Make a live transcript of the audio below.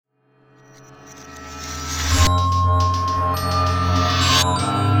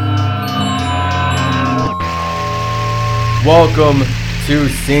Welcome to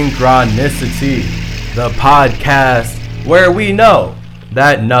Cynchranici-Tea, the podcast where we know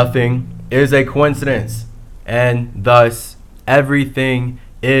that nothing is a coincidence and thus everything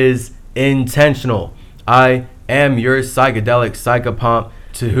is intentional. I am your psychedelic psychopomp,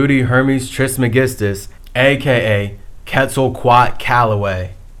 Tahuti Hermes Trismegistus, aka Quetzalcoatl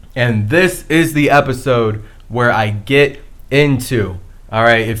Calloway. And this is the episode where I get into,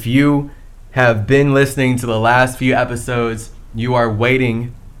 alright, if you have been listening to the last few episodes, you are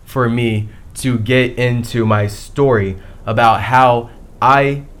waiting for me to get into my story about how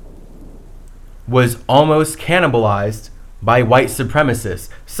I was almost cannibalized by white supremacists.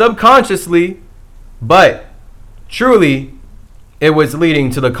 Subconsciously, but truly, it was leading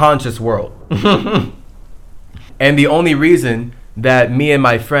to the conscious world. And the only reason that me and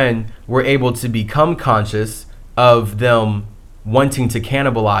my friend were able to become conscious of them wanting to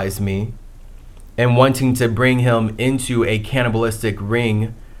cannibalize me and wanting to bring him into a cannibalistic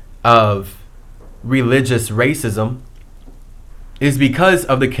ring of religious racism is because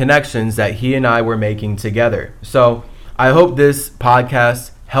of the connections that he and I were making together. So I hope this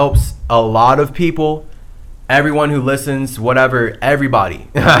podcast helps a lot of people, everyone who listens, whatever, everybody.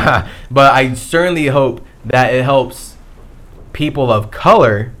 But I certainly hope that it helps people of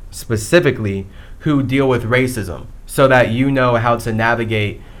color specifically who deal with racism so that you know how to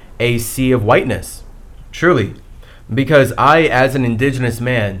navigate a sea of whiteness. Truly. Because I, as an indigenous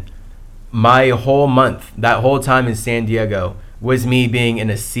man, my whole month, that whole time in San Diego, was me being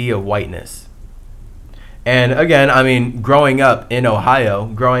in a sea of whiteness. And again, I mean, growing up in Ohio,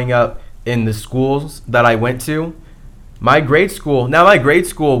 growing up in the schools that I went to, my grade school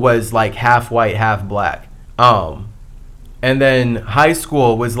was like half white, half black. And then high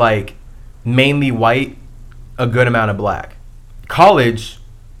school was like mainly white, a good amount of black. College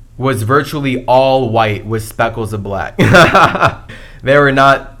was virtually all white with speckles of black. There were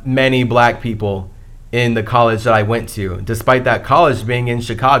not many black people in the college that I went to, despite that college being in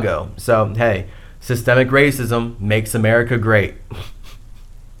Chicago. So, hey, systemic racism makes America great.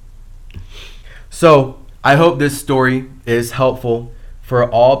 So, I hope this story is helpful for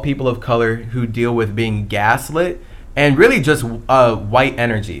all people of color who deal with being gaslit and really just white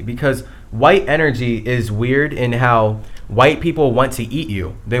energy, because white energy is weird in how white people want to eat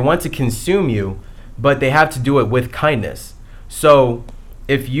you. They want to consume you, but they have to do it with kindness. So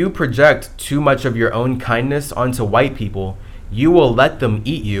if you project too much of your own kindness onto white people, you will let them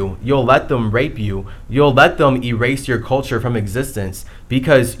eat you. You'll let them rape you. You'll let them erase your culture from existence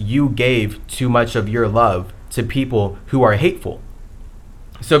because you gave too much of your love to people who are hateful.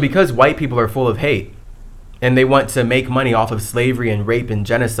 So because white people are full of hate, and they want to make money off of slavery and rape and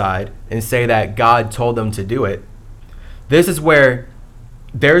genocide and say that God told them to do it, this is where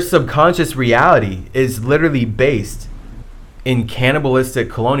their subconscious reality is literally based in cannibalistic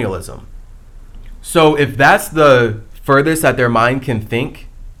colonialism. So if that's the furthest that their mind can think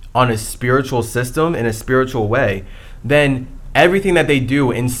on a spiritual system in a spiritual way, then everything that they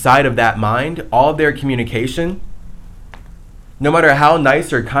do inside of that mind, all of their communication, no matter how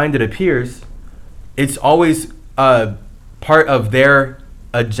nice or kind it appears, it's always part of their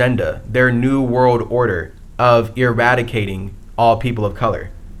agenda, their new world order of eradicating all people of color,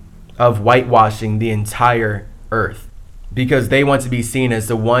 of whitewashing the entire earth, because they want to be seen as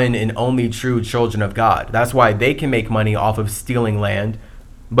the one and only true children of God. That's why they can make money off of stealing land,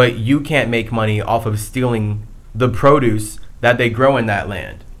 but you can't make money off of stealing the produce that they grow in that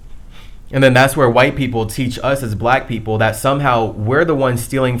land. And then that's where white people teach us as black people that somehow we're the ones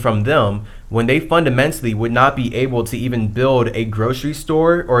stealing from them when they fundamentally would not be able to even build a grocery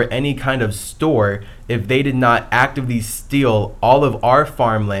store or any kind of store if they did not actively steal all of our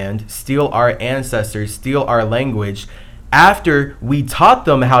farmland, steal our ancestors, steal our language after we taught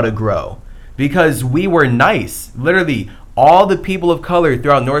them how to grow. Because we were nice. Literally, all the people of color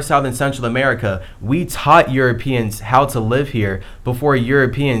throughout North, South, and Central America, we taught Europeans how to live here before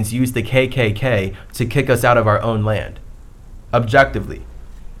Europeans used the KKK to kick us out of our own land. Objectively.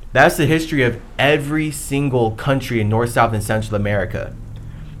 That's the history of every single country in North, South, and Central America.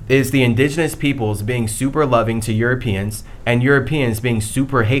 Is the indigenous peoples being super loving to Europeans and Europeans being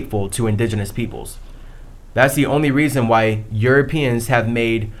super hateful to indigenous peoples. That's the only reason why Europeans have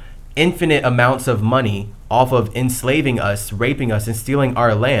made infinite amounts of money off of enslaving us, raping us, and stealing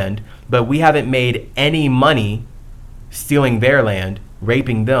our land, but we haven't made any money stealing their land,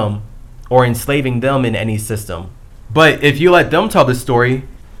 raping them, or enslaving them in any system. But if you let them tell the story,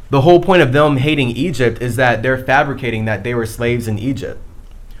 the whole point of them hating Egypt is that they're fabricating that they were slaves in Egypt.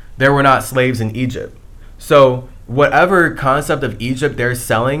 There were not slaves in Egypt. So whatever concept of Egypt they're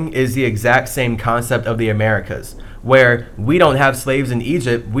selling is the exact same concept of the Americas. where we don't have slaves in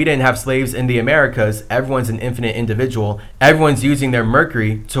Egypt. We didn't have slaves in the Americas. Everyone's an infinite individual. Everyone's using their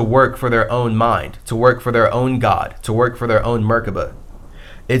Mercury to work for their own mind, to work for their own God, to work for their own Merkaba.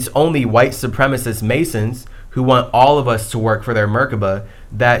 It's only white supremacist Masons who want all of us to work for their Merkaba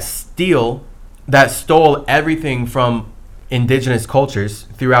that stole everything from indigenous cultures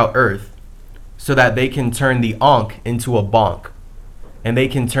throughout Earth so that they can turn the Ankh into a bonk, and they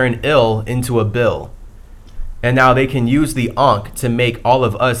can turn ill into a bill. And now they can use the Ankh to make all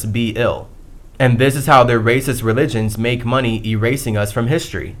of us be ill. And this is how their racist religions make money erasing us from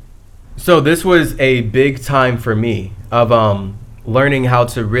history. So this was a big time for me of learning how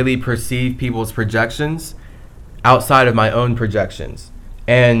to really perceive people's projections outside of my own projections.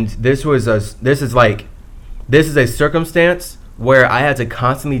 And this is a circumstance where I had to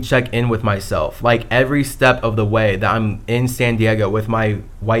constantly check in with myself, like every step of the way that I'm in San Diego with my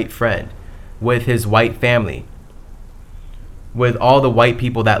white friend, with his white family, with all the white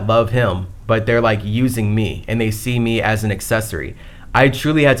people that love him, but they're like using me and they see me as an accessory. I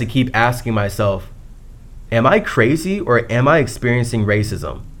truly had to keep asking myself, am I crazy or am I experiencing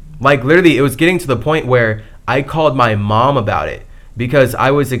racism? Like literally, it was getting to the point where I called my mom about it because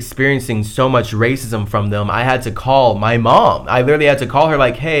I was experiencing so much racism from them. I had to call my mom. I literally had to call her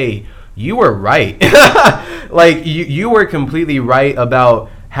like, hey, you were right. Like you were completely right about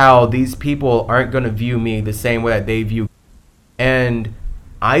how these people aren't going to view me the same way that they view. And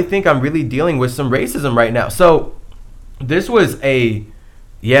I think I'm really dealing with some racism right now. So this was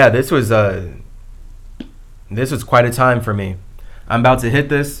quite a time for me. I'm about to hit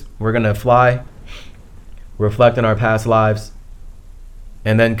this. We're going to fly, reflect on our past lives,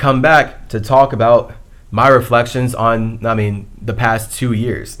 and then come back to talk about my reflections on, the past 2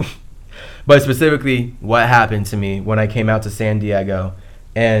 years. But specifically, what happened to me when I came out to San Diego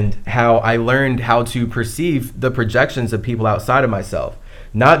and how I learned how to perceive the projections of people outside of myself.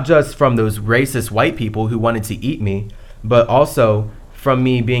 Not just from those racist white people who wanted to eat me, but also from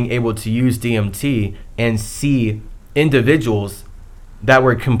me being able to use DMT and see individuals that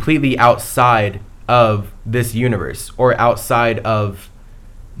were completely outside of this universe or outside of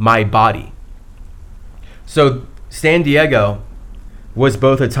my body. So San Diego was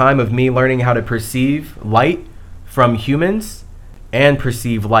both a time of me learning how to perceive light from humans and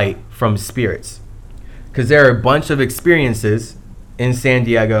perceive light from spirits. Because there are a bunch of experiences in San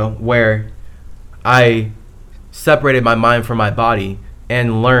Diego where I separated my mind from my body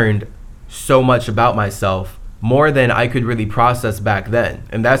and learned so much about myself, more than I could really process back then.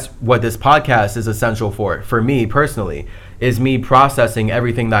 And that's what this podcast is essential for me personally, is me processing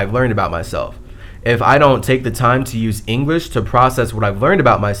everything that I've learned about myself. If I don't take the time to use English to process what I've learned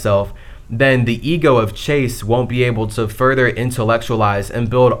about myself, then the ego of Chase won't be able to further intellectualize and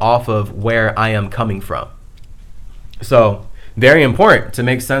build off of where I am coming from. So, very important to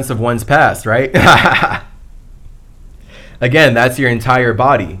make sense of one's past, right? Again, that's your entire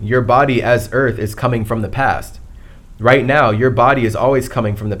body. Your body as Earth is coming from the past. Right now, your body is always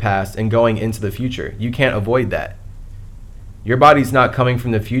coming from the past and going into the future. You can't avoid that. Your body's not coming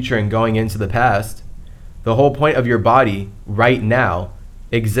from the future and going into the past. The whole point of your body right now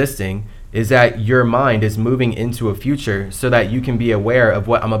existing is that your mind is moving into a future so that you can be aware of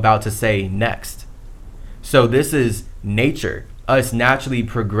what I'm about to say next. So this is nature, us naturally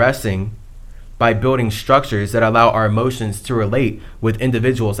progressing by building structures that allow our emotions to relate with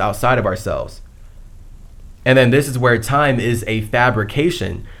individuals outside of ourselves. And then this is where time is a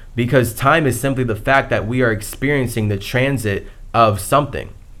fabrication, because time is simply the fact that we are experiencing the transit of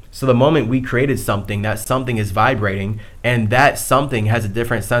something. So the moment we created something, that something is vibrating, and that something has a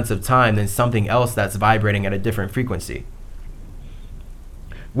different sense of time than something else that's vibrating at a different frequency.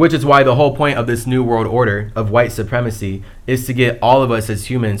 Which is why the whole point of this new world order of white supremacy is to get all of us as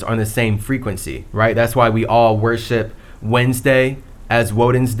humans on the same frequency, right? That's why we all worship Wednesday as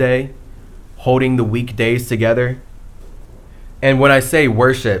Woden's Day, holding the weekdays together. And when I say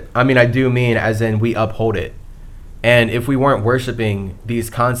worship, I do mean as in we uphold it. And if we weren't worshiping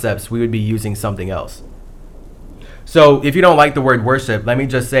these concepts, we would be using something else. So if you don't like the word worship, let me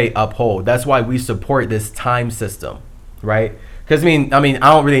just say uphold. That's why we support this time system, right? Because I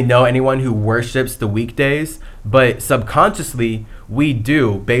don't really know anyone who worships the weekdays, but subconsciously we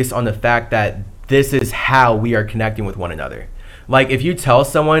do, based on the fact that this is how we are connecting with one another. Like if you tell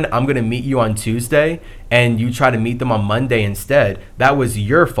someone I'm going to meet you on Tuesday and you try to meet them on Monday instead, that was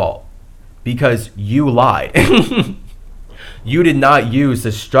your fault because you lied. You did not use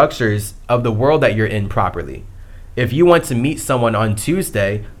the structures of the world that you're in properly. If you want to meet someone on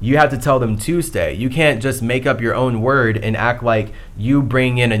Tuesday, you have to tell them Tuesday. You can't just make up your own word and act like you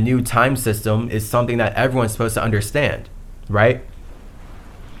bring in a new time system is something that everyone's supposed to understand, right?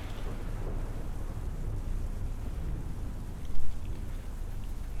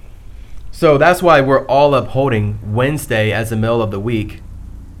 So that's why we're all upholding Wednesday as the middle of the week.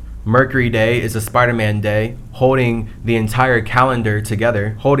 Mercury Day is a Spider-Man day, holding the entire calendar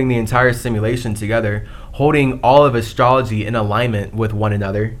together, holding the entire simulation together, holding all of astrology in alignment with one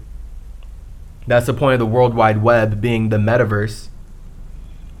another. That's the point of the World Wide Web being the metaverse.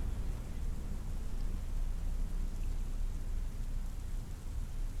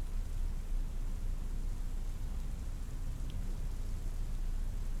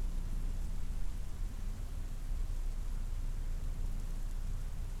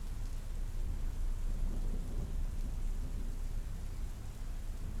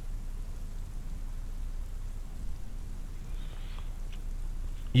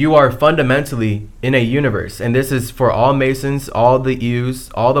 You are fundamentally in a universe, and this is for all Masons, all the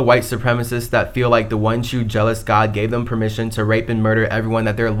Ews, all the white supremacists that feel like the one true jealous God gave them permission to rape and murder everyone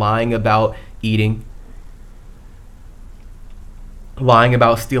that they're lying about eating, lying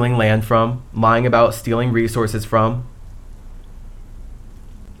about stealing land from, lying about stealing resources from,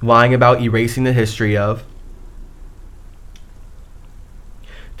 lying about erasing the history of.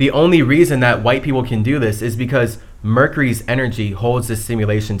 The only reason that white people can do this is because Mercury's energy holds this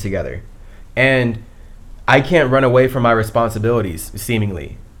simulation together. And I can't run away from my responsibilities,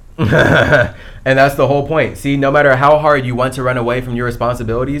 seemingly. And that's the whole point. See, no matter how hard you want to run away from your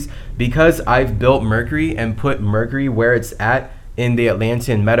responsibilities, because I've built Mercury and put Mercury where it's at in the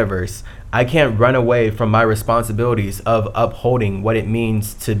Atlantean metaverse, I can't run away from my responsibilities of upholding what it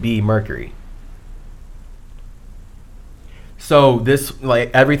means to be Mercury. So this, like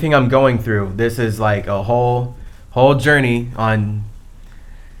everything I'm going through, this is like a whole journey on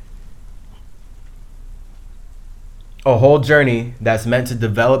a whole journey that's meant to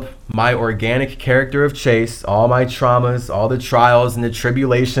develop my organic character of Chase, all my traumas, all the trials and the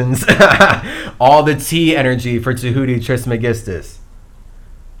tribulations, all the T energy for Tahuti Trismegistus,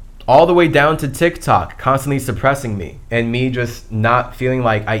 all the way down to TikTok constantly suppressing me and me just not feeling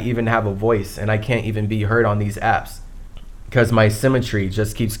like I even have a voice and I can't even be heard on these apps. Because my symmetry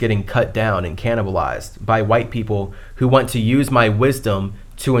just keeps getting cut down and cannibalized by white people who want to use my wisdom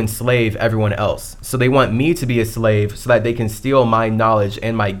to enslave everyone else. So they want me to be a slave so that they can steal my knowledge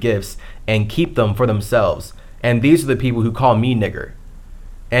and my gifts and keep them for themselves. And these are the people who call me nigger.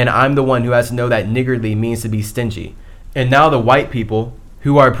 And I'm the one who has to know that niggardly means to be stingy. And now the white people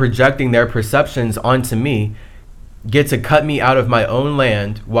who are projecting their perceptions onto me get to cut me out of my own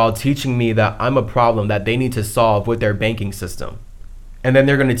land while teaching me that I'm a problem that they need to solve with their banking system. And then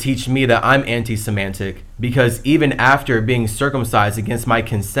they're going to teach me that I'm anti-Semitic because even after being circumcised against my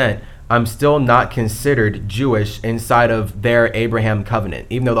consent, I'm still not considered Jewish inside of their Abraham covenant.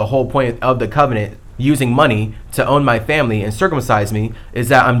 Even though the whole point of the covenant, using money to own my family and circumcise me, is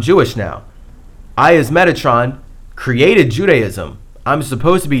that I'm Jewish now. I, as Metatron, created Judaism. I'm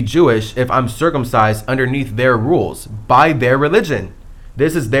supposed to be Jewish if I'm circumcised underneath their rules, by their religion.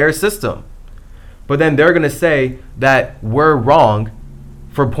 This is their system. But then they're going to say that we're wrong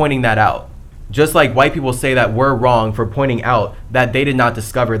for pointing that out. Just like white people say that we're wrong for pointing out that they did not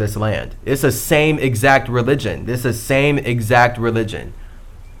discover this land. It's the same exact religion. This is the same exact religion.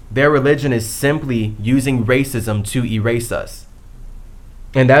 Their religion is simply using racism to erase us.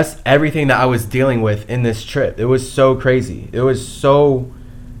 And that's everything that I was dealing with in this trip. It was so crazy. It was so,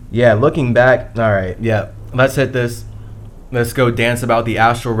 yeah, looking back. All right, yeah, let's hit this. Let's go dance about the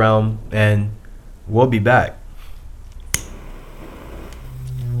astral realm, and we'll be back.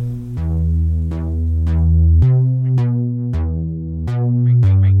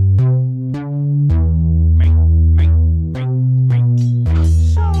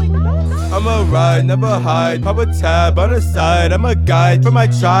 I'ma ride, never hide, pop a tab on the side. I'm a guide for my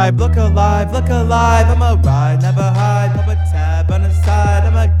tribe, look alive, look alive. I'ma ride, never hide, pop a tab on the side.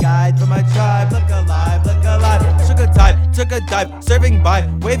 I'm a guide for my tribe, look alive, look alive. Took a dive, serving by,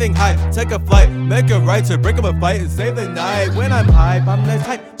 waving high. Take a flight, make a right to break up a fight and save the night. When I'm hype, I'm the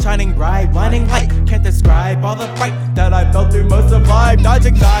type, shining bright, blinding light. Can't describe all the fright that I felt through most of life.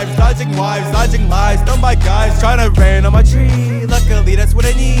 Dodging knives, dodging wives, dodging lies. Know my guys trying to rain on my tree. Luckily, that's what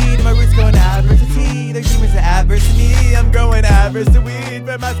I need. My roots going adversity. Their demons are adverse to me. I'm growing adverse to weed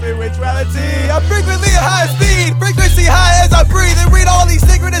for my spirituality. I'm frequently at high speed, frequency high as I breathe and read all these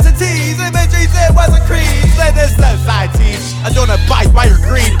synchronicities. Imageries and was a creed. Say this society, I don't abide by your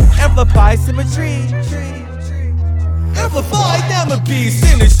greed. Amplify symmetry. Amplified, I'm a beast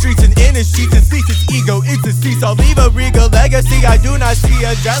in the streets and in the streets and ceases ego is deceased. I'll leave a regal legacy. I do not see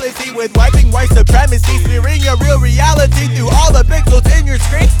a jealousy with wiping white supremacy, smearing your real reality through all the pixels in your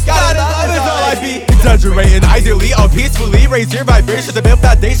screen. God and love is all I be. Exaggerating, ideally, I'll peacefully raise your vibrations to build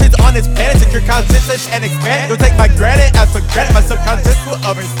foundations on this planet. Secure consciousness and expand. Don't take my granted as for granted. My subconscious will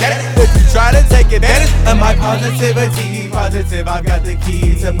understand it. If you try to take advantage of my positivity, positive, I've got the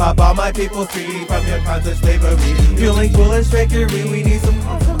key to pop all my people free from your conscious slavery. Feeling foolish trickery, we need some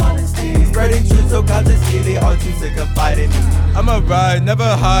honesty. Spreading truth so consciously, they all too sick of fighting me. I'm a ride, never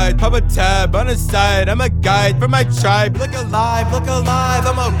hide, pop a tab on the side. I'm a guide for my tribe. Look alive, look alive.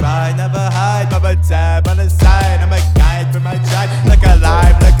 I'm a ride, never hide, pop a tab on the side. I'm a guide for my tribe. Look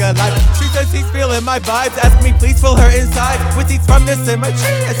alive, look alive. She says she's feeling my vibes. Ask me, please fill her inside with seeds from the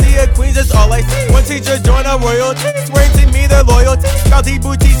cemetery. I see a queen, that's all I see. One teacher join a royalty, swearing to me their loyalty. Bounty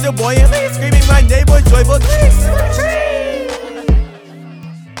booties and buoyantly, screaming my name with joyful clicks.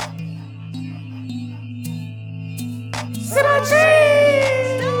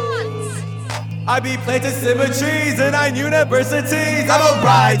 I be planting symmetries and 9 universities. I'm a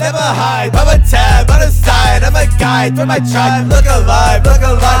ride, never hide. I'm a tab on the side. I'm a guide for my tribe. Look alive, look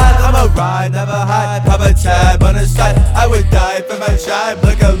alive. I'm a ride, never hide. I'm a tab on the side. I would die for my tribe.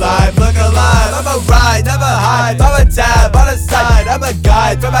 Look alive, look alive. I'm a ride, never hide. I'm a tab on the side. I'm a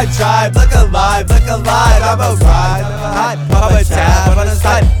guide for my tribe. Look alive, look alive. I'm a ride, never hide. I'm a tab on the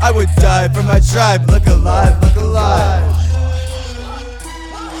side. I would die for my tribe. Look alive, look alive.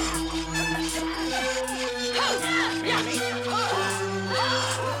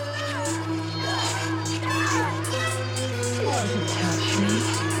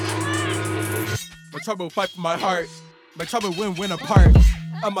 My trouble fight for my heart. My trouble win apart.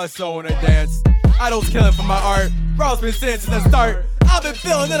 I'm my soul in a dance. Idols killing for my art. Raw's been since the start. I've been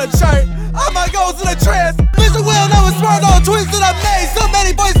feeling in a chart. All my goals in a trance. Vision will never smart all twins that I made. So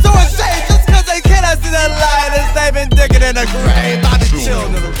many boys so insane. Just cause they cannot see the light as they've been digging in the grave. I've been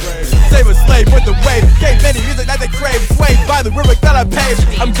chilling in the grave. Save a slave with the wave. Gave many music that they crave. Swayed by the rubric that I paved.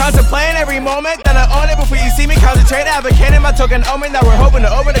 I'm contemplating every moment that I own it. Before you see me concentrate, advocating my token omen. That we're hoping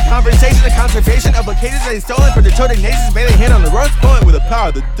to open a conversation. The conservation of locations that they stolen for the children nations. May they hand on the roast point with the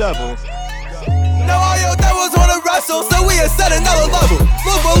power of the devil. Now all your devils wanna wrestle, so we are set another level.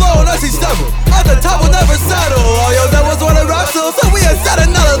 Look below and I see stumble. At the top will never settle. All your devils wanna wrestle, so we are set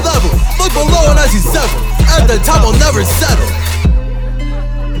another level. Look below and I see several. At the top will never settle.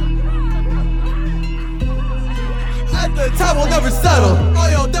 At the top will never settle. All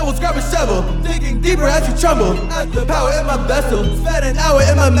your devils grab a shovel, digging deeper as you tremble. At the power in my vessel, spend an hour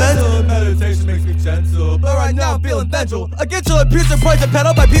in my mental. Meditation makes me gentle, but right now I'm feeling vengeful. Against your abuse and poison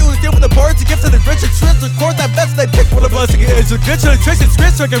pedal by people who steal from the poor to give to the rich and tricks. Record that best they pick for the blessing. It's a good to the tricks and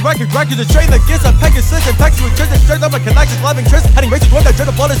scripts, circuit record, the train that gives a peck and slits and pecks with tricks and strength. I'm a connections, loving tryst. Heading races with that dread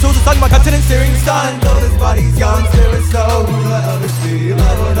of blood and souls. Talking my continent, searing sun. Though this body's young, spirit slow. Who the others be?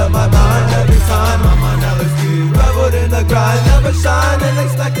 Leveled up my mind every time I'm on LSD. Reveled in the grind, never shine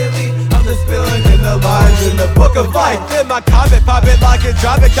unexpectedly. I'm just spilling in the lines in the book of life. In my comment, pop it, lock it,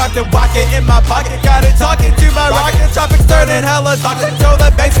 drop it, cock it, whack it in my pocket. Got it talking to my rocket. Traffic's turning hella toxic. Show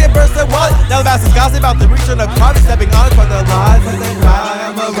the banks get burst at once. Now the masses gossip about the reach on the profit. Stepping on for the lies as they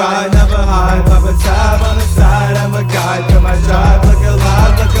cry. I'm a ride, never hide. Pop a tab on the side. I'm a guide for my tribe. Look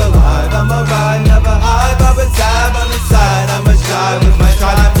alive, look alive. I'm a ride, never hide. Pop a tab on the side. I'm a shy with my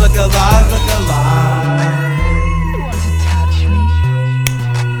tribe. Look alive, look alive.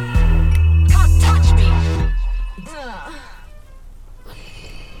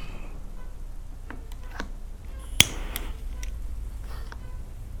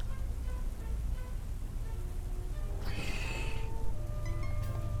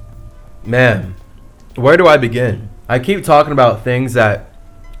 Man, where do I begin? I keep talking about things that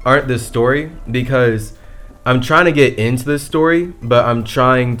aren't this story because I'm trying to get into this story, but I'm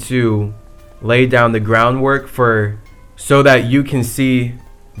trying to lay down the groundwork so that you can see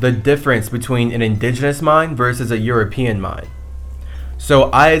the difference between an indigenous mind versus a European mind. So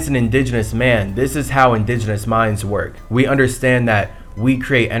I, as an indigenous man, this is how indigenous minds work. We understand that we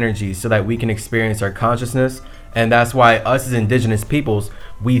create energy so that we can experience our consciousness. And that's why us as indigenous peoples,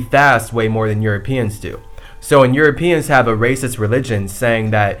 we fast way more than Europeans do. So when Europeans have a racist religion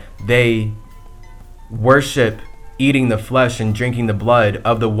saying that they worship eating the flesh and drinking the blood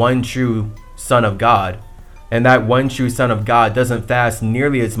of the one true Son of God, and that one true Son of God doesn't fast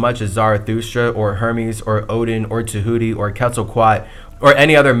nearly as much as Zarathustra or Hermes or Odin or Tahuti or Quetzalcoatl or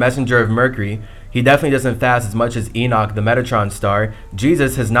any other messenger of Mercury. He definitely doesn't fast as much as Enoch, the Metatron star.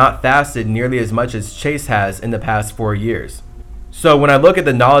 Jesus has not fasted nearly as much as Chase has in the past 4 years. So when I look at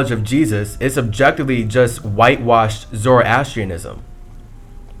the knowledge of Jesus, it's objectively just whitewashed Zoroastrianism.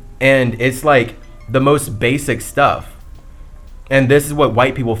 And it's like the most basic stuff. And this is what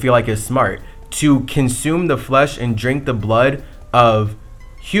white people feel like is smart: to consume the flesh and drink the blood of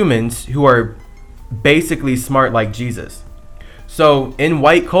humans who are basically smart like Jesus. So in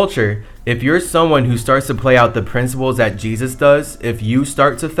white culture, if you're someone who starts to play out the principles that Jesus does, if you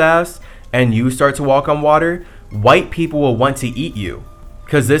start to fast and you start to walk on water, white people will want to eat you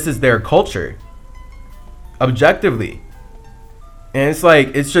because this is their culture, objectively. And it's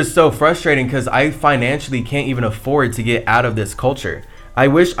like, it's just so frustrating because I financially can't even afford to get out of this culture. I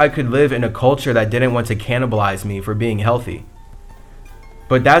wish I could live in a culture that didn't want to cannibalize me for being healthy.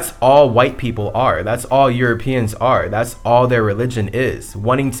 But that's all white people are. That's all Europeans are. That's all their religion is,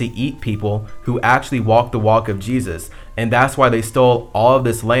 wanting to eat people who actually walk the walk of Jesus. And that's why they stole all of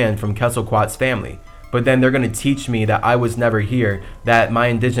this land from Quetzalcoatl's family. But then they're going to teach me that I was never here, that my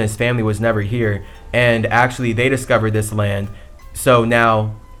indigenous family was never here, and actually they discovered this land. So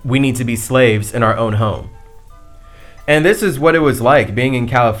now we need to be slaves in our own home. And this is what it was like being in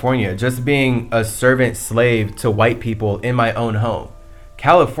California, just being a servant slave to white people in my own home.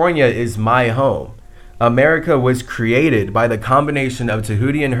 California is my home. America was created by the combination of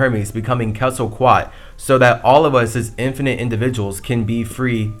Tahuti and Hermes becoming Quetzalcoatl so that all of us as infinite individuals can be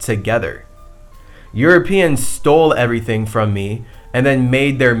free together. Europeans stole everything from me and then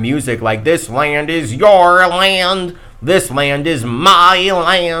made their music like, this land is your land, this land is my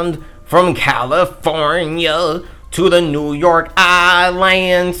land, from California to the New York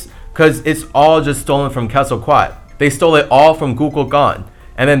Islands, because it's all just stolen from Quetzalcoatl. They stole it all from Kukulkan.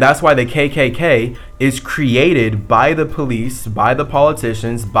 And then that's why the KKK is created by the police, by the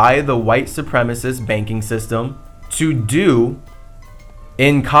politicians, by the white supremacist banking system to do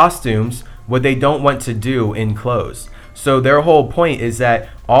in costumes what they don't want to do in clothes. So their whole point is that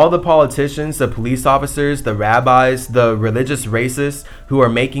all the politicians, the police officers, the rabbis, the religious racists who are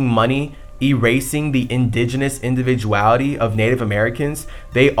making money erasing the indigenous individuality of Native Americans,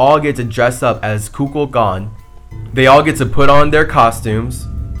 they all get to dress up as Kukulkan. They all get to put on their costumes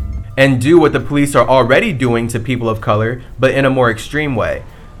and do what the police are already doing to people of color, but in a more extreme way,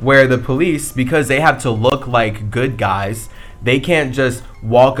 where the police, because they have to look like good guys, they can't just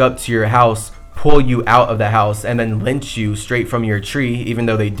walk up to your house, pull you out of the house, and then lynch you straight from your tree, even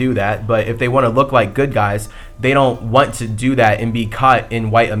though they do that. But if they want to look like good guys, they don't want to do that and be caught in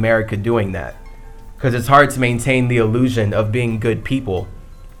white America doing that, because it's hard to maintain the illusion of being good people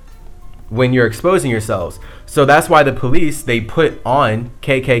when you're exposing yourselves. So that's why the police, they put on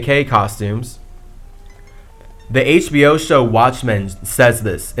KKK costumes. The HBO show Watchmen says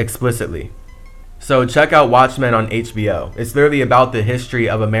this explicitly. So check out Watchmen on HBO. It's literally about the history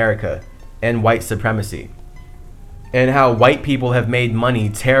of America and white supremacy, and how white people have made money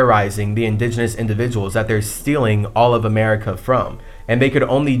terrorizing the indigenous individuals that they're stealing all of America from. And they could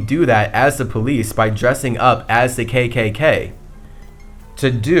only do that as the police by dressing up as the KKK to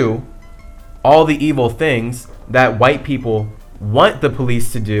do all the evil things that white people want the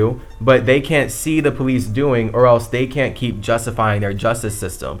police to do, but they can't see the police doing, or else they can't keep justifying their justice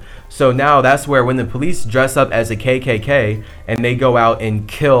system. So now that's where when the police dress up as a KKK and they go out and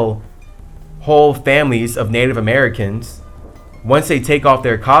kill whole families of Native Americans, once they take off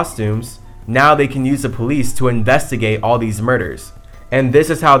their costumes, now they can use the police to investigate all these murders. And this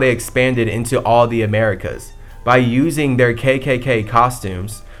is how they expanded into all the Americas, by using their KKK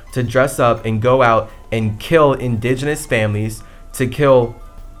costumes to dress up and go out and kill indigenous families, to kill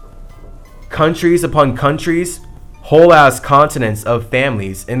countries upon countries, whole ass continents of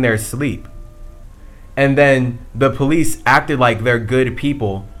families in their sleep. And then the police acted like they're good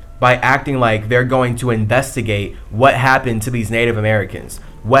people by acting like they're going to investigate what happened to these Native Americans.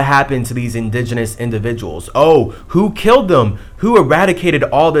 What happened to these indigenous individuals? Oh, who killed them? Who eradicated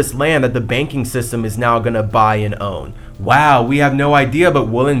all this land that the banking system is now going to buy and own? Wow, we have no idea, but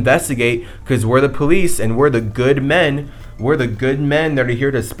we'll investigate because we're the police and we're the good men. We're the good men that are here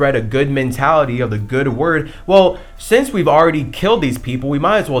to spread a good mentality of the good word. Well, since we've already killed these people, we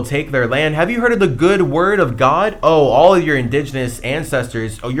might as well take their land. Have you heard of the good word of God? Oh, all of your indigenous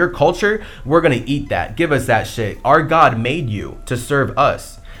ancestors, oh, your culture, we're going to eat that. Give us that shit. Our God made you to serve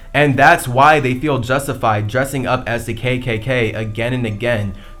us. And that's why they feel justified dressing up as the KKK again and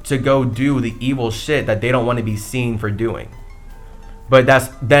again to go do the evil shit that they don't want to be seen for doing. But that's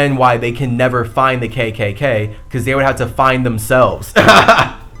then why they can never find the KKK, because they would have to find themselves.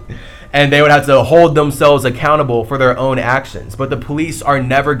 And they would have to hold themselves accountable for their own actions. But the police are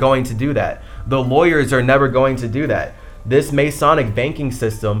never going to do that. The lawyers are never going to do that. This Masonic banking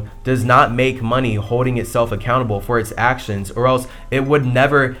system does not make money holding itself accountable for its actions, or else it would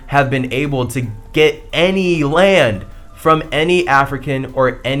never have been able to get any land from any African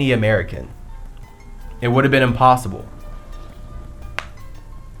or any American. It would have been impossible.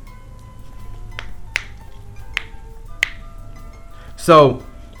 So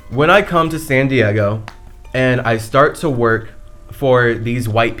when I come to San Diego and I start to work for these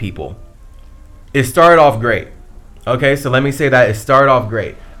white people, it started off great. Okay, so let me say that it started off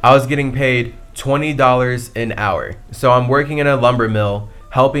great. I was getting paid $20 an hour. So I'm working in a lumber mill,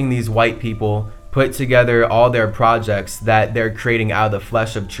 helping these white people put together all their projects that they're creating out of the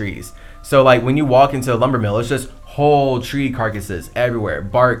flesh of trees. So like when you walk into a lumber mill, it's just whole tree carcasses everywhere,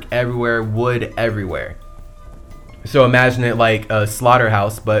 bark everywhere, wood everywhere. So imagine it like a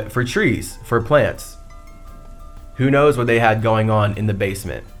slaughterhouse, but for trees, for plants. Who knows what they had going on in the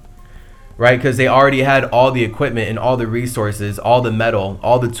basement, right? Because they already had all the equipment and all the resources, all the metal,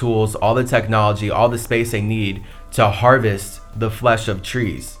 all the tools, all the technology, all the space they need to harvest the flesh of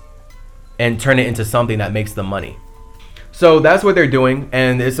trees and turn it into something that makes them money. So that's what they're doing,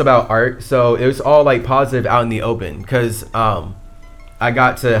 and it's about art. So it was all like positive out in the open because I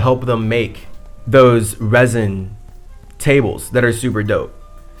got to help them make those resin tables that are super dope.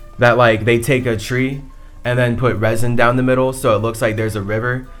 That like they take a tree and then put resin down the middle so it looks like there's a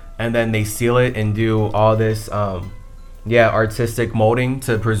river, and then they seal it and do all this artistic molding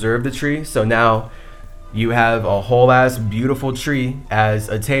to preserve the tree. So now you have a whole ass beautiful tree as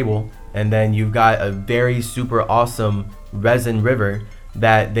a table, and then you've got a very super awesome resin river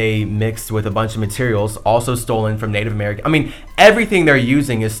that they mixed with a bunch of materials also stolen from Native American. I mean, everything they're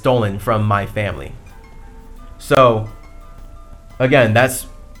using is stolen from my family. So again, that's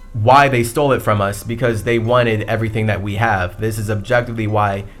why they stole it from us, because they wanted everything that we have. This is objectively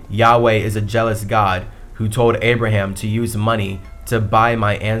why Yahweh is a jealous God who told Abraham to use money to buy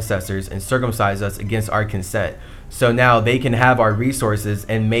my ancestors and circumcise us against our consent. So now they can have our resources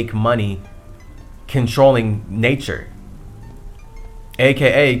and make money controlling nature,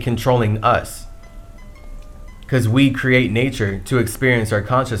 aka controlling us, because we create nature to experience our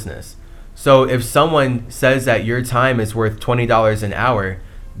consciousness. So if someone says that your time is worth $20 an hour,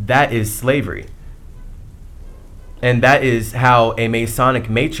 that is slavery. And that is how a Masonic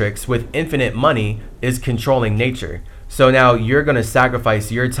matrix with infinite money is controlling nature. So now you're going to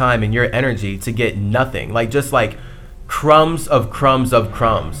sacrifice your time and your energy to get nothing. Like just like crumbs of crumbs of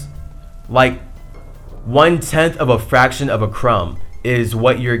crumbs. Like 1/10 of a fraction of a crumb is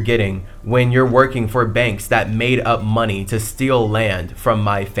what you're getting when you're working for banks that made up money to steal land from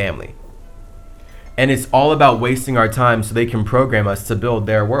my family. And it's all about wasting our time so they can program us to build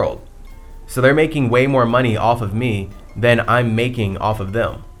their world. So they're making way more money off of me than I'm making off of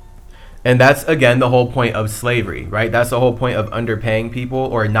them. And that's, again, the whole point of slavery, right? That's the whole point of underpaying people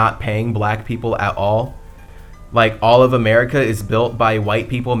or not paying black people at all. Like, all of America is built by white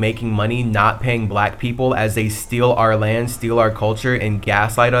people making money, not paying black people as they steal our land, steal our culture, and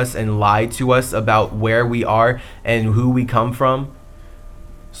gaslight us and lie to us about where we are and who we come from.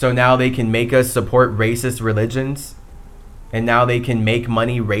 So now they can make us support racist religions, and now they can make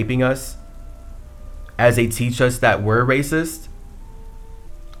money raping us as they teach us that we're racist.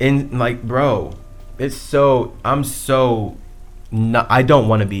 And like, bro, I don't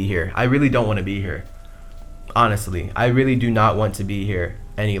want to be here. I really don't want to be here. Honestly, I really do not want to be here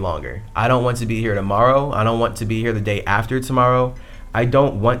any longer. I don't want to be here tomorrow. I don't want to be here the day after tomorrow. I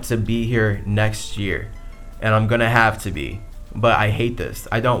don't want to be here next year, and I'm gonna have to be. But I hate this.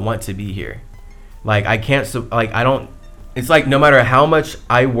 I don't want to be here. Like, I can't, it's like no matter how much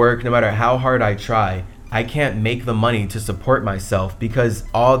I work, no matter how hard I try, I can't make the money to support myself because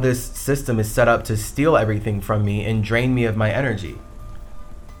all this system is set up to steal everything from me and drain me of my energy.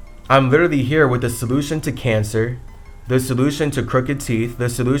 I'm literally here with the solution to cancer, the solution to crooked teeth, the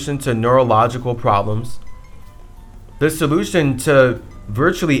solution to neurological problems. The solution to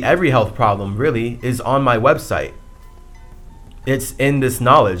virtually every health problem really is on my website. It's in this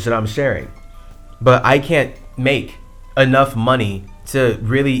knowledge that I'm sharing. But I can't make enough money to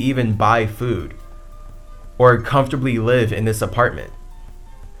really even buy food or comfortably live in this apartment,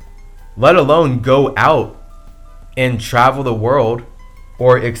 let alone go out and travel the world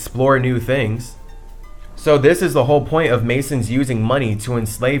or explore new things. So this is the whole point of Masons using money to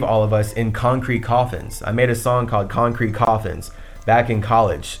enslave all of us in concrete coffins. I made a song called Concrete Coffins back in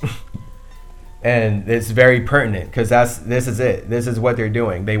college. And it's very pertinent because this is it. This is what they're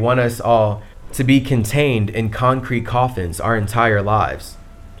doing. They want us all to be contained in concrete coffins our entire lives.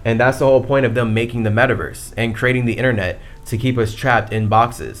 And that's the whole point of them making the metaverse and creating the internet to keep us trapped in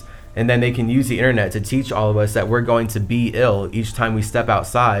boxes. And then they can use the internet to teach all of us that we're going to be ill each time we step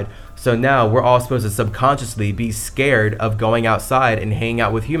outside. So now we're all supposed to subconsciously be scared of going outside and hanging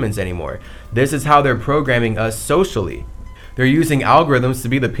out with humans anymore. This is how they're programming us socially. They're using algorithms to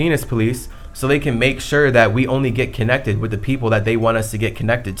be the penis police so they can make sure that we only get connected with the people that they want us to get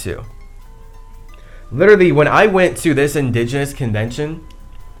connected to. Literally, when I went to this indigenous convention,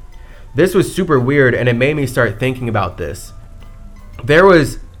 this was super weird, and it made me start thinking about this. There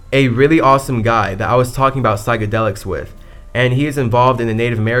was a really awesome guy that I was talking about psychedelics with, and he is involved in the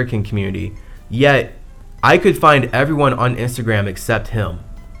Native American community, yet I could find everyone on Instagram except him.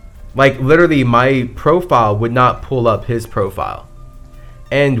 Like, literally, my profile would not pull up his profile.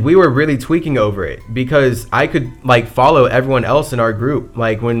 And we were really tweaking over it because I could, like, follow everyone else in our group.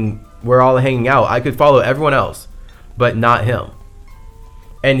 Like, when we're all hanging out, I could follow everyone else, but not him.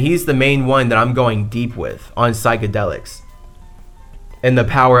 And he's the main one that I'm going deep with on psychedelics and the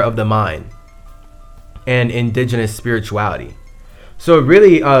power of the mind and indigenous spirituality. So it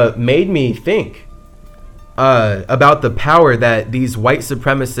really made me think about the power that these white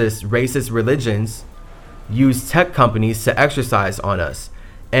supremacist, racist religions use tech companies to exercise on us,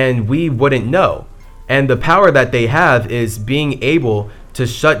 and we wouldn't know. And the power that they have is being able to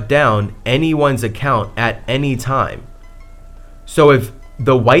shut down anyone's account at any time. So if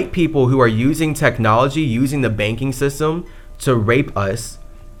the white people who are using technology, using the banking system to rape us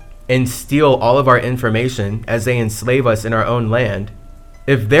and steal all of our information as they enslave us in our own land,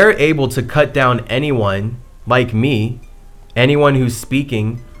 if they're able to cut down anyone like me, anyone who's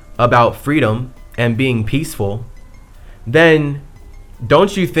speaking about freedom and being peaceful, then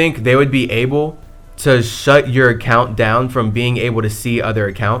don't you think they would be able to shut your account down from being able to see other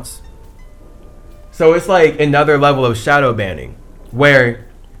accounts? So it's like another level of shadow banning, where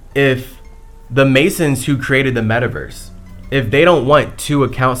if the Masons who created the metaverse, if they don't want two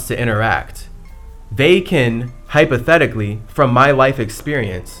accounts to interact, they can hypothetically, from my life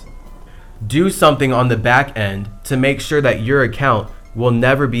experience, do something on the back end to make sure that your account will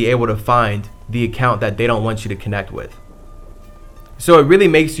never be able to find the account that they don't want you to connect with. So it really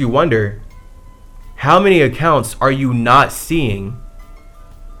makes you wonder, how many accounts are you not seeing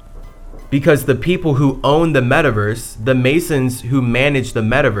because the people who own the metaverse, the Masons who manage the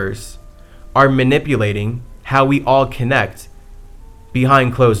metaverse, are manipulating how we all connect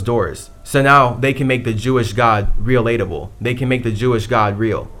behind closed doors. So now they can make the Jewish God relatable. They can make the Jewish God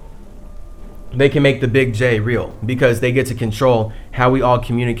real. They can make the big J real because they get to control how we all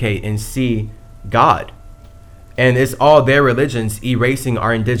communicate and see God. And it's all their religions erasing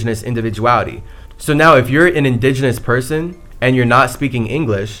our indigenous individuality. So now if you're an indigenous person and you're not speaking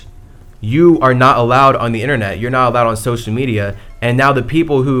English, you are not allowed on the internet. You're not allowed on social media. And now the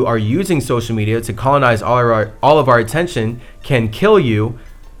people who are using social media to colonize all of our attention can kill you,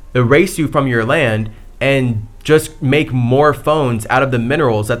 erase you from your land, and just make more phones out of the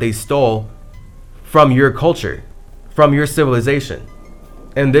minerals that they stole from your culture, from your civilization.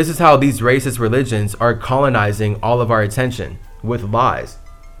 And this is how these racist religions are colonizing all of our attention with lies.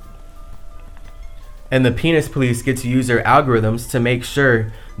 And the penis police get to use their algorithms to make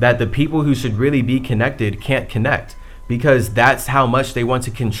sure that the people who should really be connected can't connect, because that's how much they want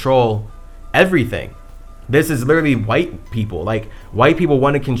to control everything. This is literally white people. Like, white people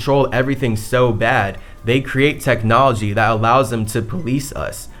want to control everything so bad. They create technology that allows them to police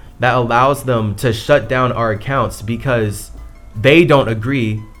us, that allows them to shut down our accounts because they don't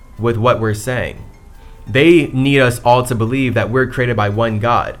agree with what we're saying. They need us all to believe that we're created by one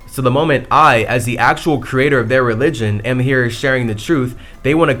God. So the moment I, as the actual creator of their religion, am here sharing the truth,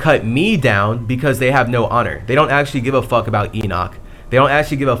 they want to cut me down because they have no honor. They don't actually give a fuck about Enoch. They don't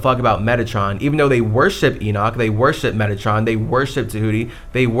actually give a fuck about Metatron. Even though they worship Enoch, they worship Metatron, they worship Tahuti,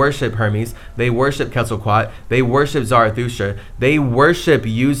 they worship Hermes, they worship Quetzalcoatl, they worship Zarathustra. They worship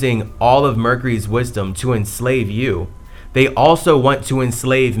using all of Mercury's wisdom to enslave you. They also want to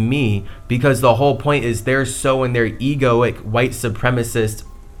enslave me because the whole point is they're so in their egoic, white supremacist,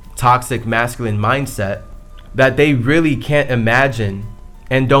 toxic masculine mindset that they really can't imagine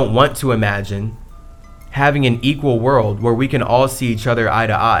and don't want to imagine having an equal world where we can all see each other eye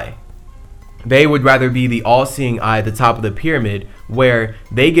to eye. They would rather be the all-seeing eye at the top of the pyramid, where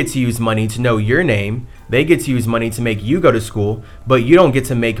they get to use money to know your name, they get to use money to make you go to school, but you don't get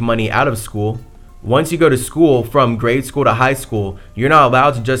to make money out of school. Once you go to school, from grade school to high school, you're not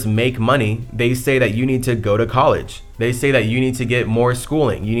allowed to just make money. They say that you need to go to college. They say that you need to get more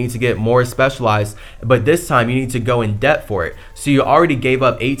schooling. You need to get more specialized, but this time you need to go in debt for it. So you already gave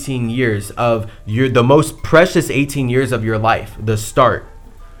up 18 years of the most precious 18 years of your life, the start.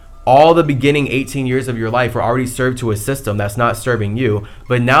 All the beginning 18 years of your life were already served to a system that's not serving you.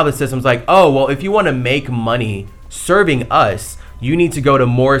 But now the system's like, oh, well, if you want to make money serving us, you need to go to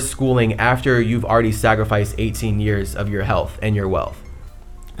more schooling after you've already sacrificed 18 years of your health and your wealth.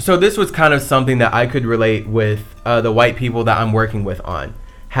 So this was kind of something that I could relate with the white people that I'm working with on.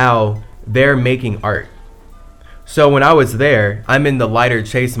 How they're making art. So when I was there, I'm in the lighter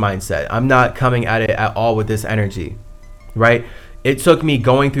chase mindset. I'm not coming at it at all with this energy, right? It took me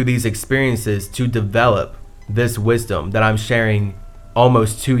going through these experiences to develop this wisdom that I'm sharing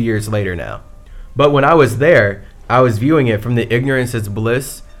almost 2 years later now. But when I was there, I was viewing it from the ignorance is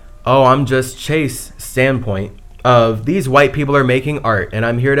bliss, oh, I'm just chase standpoint of these white people are making art and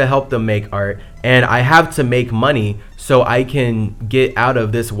I'm here to help them make art, and I have to make money so I can get out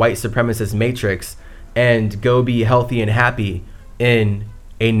of this white supremacist matrix and go be healthy and happy in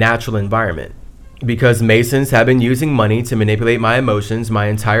a natural environment. Because Masons have been using money to manipulate my emotions my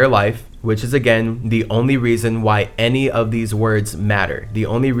entire life, which is again the only reason why any of these words matter. The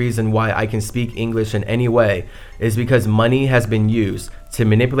only reason why I can speak English in any way is because money has been used to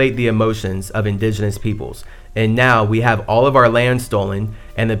manipulate the emotions of indigenous peoples. And now we have all of our land stolen,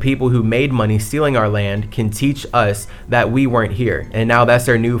 and the people who made money stealing our land can teach us that we weren't here. And now that's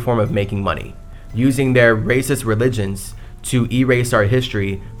their new form of making money, using their racist religions to erase our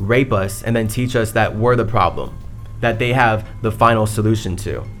history, rape us, and then teach us that we're the problem, that they have the final solution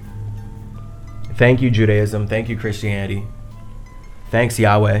to. Thank you, Judaism. Thank you, Christianity. Thanks,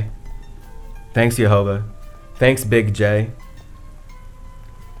 Yahweh. Thanks, Jehovah. Thanks, Big J.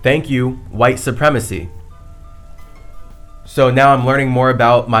 Thank you, white supremacy. So now I'm learning more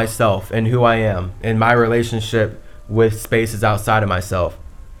about myself and who I am and my relationship with spaces outside of myself.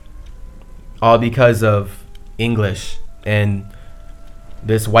 All because of English and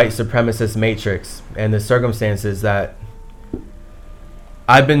this white supremacist matrix and the circumstances that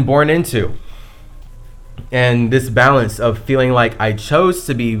I've been born into. And this balance of feeling like I chose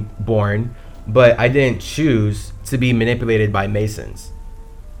to be born, but I didn't choose to be manipulated by Masons.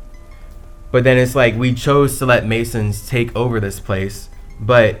 But then it's like we chose to let Masons take over this place,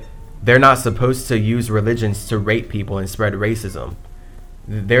 but they're not supposed to use religions to rape people and spread racism.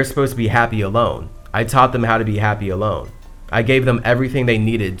 They're supposed to be happy alone. I taught them how to be happy alone. I gave them everything they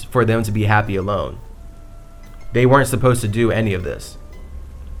needed for them to be happy alone. They weren't supposed to do any of this.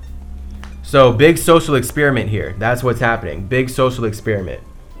 So big social experiment here. That's what's happening. Big social experiment.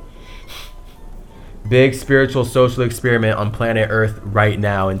 Big spiritual social experiment on planet Earth right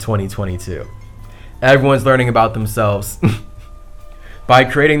now in 2022. Everyone's learning about themselves by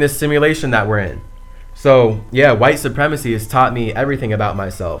creating this simulation that we're in. So yeah, white supremacy has taught me everything about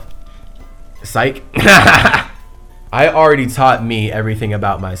myself. Psych. I already taught me everything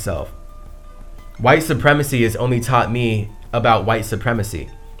about myself. White supremacy has only taught me about white supremacy.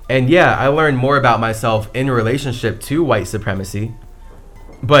 And yeah, I learned more about myself in relationship to white supremacy.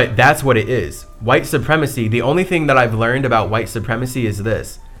 But that's what it is. White supremacy, the only thing that I've learned about white supremacy is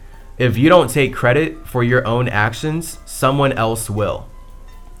this. If you don't take credit for your own actions, someone else will.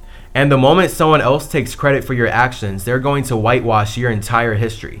 And the moment someone else takes credit for your actions, they're going to whitewash your entire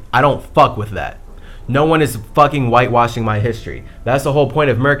history. I don't fuck with that. No one is fucking whitewashing my history. That's the whole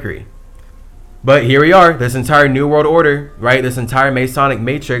point of Mercury. But here we are, this entire New World Order, right? This entire Masonic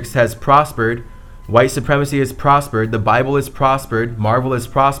matrix has prospered. White supremacy has prospered. The Bible has prospered. Marvel has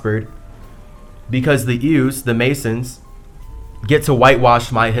prospered. Because the Ews, the Masons, get to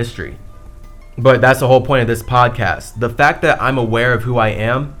whitewash my history. But that's the whole point of this podcast. The fact that I'm aware of who I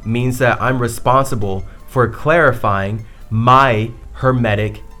am means that I'm responsible for clarifying my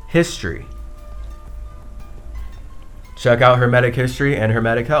Hermetic history. Check out Hermetic history and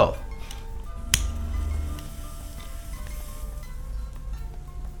Hermetic health.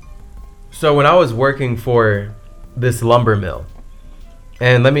 So when I was working for this lumber mill,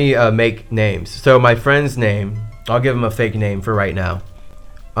 and let me make names. So my friend's name, I'll give him a fake name for right now.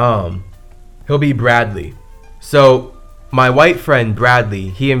 He'll be Bradley. So my white friend Bradley,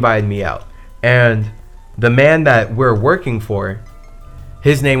 he invited me out. And the man that we're working for,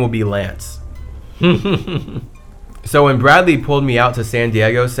 his name will be Lance. So when Bradley pulled me out to San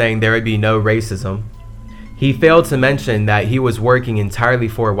Diego saying there would be no racism, he failed to mention that he was working entirely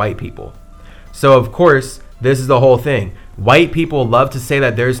for white people. So of course, this is the whole thing. White people love to say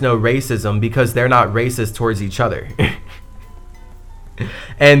that there's no racism because they're not racist towards each other.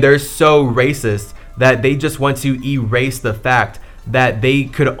 And they're so racist that they just want to erase the fact that they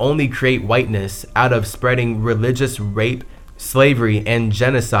could only create whiteness out of spreading religious rape, slavery, and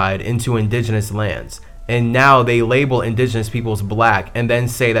genocide into indigenous lands. And now they label indigenous peoples black and then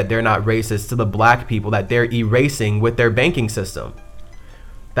say that they're not racist to the black people that they're erasing with their banking system.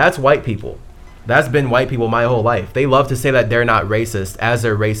 That's white people. That's been white people my whole life. They love to say that they're not racist as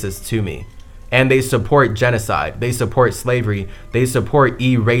they're racist to me. And they support genocide. They support slavery. They support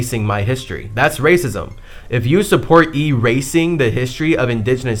erasing my history. That's racism. If you support erasing the history of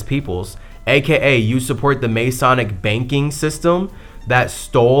indigenous peoples, aka you support the Masonic banking system, that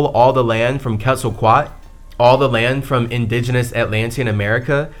stole all the land from Quetzalcoatl, all the land from indigenous Atlantean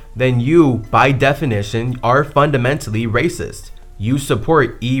America, then you, by definition, are fundamentally racist. You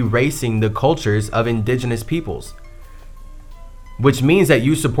support erasing the cultures of indigenous peoples, which means that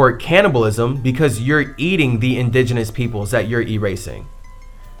you support cannibalism because you're eating the indigenous peoples that you're erasing.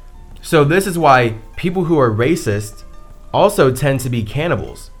 So this is why people who are racist also tend to be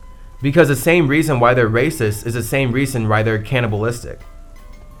cannibals, because the same reason why they're racist is the same reason why they're cannibalistic.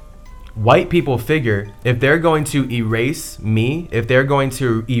 White people figure if they're going to erase me, if they're going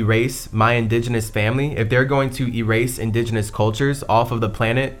to erase my indigenous family, if they're going to erase indigenous cultures off of the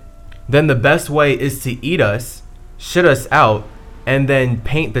planet, then the best way is to eat us, shit us out, and then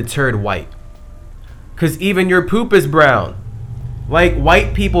paint the turd white. Because even your poop is brown. Like,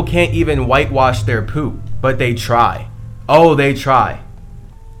 white people can't even whitewash their poop, but they try. Oh, they try.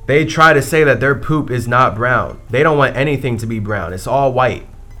 They try to say that their poop is not brown. They don't want anything to be brown. It's all white.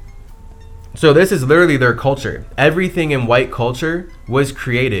 So this is literally their culture. Everything in white culture was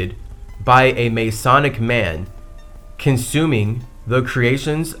created by a Masonic man consuming the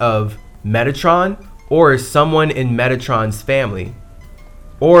creations of Metatron or someone in Metatron's family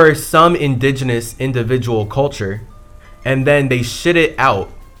or some indigenous individual culture, and then they shit it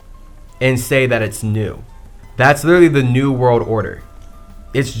out and say that it's new. That's literally the New World Order.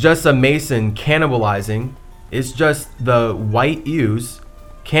 It's just a Mason cannibalizing. It's just the white Ews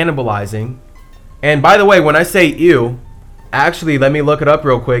cannibalizing. And by the way, when I say ew, actually, let me look it up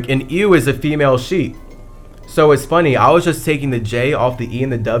real quick. An ew is a female sheep. So it's funny, I was just taking the J off the E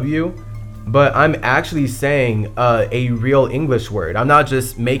and the W, but I'm actually saying a real English word. I'm not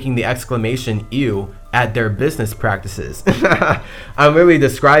just making the exclamation ew at their business practices. I'm really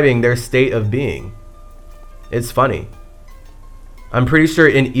describing their state of being. It's funny. I'm pretty sure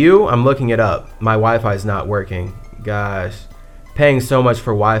in ew, I'm looking it up. My Wi-Fi is not working. Gosh, paying so much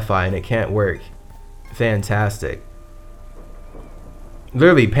for Wi-Fi and it can't work. Fantastic.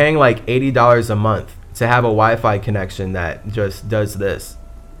 Literally paying like $80 a month to have a Wi-Fi connection that just does this.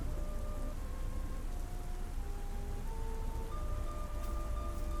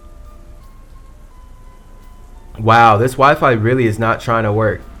 Wow, this Wi-Fi really is not trying to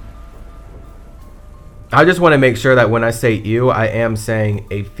work. I just want to make sure that when I say ew, I am saying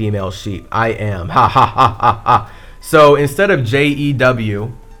a female sheep. I am. Ha ha ha ha ha. So instead of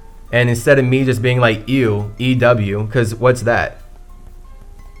J-E-W, and instead of me just being like ew, E-W, because what's that?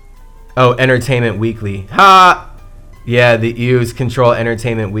 Oh, Entertainment Weekly. Ha! Yeah, the ews control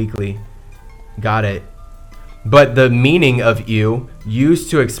Entertainment Weekly. Got it. But the meaning of ew,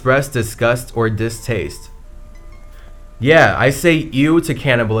 used to express disgust or distaste. Yeah, I say ew to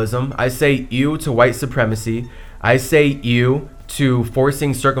cannibalism. I say ew to white supremacy. I say ew to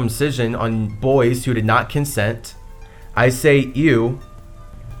forcing circumcision on boys who did not consent. I say ew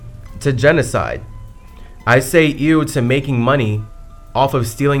to genocide. I say ew to making money off of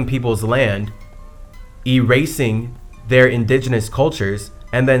stealing people's land, erasing their indigenous cultures,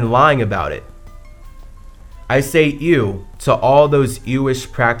 and then lying about it. I say ew to all those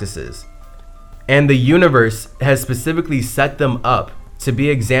ewish practices. And the universe has specifically set them up to be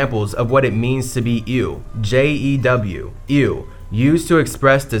examples of what it means to be ew. J-E-W, ew, used to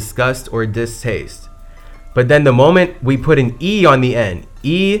express disgust or distaste. But then the moment we put an E on the end,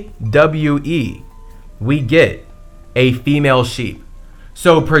 E-W-E, we get a female sheep.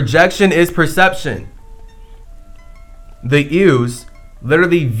 So projection is perception. The ews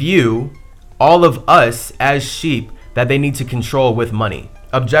literally view all of us as sheep that they need to control with money,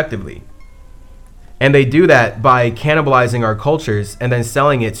 objectively. And they do that by cannibalizing our cultures and then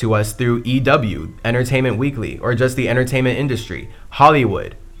selling it to us through EW, Entertainment Weekly, or just the entertainment industry,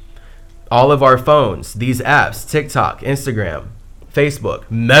 Hollywood. All of our phones, these apps, TikTok, Instagram, Facebook,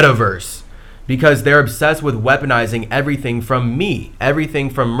 Metaverse, because they're obsessed with weaponizing everything from me, everything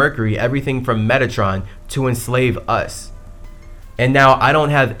from Mercury, everything from Metatron to enslave us. And now I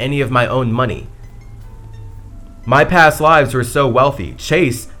don't have any of my own money. My past lives were so wealthy.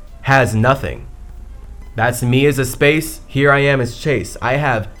 Chase has nothing. That's me as a space. Here I am as Chase. I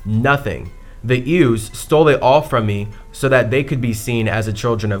have nothing. The Ews stole it all from me so that they could be seen as a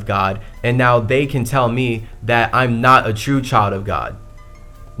children of God. And now they can tell me that I'm not a true child of God.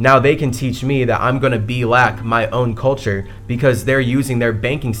 Now they can teach me that I'm going to be like my own culture because they're using their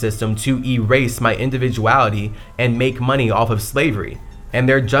banking system to erase my individuality and make money off of slavery. And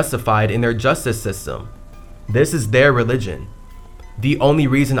they're justified in their justice system. This is their religion. The only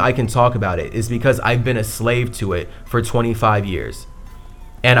reason I can talk about it is because I've been a slave to it for 25 years.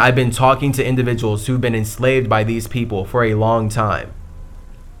 And I've been talking to individuals who've been enslaved by these people for a long time.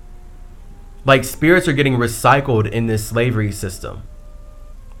 Like, spirits are getting recycled in this slavery system.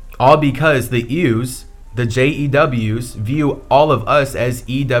 All because the Ews, the JEWs, view all of us as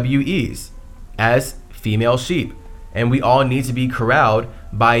EWEs, as female sheep. And we all need to be corralled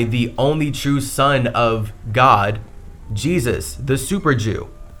by the only true Son of God, Jesus, the super Jew,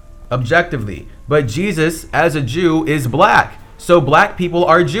 objectively. But Jesus, as a Jew, is black. So black people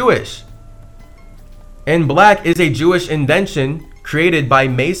are Jewish. And black is a Jewish invention created by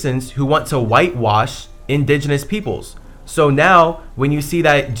Masons who want to whitewash indigenous peoples. So now, when you see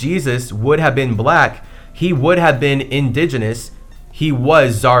that Jesus would have been black, he would have been indigenous. He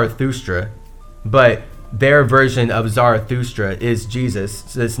was Zarathustra, but their version of Zarathustra is Jesus.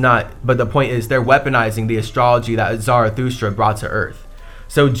 So it's not, but the point is they're weaponizing the astrology that Zarathustra brought to earth.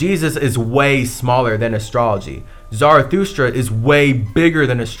 So Jesus is way smaller than astrology. Zarathustra is way bigger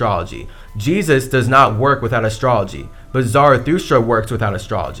than astrology. Jesus does not work without astrology, but Zarathustra works without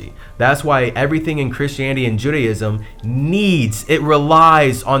astrology. That's why everything in Christianity and Judaism it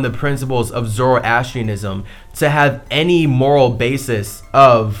relies on the principles of Zoroastrianism to have any moral basis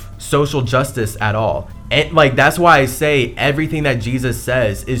of social justice at all. And like, that's why I say everything that Jesus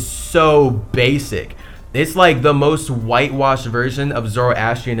says is so basic. It's like the most whitewashed version of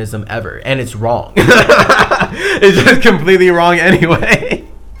Zoroastrianism ever, and it's wrong. It's just completely wrong anyway.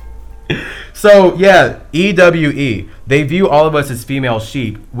 So yeah, EWE, they view all of us as female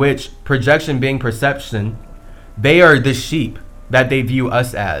sheep, which projection being perception, they are the sheep that they view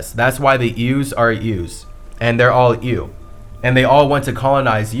us as. That's why the Ews are Ews, and they're all you. And they all want to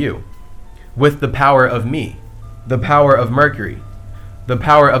colonize you with the power of me, the power of Mercury, the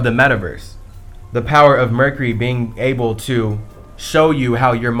power of the metaverse, the power of Mercury being able to show you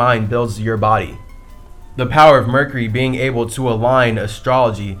how your mind builds your body, the power of Mercury being able to align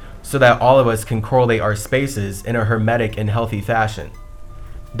astrology so that all of us can correlate our spaces in a hermetic and healthy fashion.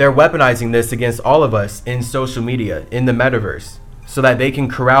 They're weaponizing this against all of us in social media, in the metaverse, so that they can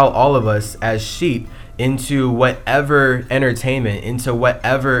corral all of us as sheep into whatever entertainment, into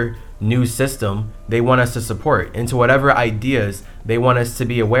whatever new system they want us to support, into whatever ideas they want us to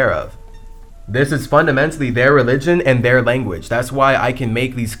be aware of. This is fundamentally their religion and their language. That's why I can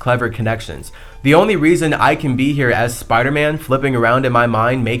make these clever connections. The only reason I can be here as Spider-Man, flipping around in my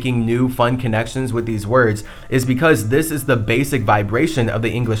mind, making new fun connections with these words, is because this is the basic vibration of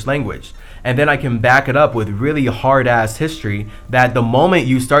the English language. And then I can back it up with really hard-ass history that the moment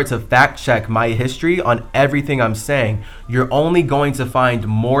you start to fact-check my history on everything I'm saying, you're only going to find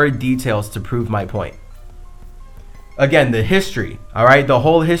more details to prove my point. Again, the history, all right? The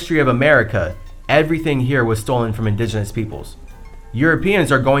whole history of America, everything here was stolen from indigenous peoples.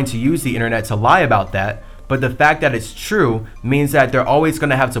 Europeans are going to use the internet to lie about that, but the fact that it's true means that they're always going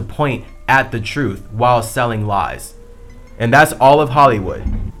to have to point at the truth while selling lies. And that's all of Hollywood.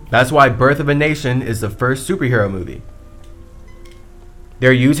 That's why Birth of a Nation is the first superhero movie.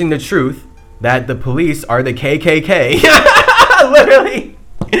 They're using the truth that the police are the KKK. Literally.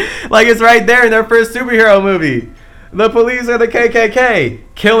 Like, it's right there in their first superhero movie. The police are the KKK,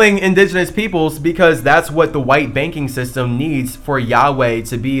 killing indigenous peoples because that's what the white banking system needs for Yahweh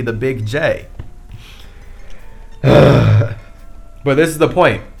to be the big J. But this is the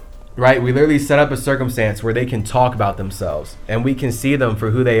point, right? We literally set up a circumstance where they can talk about themselves and we can see them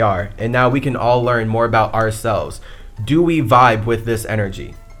for who they are. And now we can all learn more about ourselves. Do we vibe with this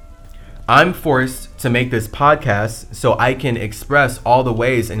energy? I'm forced to make this podcast so I can express all the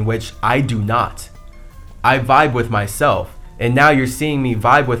ways in which I do not. I vibe with myself, and now you're seeing me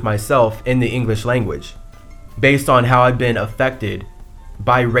vibe with myself in the English language based on how I've been affected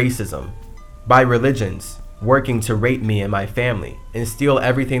by racism, by religions working to rape me and my family and steal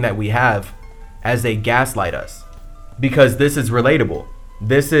everything that we have as they gaslight us. Because this is relatable.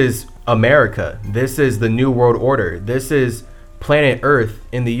 This is America. This is the New World Order. This is planet Earth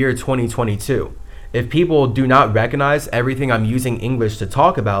in the year 2022. If people do not recognize everything I'm using English to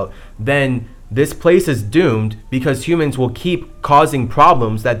talk about, then this place is doomed because humans will keep causing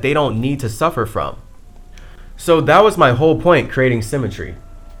problems that they don't need to suffer from. So that was my whole point, creating symmetry.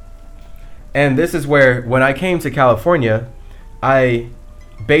 And this is where, when I came to California, I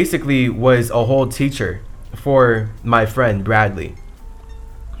basically was a whole teacher for my friend Bradley,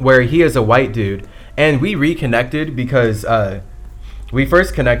 where he is a white dude. And we reconnected because we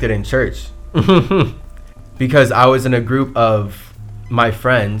first connected in church because I was in a group of my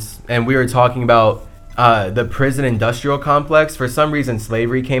friends and we were talking about the prison industrial complex. For some reason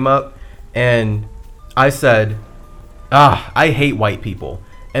slavery came up and I said, I hate white people.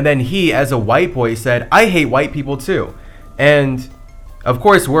 And then he, as a white boy, said, I hate white people too. And of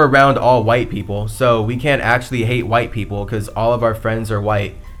course we're around all white people, so we can't actually hate white people because all of our friends are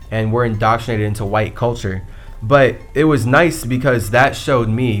white and we're indoctrinated into white culture. But it was nice because that showed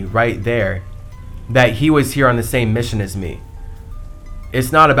me right there that he was here on the same mission as me.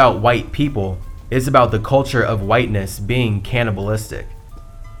 It's not about white people. It's about the culture of whiteness being cannibalistic.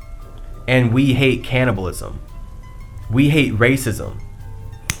 And we hate cannibalism. We hate racism.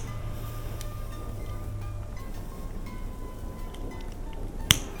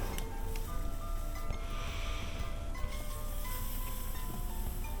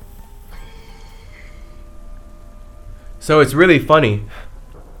 So it's really funny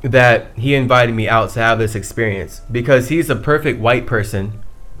that he invited me out to have this experience, because he's a perfect white person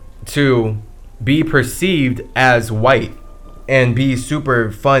to be perceived as white and be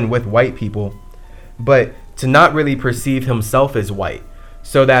super fun with white people, but to not really perceive himself as white,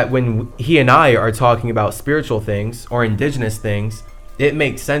 so that when he and I are talking about spiritual things or indigenous things, it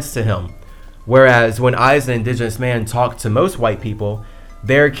makes sense to him. Whereas when I, as an indigenous man, talk to most white people,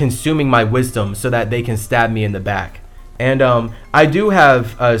 they're consuming my wisdom so that they can stab me in the back. And I do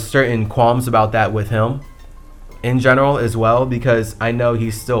have certain qualms about that with him in general as well, because I know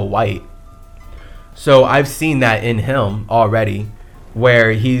he's still white. So I've seen that in him already,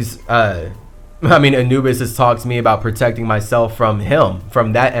 where he's, Anubis has talked to me about protecting myself from him,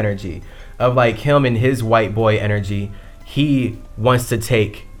 from that energy of like him and his white boy energy. He wants to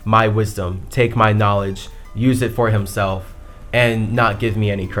take my wisdom, take my knowledge, use it for himself, and not give me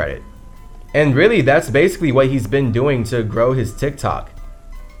any credit. And really, that's basically what he's been doing to grow his TikTok.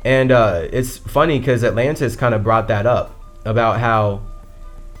 And it's funny because Atlantis kind of brought that up about how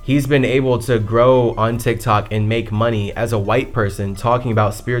he's been able to grow on TikTok and make money as a white person talking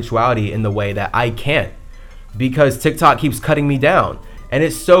about spirituality in the way that I can't, because TikTok keeps cutting me down. And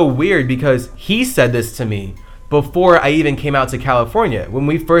it's so weird because he said this to me before I even came out to California when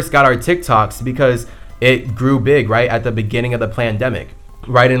we first got our TikToks, because it grew big right at the beginning of the pandemic.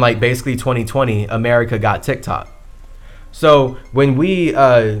 Right in like basically 2020, America got TikTok. So when we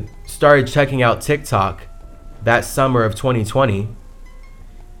started checking out TikTok that summer of 2020,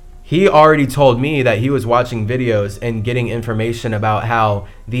 he already told me that he was watching videos and getting information about how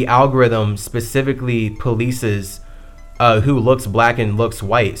the algorithm specifically polices who looks black and looks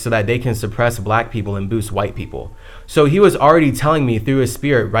white so that they can suppress black people and boost white people. So he was already telling me through his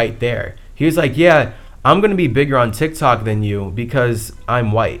spirit right there. He was like, yeah, I'm going to be bigger on TikTok than you because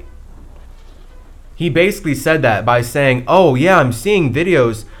I'm white. He basically said that by saying, oh yeah, I'm seeing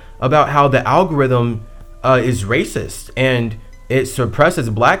videos about how the algorithm is racist and it suppresses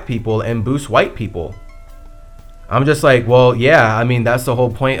black people and boosts white people. I'm just like, well, yeah, I mean, that's the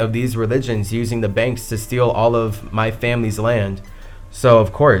whole point of these religions, using the banks to steal all of my family's land. So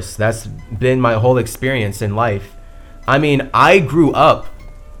of course, that's been my whole experience in life. I mean, I grew up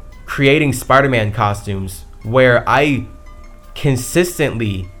creating Spider-Man costumes where I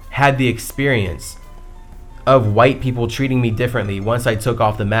consistently had the experience of white people treating me differently once I took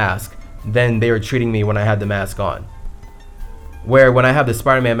off the mask than they were treating me when I had the mask on. Where when I have the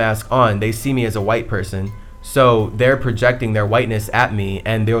Spider-Man mask on, they see me as a white person, so they're projecting their whiteness at me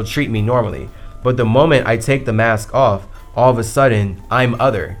and they'll treat me normally. But the moment I take the mask off, all of a sudden I'm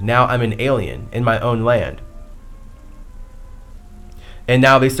other. Now I'm an alien in my own land. And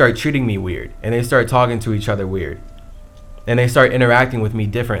now they start treating me weird, and they start talking to each other weird, and they start interacting with me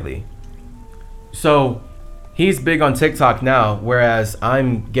differently. So he's big on TikTok now, whereas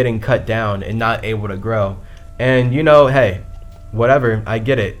I'm getting cut down and not able to grow. And you know, hey, whatever, I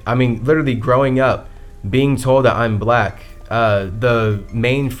get it. I mean, literally growing up, being told that I'm black, the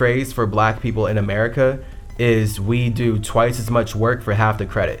main phrase for black people in America is we do twice as much work for half the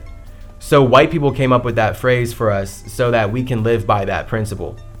credit. So white people came up with that phrase for us so that we can live by that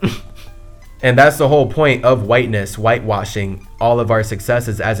principle. And that's the whole point of whiteness, whitewashing all of our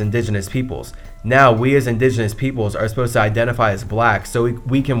successes as indigenous peoples. Now we as indigenous peoples are supposed to identify as black so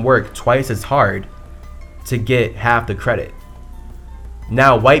we can work twice as hard to get half the credit.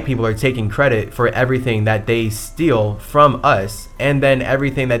 Now white people are taking credit for everything that they steal from us, and then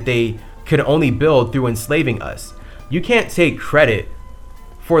everything that they could only build through enslaving us. You can't take credit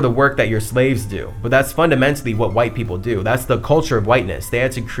for the work that your slaves do, but that's fundamentally what white people do. That's the culture of whiteness. They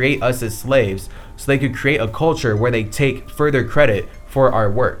had to create us as slaves so they could create a culture where they take further credit for our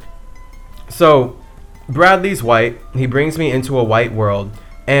work. So Bradley's white. He brings me into a white world,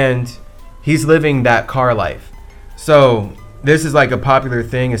 and he's living that car life. So this is like a popular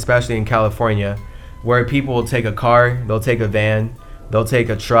thing, especially in California, where people will take a car, they'll take a van, they'll take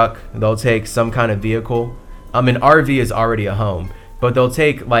a truck, they'll take some kind of vehicle. An RV is already a home, but they'll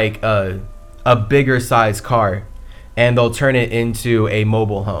take like a bigger size car and they'll turn it into a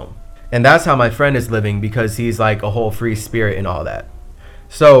mobile home. And that's how my friend is living, because he's like a whole free spirit and all that.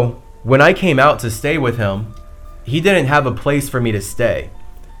 So when I came out to stay with him, he didn't have a place for me to stay.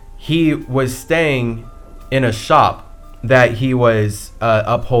 He was staying in a shop that he was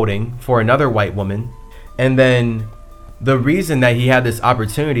upholding for another white woman. And then the reason that he had this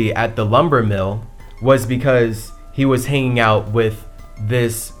opportunity at the lumber mill was because he was hanging out with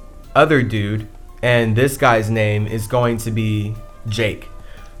this other dude, and this guy's name is going to be Jake.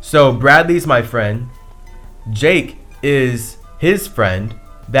 So Bradley's my friend. Jake is his friend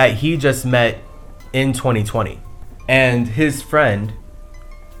that he just met in 2020. And his friend,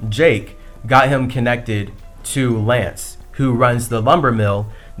 Jake, got him connected to Lance, who runs the lumber mill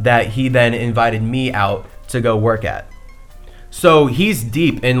that he then invited me out to go work at. So he's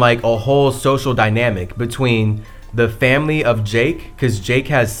deep in like a whole social dynamic between the family of Jake, because Jake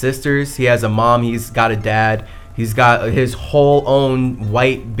has sisters, he has a mom, he's got a dad, he's got his whole own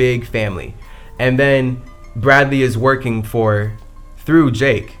white big family. And then Bradley is working through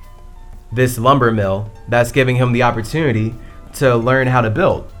Jake, this lumber mill that's giving him the opportunity to learn how to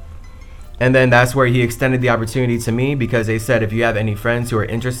build. And then that's where he extended the opportunity to me, because they said, if you have any friends who are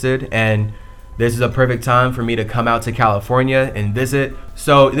interested, and this is a perfect time for me to come out to California and visit.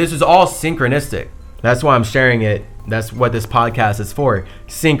 So this is all synchronistic. That's why I'm sharing it. That's what this podcast is for.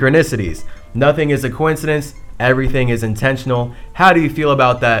 Synchronicities. Nothing is a coincidence. Everything is intentional. How do you feel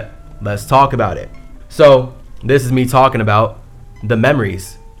about that? Let's talk about it. So this is me talking about the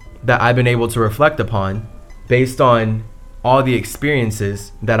memories that I've been able to reflect upon based on all the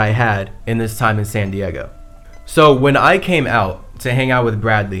experiences that I had in this time in San Diego. So when I came out to hang out with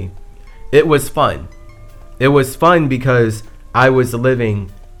Bradley, it was fun. It was fun because I was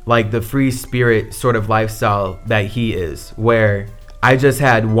living like the free spirit sort of lifestyle that he is, where I just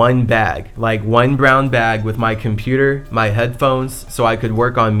had one bag, like one brown bag with my computer, my headphones, so I could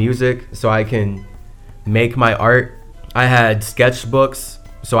work on music, so I can make my art. I had sketchbooks,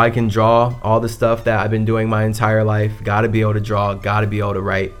 so I can draw all the stuff that I've been doing my entire life. Gotta be able to draw, gotta be able to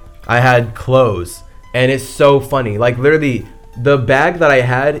write. I had clothes, and it's so funny. Like literally, the bag that I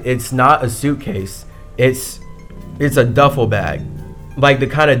had, it's not a suitcase. It's a duffel bag. Like the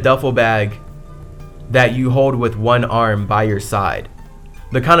kind of duffel bag that you hold with one arm by your side.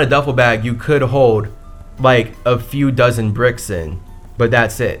 The kind of duffel bag you could hold like a few dozen bricks in, but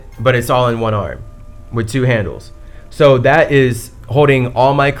that's it. But it's all in one arm with two handles. So that is holding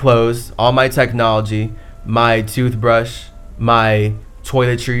all my clothes, all my technology, my toothbrush, my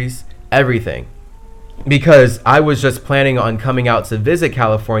toiletries, everything. Because I was just planning on coming out to visit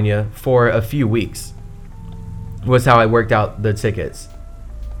California for a few weeks, was how I worked out the tickets.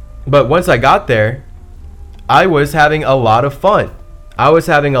 But once I got there, I was having a lot of fun. I was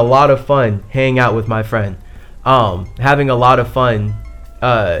having a lot of fun hanging out with my friend, having a lot of fun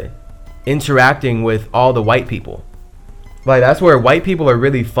interacting with all the white people. Like that's where white people are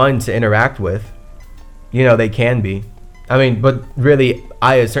really fun to interact with. You know, they can be. I mean, but really,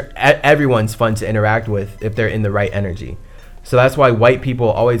 everyone's fun to interact with if they're in the right energy. So that's why white people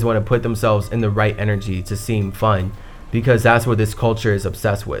always want to put themselves in the right energy to seem fun, because that's what this culture is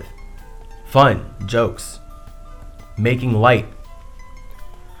obsessed with. Fun, jokes, making light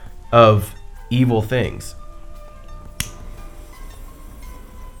of evil things.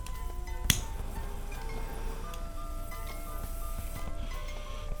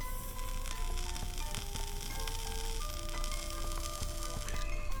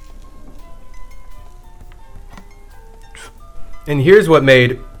 And here's what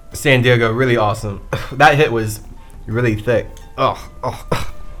made San Diego really awesome. That hit was really thick.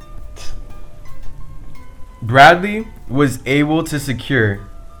 Bradley was able to secure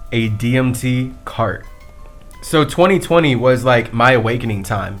a DMT cart. So 2020 was like my awakening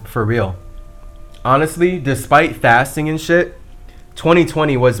time, for real. Honestly, despite fasting and shit,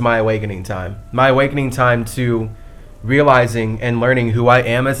 2020 was my awakening time. My awakening time to realizing and learning who I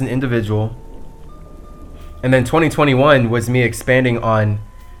am as an individual. And then 2021 was me expanding on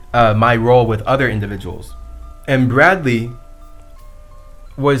my role with other individuals. And Bradley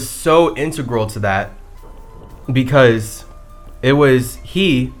was so integral to that because it was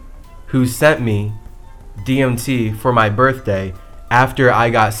he who sent me DMT for my birthday after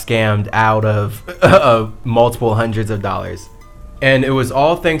I got scammed out of multiple hundreds of dollars. And it was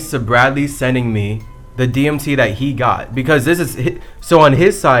all thanks to Bradley sending me the DMT that he got. Because so on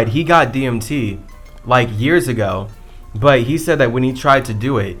his side, he got DMT like years ago, but he said that when he tried to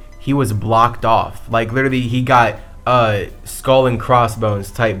do it, he was blocked off. Like literally he got skull and crossbones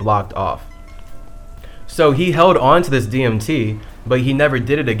type blocked off. So he held on to this DMT, but he never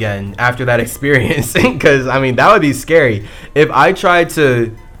did it again after that experience. Because I mean, that would be scary. If I tried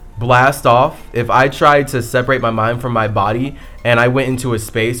to blast off, if I tried to separate my mind from my body and I went into a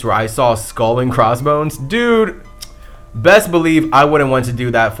space where I saw skull and crossbones, dude, best believe I wouldn't want to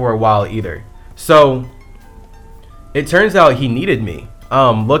do that for a while either. So it turns out he needed me.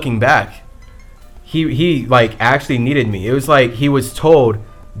 Looking back, he like actually needed me. It was like he was told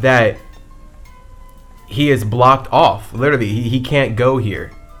that he is blocked off. Literally, he can't go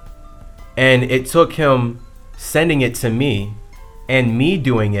here. And it took him sending it to me and me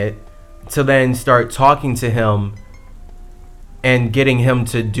doing it to then start talking to him and getting him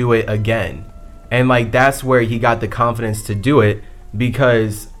to do it again. And like that's where he got the confidence to do it,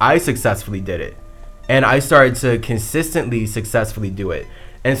 because I successfully did it. And I started to consistently successfully do it.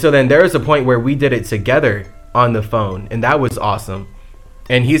 And so then there was a point where we did it together on the phone, and that was awesome.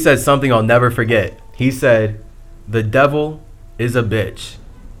 And he said something I'll never forget. He said, "The devil is a bitch."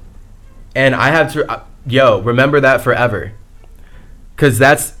 And I have to, remember that forever. Because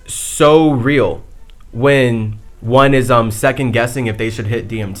that's so real when one is second guessing if they should hit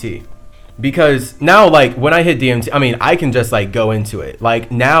DMT. Because now, like, when I hit DMT, I mean, I can just, like, go into it.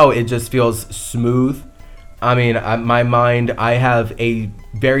 Like, now it just feels smooth. I mean, my mind, I have a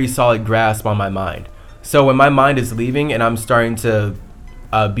very solid grasp on my mind. So when my mind is leaving and I'm starting to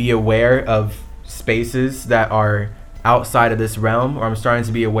be aware of spaces that are outside of this realm, or I'm starting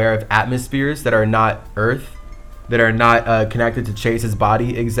to be aware of atmospheres that are not Earth, that are not connected to Chase's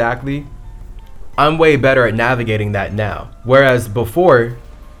body exactly, I'm way better at navigating that now. Whereas before,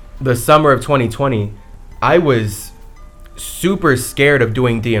 the summer of 2020, I was super scared of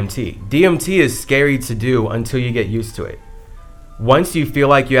doing DMT. DMT is scary to do until you get used to it. Once you feel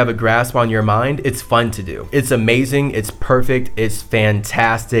like you have a grasp on your mind, it's fun to do. It's amazing, it's perfect, it's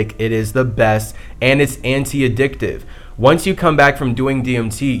fantastic, it is the best, and it's anti-addictive. Once you come back from doing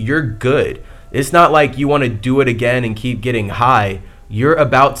DMT, you're good. It's not like you want to do it again and keep getting high. You're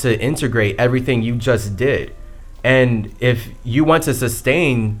about to integrate everything you just did. And if you want to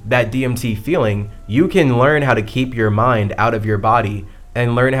sustain that DMT feeling, you can learn how to keep your mind out of your body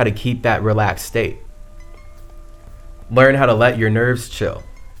and learn how to keep that relaxed state. Learn how to let your nerves chill.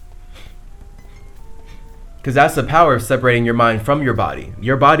 Because that's the power of separating your mind from your body.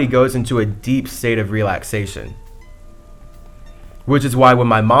 Your body goes into a deep state of relaxation. Which is why when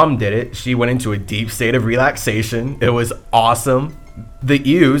my mom did it, she went into a deep state of relaxation. It was awesome. The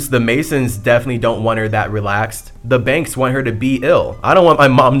Ews, the Masons, definitely don't want her that relaxed. The banks want her to be ill. I don't want my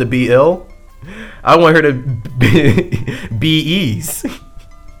mom to be ill. I want her to be ease.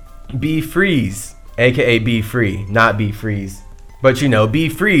 Be freeze. AKA be free, not be freeze. But you know, be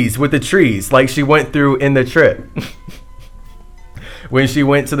freeze with the trees like she went through in the trip. When she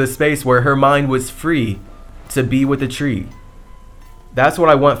went to the space where her mind was free to be with the tree. That's what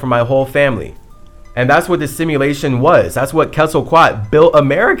I want for my whole family. And that's what the simulation was. That's what Quetzalcoatl built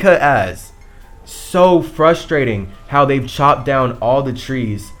America as. So frustrating how they've chopped down all the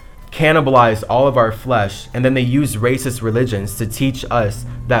trees, cannibalized all of our flesh, and then they use racist religions to teach us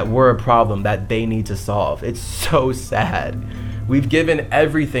that we're a problem that they need to solve. It's so sad. We've given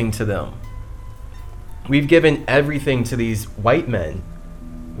everything to them. We've given everything to these white men.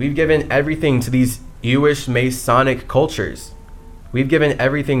 We've given everything to these Jewish Masonic cultures. We've given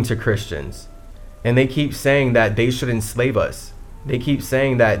everything to Christians. And they keep saying that they should enslave us. They keep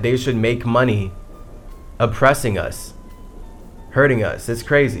saying that they should make money oppressing us, hurting us. It's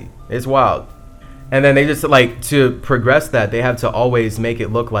crazy. It's wild. And then they just like to progress that. They have to always make it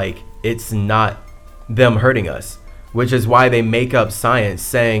look like it's not them hurting us, which is why they make up science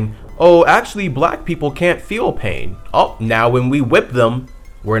saying, oh, actually black people can't feel pain. Oh, now when we whip them,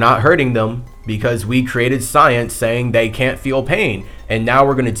 we're not hurting them because we created science saying they can't feel pain. And now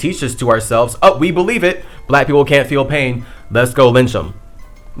we're going to teach this to ourselves. Oh, we believe it. Black people can't feel pain. Let's go lynch them.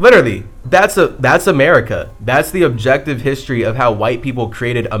 Literally, that's America. That's the objective history of how white people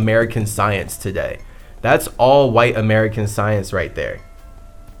created American science today. That's all white American science right there.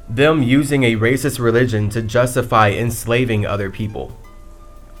 Them using a racist religion to justify enslaving other people.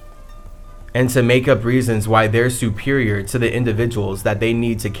 And to make up reasons why they're superior to the individuals that they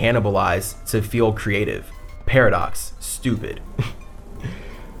need to cannibalize to feel creative. Paradox. Stupid.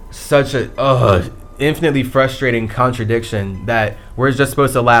 Such a infinitely frustrating contradiction that we're just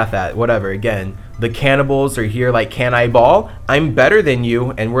supposed to laugh at. Whatever. Again, the cannibals are here like, can I ball? I'm better than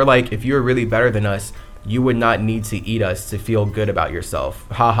you. And we're like, if you're really better than us, you would not need to eat us to feel good about yourself.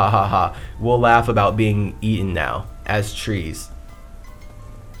 Ha ha ha ha. We'll laugh about being eaten now as trees.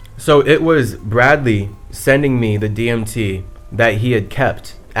 So it was Bradley sending me the DMT that he had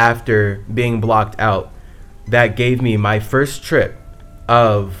kept after being blocked out that gave me my first trip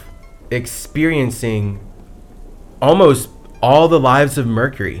of experiencing almost all the lives of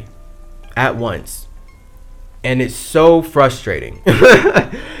Mercury at once. And it's so frustrating.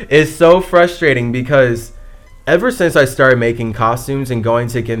 It's so frustrating because Ever since I started making costumes and going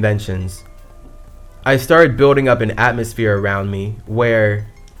to conventions, I started building up an atmosphere around me where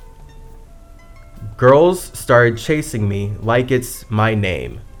girls started chasing me like it's my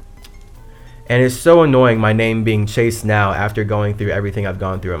name. And it's so annoying, my name being chased now after going through everything I've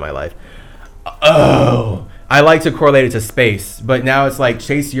gone through in my life. Oh, I like to correlate it to space, but now it's like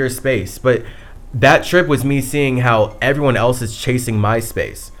chase your space. But that trip was me seeing how everyone else is chasing my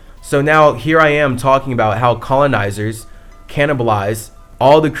space. So now here I am talking about how colonizers cannibalize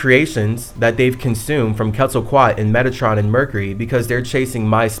all the creations that they've consumed from Quetzalcoatl and Metatron and Mercury because they're chasing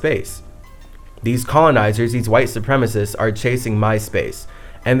my space. These colonizers, these white supremacists, are chasing my space.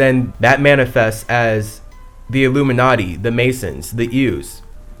 And then that manifests as the Illuminati, the Masons, the Ews,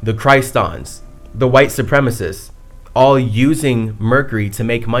 the Christons, the white supremacists, all using Mercury to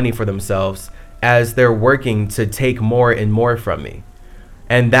make money for themselves as they're working to take more and more from me.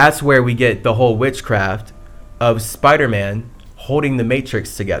 And that's where we get the whole witchcraft of Spider-Man holding the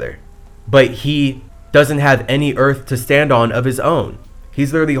Matrix together. But he doesn't have any Earth to stand on of his own.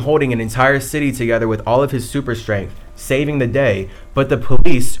 He's literally holding an entire city together with all of his super strength, saving the day, but the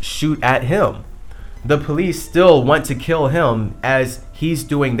police shoot at him. The police still want to kill him as he's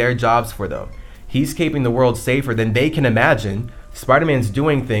doing their jobs for them. He's keeping the world safer than they can imagine. Spider-Man's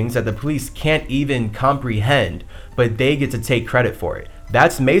doing things that the police can't even comprehend, but they get to take credit for it.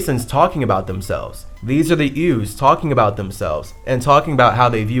 That's Masons talking about themselves. These are the Ews talking about themselves and talking about how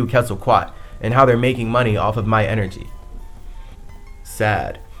they view Quetzalcoatl and how they're making money off of my energy.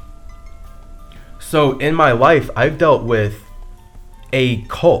 Sad. So in my life, I've dealt with a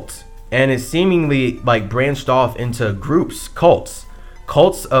cult, and it's seemingly like branched off into groups, cults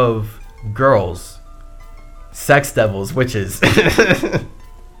of girls, sex devils, witches,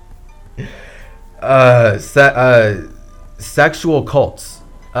 sexual cults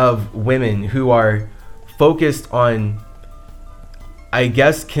of women who are focused on, I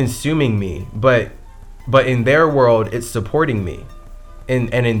guess, consuming me, but in their world, it's supporting me.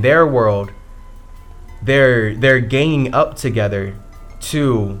 And in their world, they're ganging up together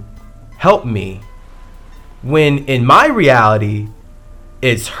to help me, when in my reality,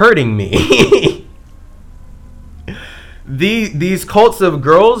 it's hurting me. These cults of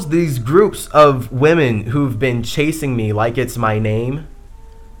girls, these groups of women who've been chasing me like it's my name,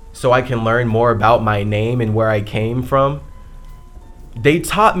 so I can learn more about my name and where I came from, they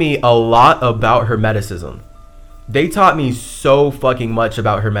taught me a lot about Hermeticism. They taught me so fucking much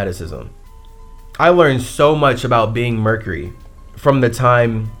about Hermeticism. I learned so much about being Mercury from the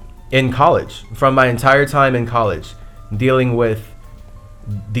time in college, from my entire time in college, dealing with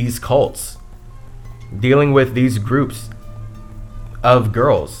these cults, dealing with these groups of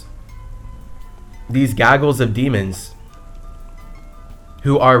girls, these gaggles of demons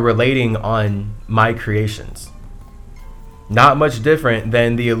who are relating on my creations. Not much different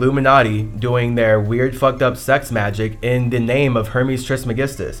than the Illuminati doing their weird fucked up sex magic in the name of Hermes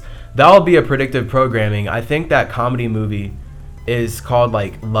Trismegistus. That'll be a predictive programming. I think that comedy movie is called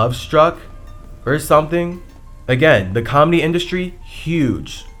like Love Struck or something. Again, the comedy industry,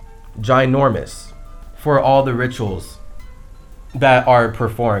 huge, ginormous for all the rituals that are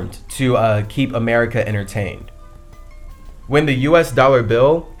performed to keep America entertained. When the US dollar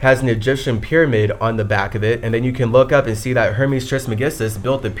bill has an Egyptian pyramid on the back of it, and then you can look up and see that Hermes Trismegistus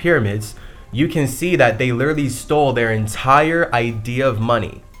built the pyramids, you can see that they literally stole their entire idea of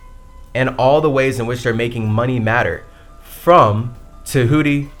money and all the ways in which they're making money matter from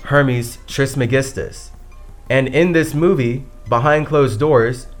Tahuti Hermes Trismegistus. And in this movie, behind closed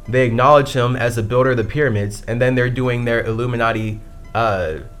doors, they acknowledge him as a builder of the pyramids, and then they're doing their Illuminati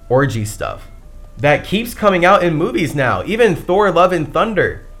orgy stuff that keeps coming out in movies now. Even Thor Love and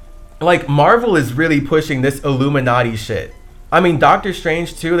Thunder. Like, Marvel is really pushing this Illuminati shit. I mean, Doctor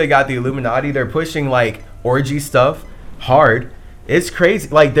Strange too, they got the Illuminati. They're pushing like orgy stuff hard. It's crazy.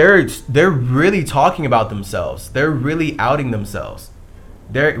 Like, they're really talking about themselves. They're really outing themselves.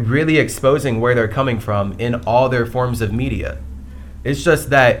 They're really exposing where they're coming from in all their forms of media. It's just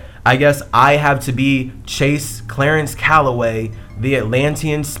that I guess I have to be Chase Clarence Calloway, the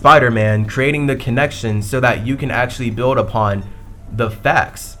Atlantean Spider-Man, creating the connection so that you can actually build upon the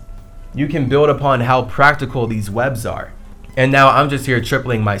facts. You can build upon how practical these webs are. And now I'm just here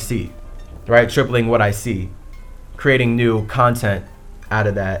tripling my C, right? Tripling what I see, creating new content out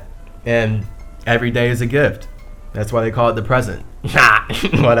of that. And every day is a gift. That's why they call it the present.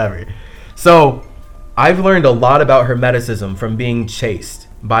 Whatever. So I've learned a lot about Hermeticism from being chased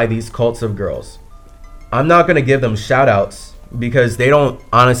by these cults of girls. I'm not going to give them shout outs because they don't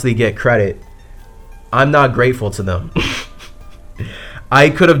honestly get credit. I'm not grateful to them. I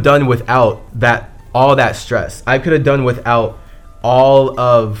could have done without that all that stress. I could have done without all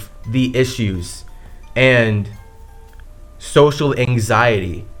of the issues and social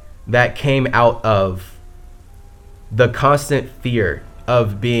anxiety that came out of the constant fear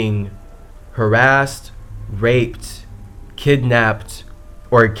of being harassed, raped, kidnapped,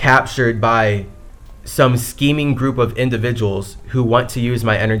 or captured by some scheming group of individuals who want to use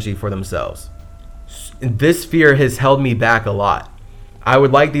my energy for themselves. This fear has held me back a lot. I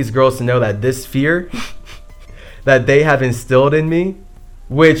would like these girls to know that this fear that they have instilled in me,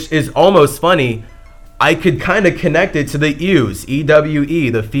 which is almost funny, I could kind of connect it to the ewes,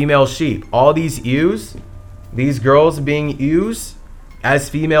 EWE, the female sheep. All these ewes, these girls being ewes as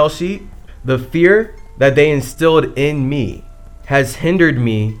female sheep, the fear that they instilled in me has hindered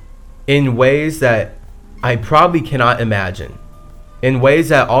me in ways that I probably cannot imagine, in ways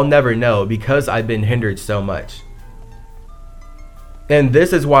that I'll never know because I've been hindered so much. And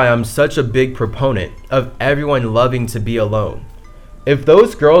this is why I'm such a big proponent of everyone loving to be alone. If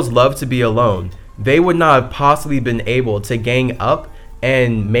those girls love to be alone, they would not have possibly been able to gang up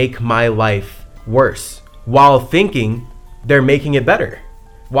and make my life worse while thinking they're making it better,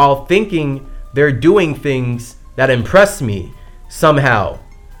 while thinking they're doing things that impress me somehow.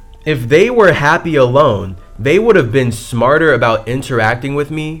 If they were happy alone, they would have been smarter about interacting with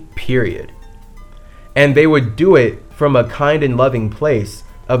me, period. And they would do it from a kind and loving place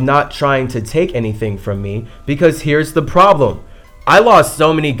of not trying to take anything from me, because here's the problem. I lost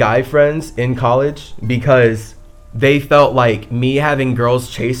so many guy friends in college because they felt like me having girls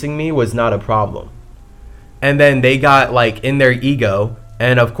chasing me was not a problem. And then they got like in their ego.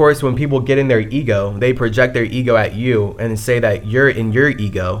 And of course, when people get in their ego, they project their ego at you and say that you're in your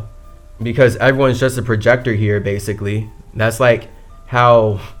ego, because everyone's just a projector here, basically. That's like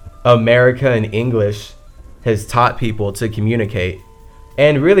how America and English has taught people to communicate.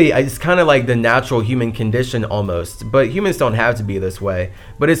 And really, it's kind of like the natural human condition almost. But humans don't have to be this way.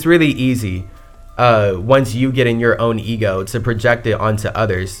 But it's really easy once you get in your own ego to project it onto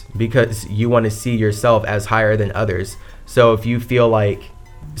others, because you want to see yourself as higher than others. So if you feel like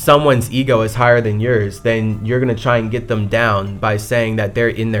someone's ego is higher than yours, then you're going to try and get them down by saying that they're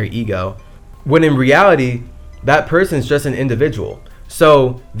in their ego, when in reality, that person's just an individual.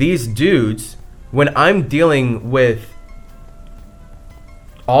 So these dudes, when I'm dealing with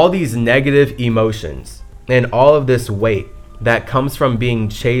all these negative emotions and all of this weight that comes from being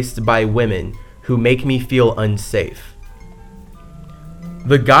chased by women who make me feel unsafe,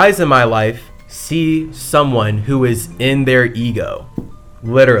 the guys in my life see someone who is in their ego,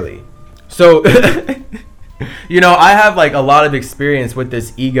 literally. So, I have like a lot of experience with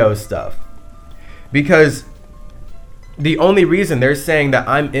this ego stuff, because the only reason they're saying that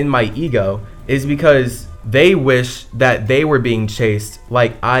I'm in my ego is because they wish that they were being chased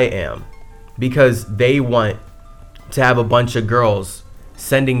like I am, because they want to have a bunch of girls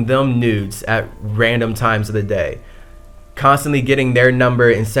sending them nudes at random times of the day, constantly getting their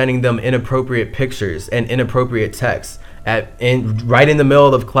number and sending them inappropriate pictures and inappropriate texts right in the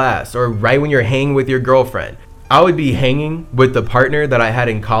middle of class, or right when you're hanging with your girlfriend. I would be hanging with the partner that I had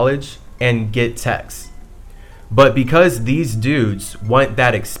in college and get texts. But because these dudes want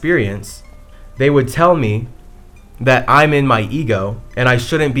that experience, they would tell me that I'm in my ego and I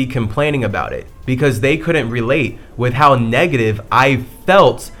shouldn't be complaining about it, because they couldn't relate with how negative I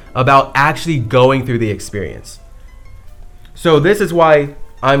felt about actually going through the experience. So this is why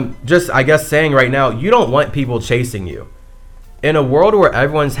I'm just, I guess, saying right now, you don't want people chasing you. In a world where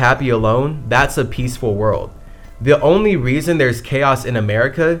everyone's happy alone, that's a peaceful world. The only reason there's chaos in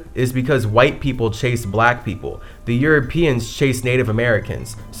America is because white people chase black people. The Europeans chase Native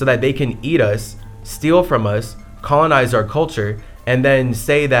Americans so that they can eat us, steal from us, colonize our culture, and then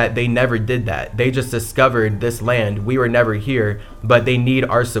say that they never did that. They just discovered this land. We were never here, but they need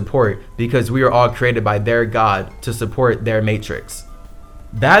our support because we are all created by their God to support their matrix.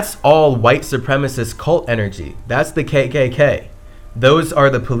 That's all white supremacist cult energy. That's the KKK. Those are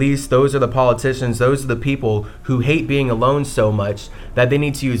the police, those are the politicians, those are the people who hate being alone so much that they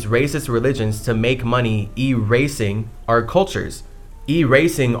need to use racist religions to make money erasing our cultures,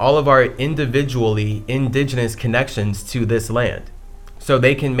 erasing all of our individually indigenous connections to this land, so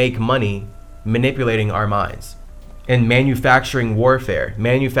they can make money manipulating our minds and manufacturing warfare,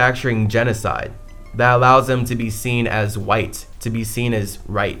 manufacturing genocide that allows them to be seen as white, to be seen as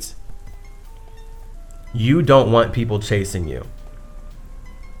right. You don't want people chasing you.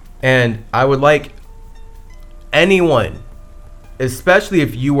 And I would like anyone, especially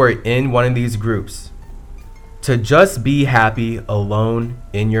if you are in one of these groups, to just be happy alone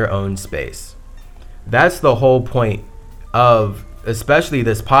in your own space. That's the whole point of especially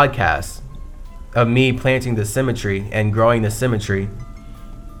this podcast, of me planting the symmetry and growing the symmetry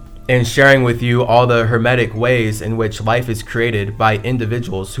and sharing with you all the hermetic ways in which life is created by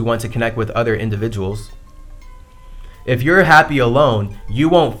individuals who want to connect with other individuals. If you're happy alone, you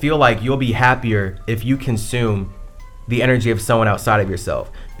won't feel like you'll be happier if you consume the energy of someone outside of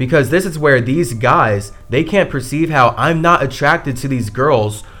yourself. Because this is where these guys, they can't perceive how I'm not attracted to these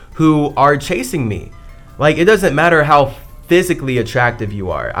girls who are chasing me. Like, it doesn't matter how physically attractive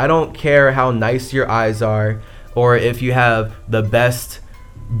you are. I don't care how nice your eyes are, or if you have the best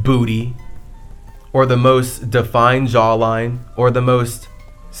booty, or the most defined jawline, or the most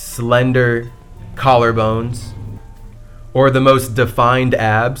slender collarbones, or the most defined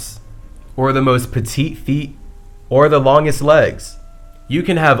abs, or the most petite feet, or the longest legs. You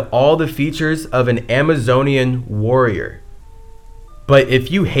can have all the features of an Amazonian warrior. But if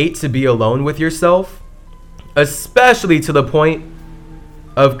you hate to be alone with yourself, especially to the point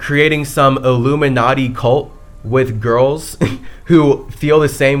of creating some Illuminati cult with girls who feel the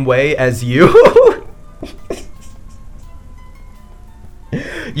same way as you,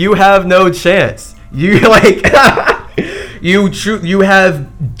 you have no chance. You you have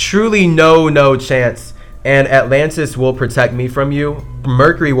truly no chance. And Atlantis will protect me from you.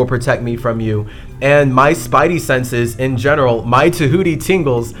 Mercury will protect me from you. And my spidey senses in general, my Tahuti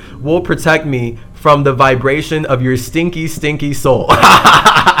tingles, will protect me from the vibration of your stinky soul.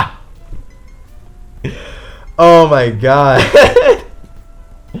 Oh my God.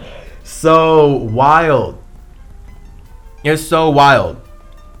 So wild. It's so wild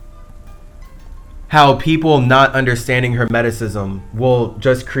how people not understanding Hermeticism will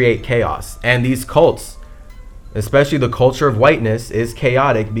just create chaos. And these cults, especially the culture of whiteness, is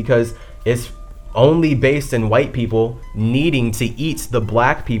chaotic because it's only based in white people needing to eat the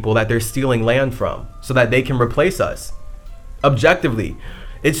black people that they're stealing land from so that they can replace us. Objectively,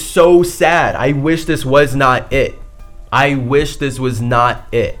 it's so sad. I wish this was not it. I wish this was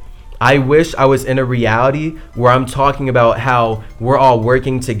not it. I wish I was in a reality where I'm talking about how we're all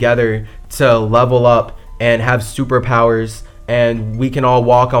working together to level up and have superpowers, and we can all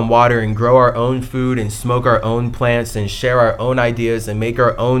walk on water and grow our own food and smoke our own plants and share our own ideas and make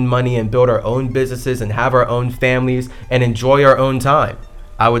our own money and build our own businesses and have our own families and enjoy our own time.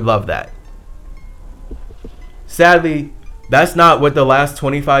 I would love that. Sadly, that's not what the last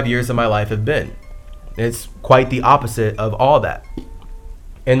 25 years of my life have been. It's quite the opposite of all that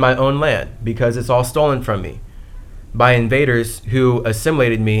in my own land, because it's all stolen from me by invaders who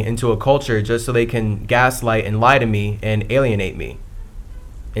assimilated me into a culture just so they can gaslight and lie to me and alienate me,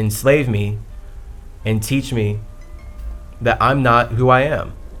 enslave me, and teach me that I'm not who I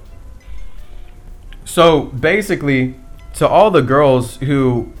am. So basically, to all the girls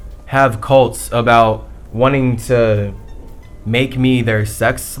who have cults about wanting to make me their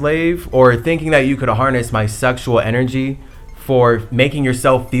sex slave, or thinking that you could harness my sexual energy for making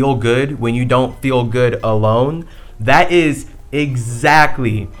yourself feel good when you don't feel good alone, that is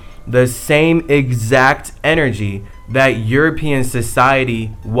exactly the same exact energy that European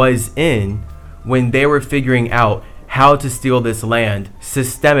society was in when they were figuring out how to steal this land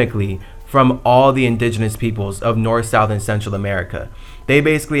systemically from all the indigenous peoples of North, South, and Central America. They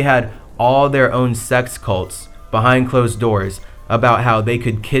basically had all their own sex cults behind closed doors about how they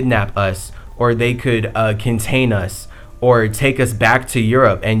could kidnap us, or they could contain us, or take us back to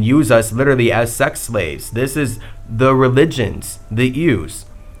Europe and use us literally as sex slaves. This is the religions, the Eus,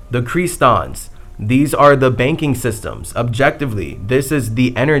 the Christons. These are the banking systems. Objectively, this is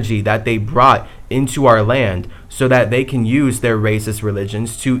the energy that they brought into our land so that they can use their racist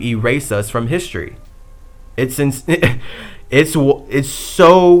religions to erase us from history. It's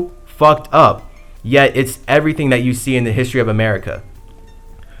so fucked up, yet it's everything that you see in the history of America.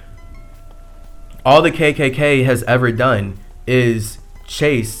 All the KKK has ever done is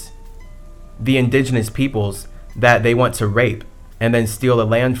chase the indigenous peoples that they want to rape and then steal the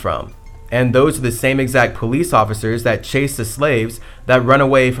land from. And those are the same exact police officers that chase the slaves that run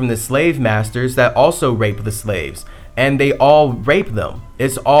away from the slave masters that also rape the slaves. And they all rape them.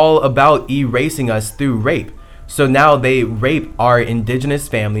 It's all about erasing us through rape. So now they rape our indigenous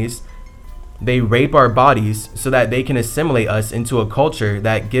families. They rape our bodies so that they can assimilate us into a culture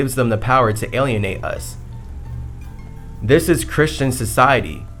that gives them the power to alienate us. This is Christian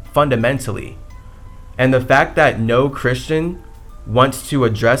society, fundamentally. And the fact that no Christian wants to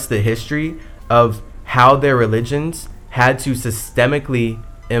address the history of how their religions had to systemically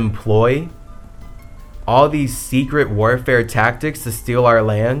employ all these secret warfare tactics to steal our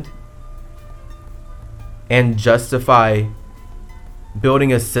land and justify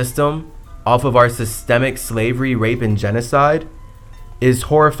building a system off of our systemic slavery, rape, and genocide is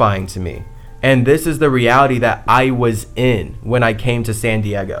horrifying to me. And this is the reality that I was in when I came to San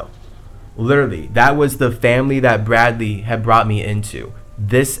Diego. Literally, that was the family that Bradley had brought me into.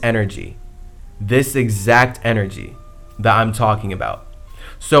 This energy, this exact energy that I'm talking about.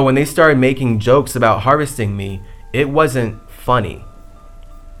 So when they started making jokes about harvesting me, it wasn't funny.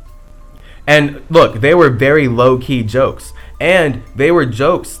 And look, they were very low-key jokes. And they were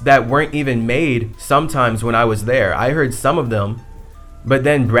jokes that weren't even made sometimes when I was there. I heard some of them, but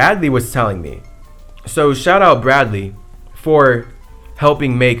then Bradley was telling me. So shout out Bradley for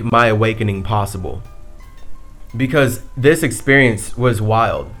helping make my awakening possible. Because this experience was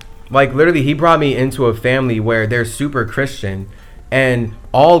wild. Like literally, he brought me into a family where they're super Christian, and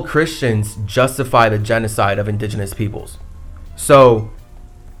all Christians justify the genocide of indigenous peoples. So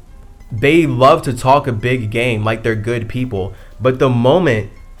they love to talk a big game like they're good people. But the moment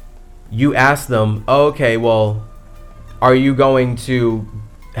you ask them, oh, okay, well, are you going to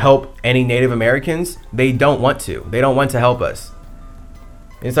help any Native Americans? They don't want to. They don't want to help us.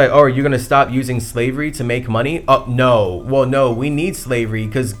 It's like, oh, are you going to stop using slavery to make money? Oh, no. Well, no, we need slavery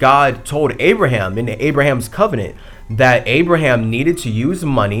because God told Abraham in Abraham's covenant that Abraham needed to use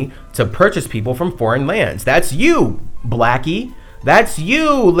money to purchase people from foreign lands. That's you, Blackie. That's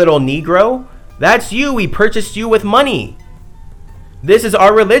you, little Negro. That's you. We purchased you with money. This is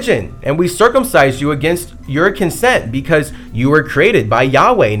our religion, and we circumcised you against your consent because you were created by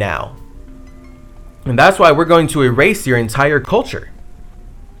Yahweh now. And that's why we're going to erase your entire culture.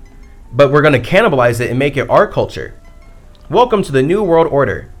 But we're going to cannibalize it and make it our culture. Welcome to the New World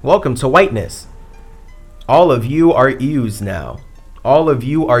Order. Welcome to whiteness. All of you are Ews now. All of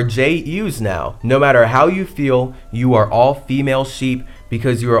you are JUs now. No matter how you feel, you are all female sheep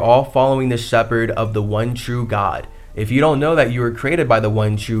because you are all following the shepherd of the one true God. If you don't know that you were created by the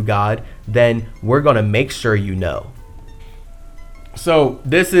one true God, then we're going to make sure you know. So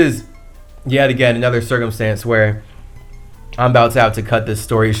this is yet again another circumstance where I'm about to have to cut this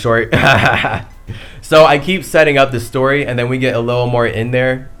story short. So I keep setting up the story and then we get a little more in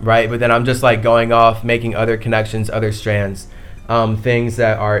there, right? But then I'm just like going off, making other connections, other strands. Things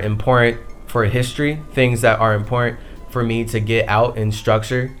that are important for history, things that are important for me to get out in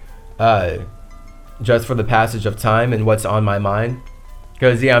structure, just for the passage of time and what's on my mind.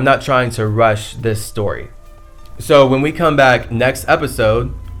 Because, yeah, I'm not trying to rush this story. So when we come back next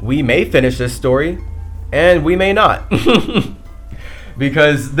episode, we may finish this story and we may not.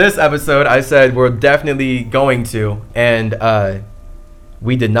 Because this episode, I said we're definitely going to, and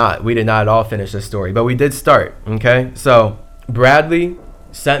we did not. We did not at all finish this story, but we did start, okay? So Bradley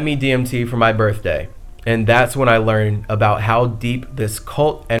sent me DMT for my birthday, and that's when I learned about how deep this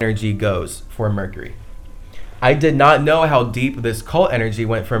cult energy goes for Mercury. I did not know how deep this cult energy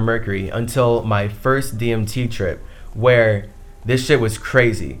went for Mercury until my first DMT trip, where this shit was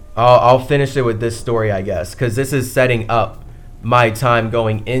crazy. I'll finish it with this story, I guess, because this is setting up my time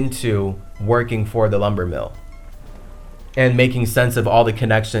going into working for the lumber mill and making sense of all the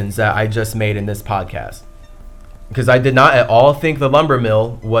connections that I just made in this podcast. Because I did not at all think the lumber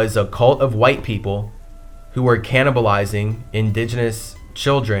mill was a cult of white people who were cannibalizing indigenous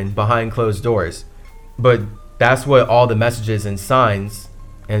children behind closed doors. But that's what all the messages and signs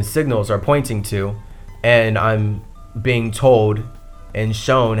and signals are pointing to. And I'm being told and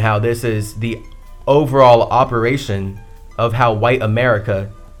shown how this is the overall operation of how white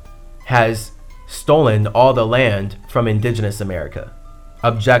America has stolen all the land from indigenous America.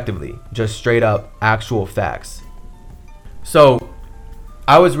 Objectively, just straight up actual facts. So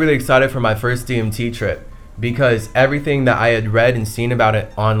I was really excited for my first DMT trip because everything that I had read and seen about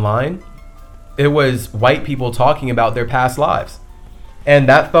it online, it was white people talking about their past lives. And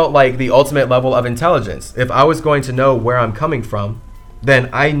that felt like the ultimate level of intelligence. If I was going to know where I'm coming from, then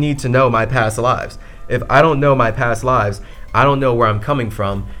I need to know my past lives. If I don't know my past lives, I don't know where I'm coming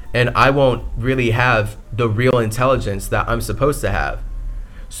from, and I won't really have the real intelligence that I'm supposed to have.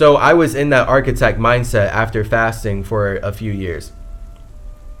 So I was in that architect mindset after fasting for a few years.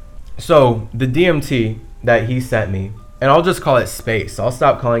 So the DMT that he sent me, and I'll just call it space. I'll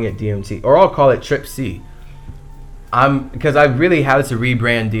stop calling it DMT, or I'll call it Trip C. Because I really had to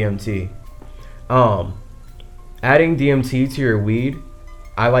rebrand DMT. Adding DMT to your weed,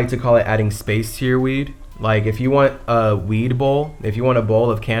 I like to call it adding space to your weed. Like if you want a weed bowl, if you want a bowl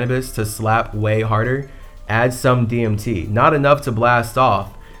of cannabis to slap way harder, add some DMT. Not enough to blast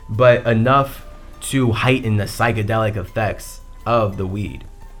off, but enough to heighten the psychedelic effects of the weed.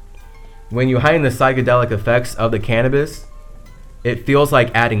 When you heighten the psychedelic effects of the cannabis, it feels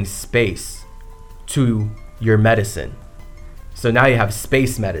like adding space to your medicine. So now you have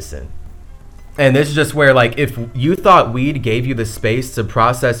space medicine. And this is just where, like, if you thought weed gave you the space to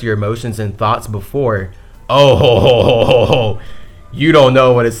process your emotions and thoughts before, you don't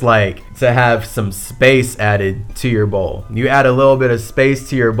know what it's like to have some space added to your bowl. You add a little bit of space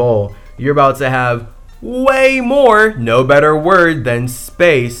to your bowl, you're about to have way more, no better word than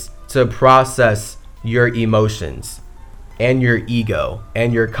space, to process your emotions and your ego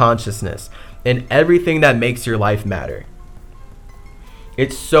and your consciousness and everything that makes your life matter.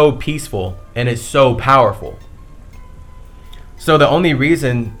 It's so peaceful and it's so powerful. So the only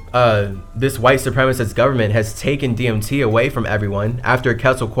reason this white supremacist government has taken DMT away from everyone after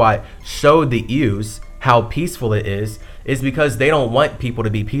Quetzalcoatl showed the Ews how peaceful it is because they don't want people to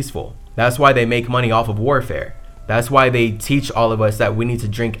be peaceful. That's why they make money off of warfare. That's why they teach all of us that we need to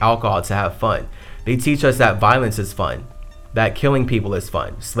drink alcohol to have fun. They teach us that violence is fun, that killing people is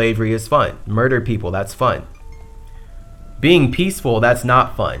fun, slavery is fun, murder people, that's fun. Being peaceful, that's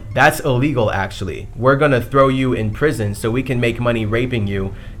not fun. That's illegal, actually. We're gonna throw you in prison so we can make money raping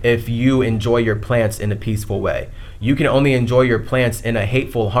you if you enjoy your plants in a peaceful way. You can only enjoy your plants in a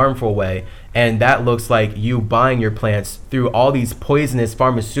hateful, harmful way, and that looks like you buying your plants through all these poisonous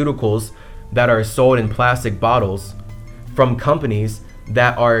pharmaceuticals that are sold in plastic bottles from companies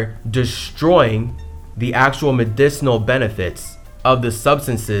that are destroying the actual medicinal benefits of the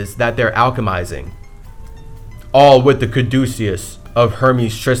substances that they're alchemizing. All with the caduceus of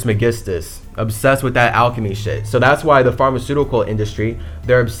Hermes Trismegistus. Obsessed with that alchemy shit. So that's why the pharmaceutical industry,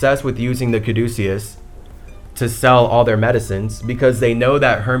 they're obsessed with using the caduceus to sell all their medicines, because they know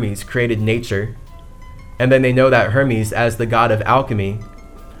that Hermes created nature, and then they know that Hermes, as the god of alchemy,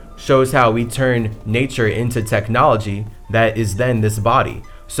 shows how we turn nature into technology that is then this body.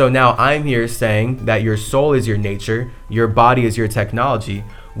 So now I'm here saying that your soul is your nature, your body is your technology.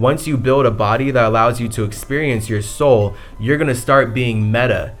 Once you build a body that allows you to experience your soul, you're going to start being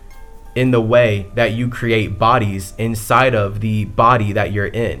meta in the way that you create bodies inside of the body that you're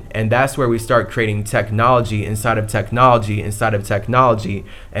in. And that's where we start creating technology inside of technology inside of technology.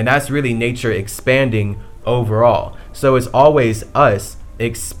 And that's really nature expanding overall. So it's always us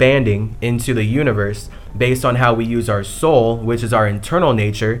expanding into the universe based on how we use our soul, which is our internal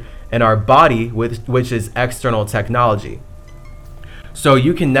nature, and our body, which is external technology. So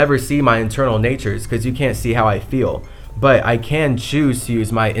you can never see my internal natures because you can't see how I feel. But I can choose to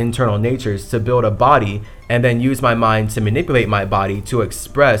use my internal natures to build a body and then use my mind to manipulate my body to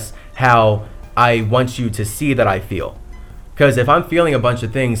express how I want you to see that I feel. Because if I'm feeling a bunch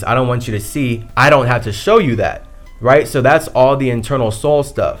of things I don't want you to see, I don't have to show you that, right? So that's all the internal soul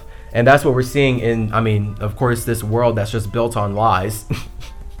stuff. And that's what we're seeing in, of course, this world that's just built on lies.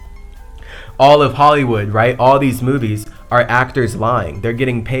 All of Hollywood, right? All these movies are actors lying. They're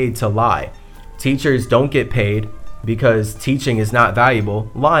getting paid to lie. Teachers don't get paid because teaching is not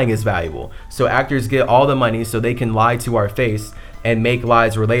valuable. Lying is valuable. So actors get all the money so they can lie to our face and make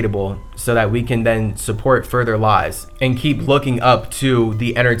lies relatable so that we can then support further lies and keep looking up to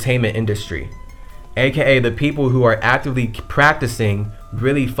the entertainment industry, aka the people who are actively practicing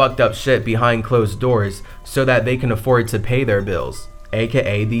really fucked up shit behind closed doors so that they can afford to pay their bills,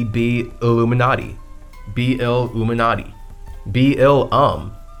 aka the B-Illuminati. B-Illuminati.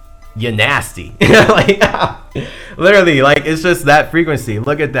 B-Ill you nasty. Like, literally, like, it's just that frequency.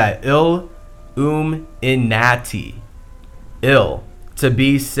 Look at that. Illuminati. Ill, to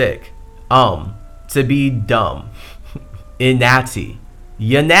be sick. To be dumb. Inati,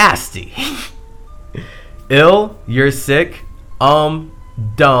 you nasty. Ill, you're sick. Dumb.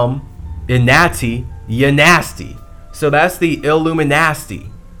 Inati, you nasty. So that's the Illuminati.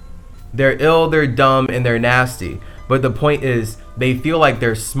 They're ill, they're dumb, and they're nasty. But the point is, they feel like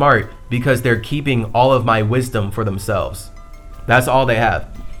they're smart because they're keeping all of my wisdom for themselves. That's all they have.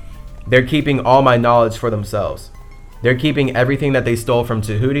 They're keeping all my knowledge for themselves. They're keeping everything that they stole from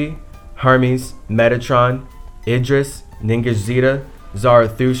Tahuti, Hermes, Metatron, Idris, Ningishzida,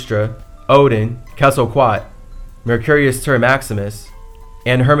 Zarathustra, Odin, Quetzalcoatl, Mercurius Ter Maximus,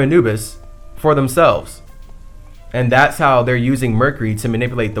 and Hermanubis for themselves. And that's how they're using Mercury to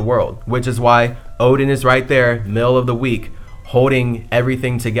manipulate the world, which is why Odin is right there, middle of the week, holding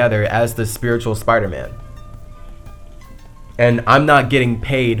everything together as the spiritual Spider-Man. And I'm not getting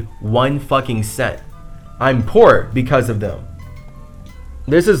paid one fucking cent. I'm poor because of them.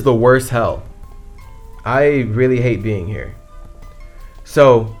 This is the worst hell. I really hate being here.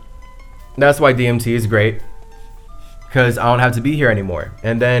 So that's why DMT is great, because I don't have to be here anymore.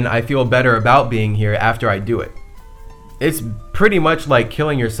 And then I feel better about being here after I do it. It's pretty much like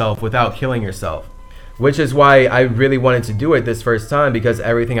killing yourself without killing yourself, which is why I really wanted to do it this first time, because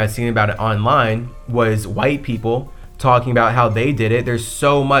everything I've seen about it online was white people talking about how they did it. There's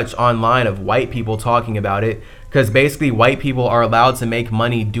so much online of white people talking about it, because basically white people are allowed to make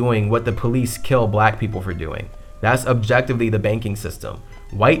money doing what the police kill black people for doing. That's objectively the banking system.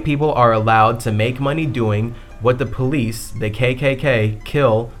 White people are allowed to make money doing what the police, the KKK,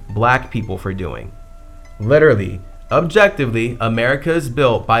 kill black people for doing. Literally, objectively, America is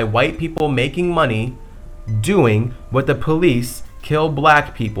built by white people making money doing what the police kill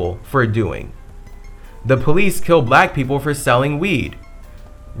black people for doing. The police kill black people for selling weed.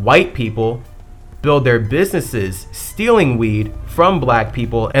 White people build their businesses stealing weed from black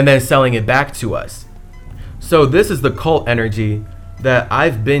people and then selling it back to us. So this is the cult energy that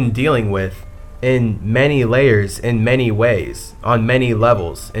I've been dealing with in many layers, in many ways, on many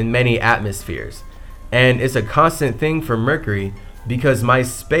levels, in many atmospheres. And it's a constant thing for Mercury, because my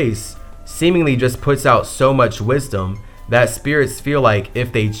space seemingly just puts out so much wisdom that spirits feel like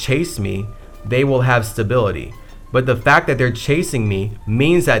if they chase me, they will have stability. But the fact that they're chasing me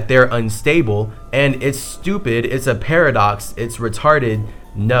means that they're unstable, and it's stupid, it's a paradox, it's retarded.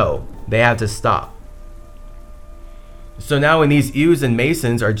 No, they have to stop. So now when these Ews and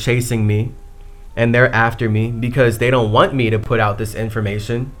Masons are chasing me and they're after me because they don't want me to put out this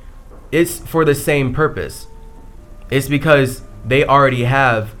information, it's for the same purpose. It's because they already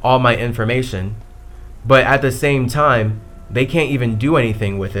have all my information, but at the same time, they can't even do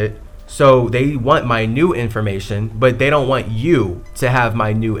anything with it. So they want my new information, but they don't want you to have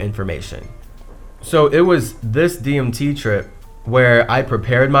my new information. So it was this DMT trip where I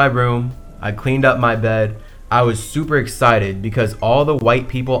prepared my room, I cleaned up my bed. I was super excited because all the white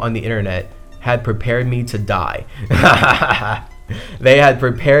people on the internet had prepared me to die. They had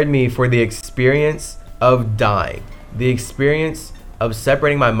prepared me for the experience of dying, the experience of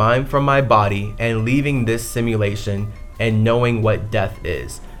separating my mind from my body and leaving this simulation and knowing what death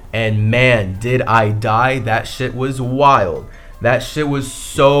is. And man, did I die. That shit was wild. That shit was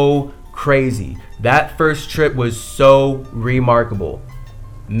so crazy. That first trip was so remarkable.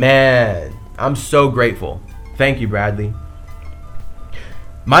 Man, I'm so grateful. Thank you, Bradley.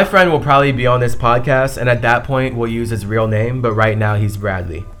 My friend will probably be on this podcast, and at that point we'll use his real name, but right now he's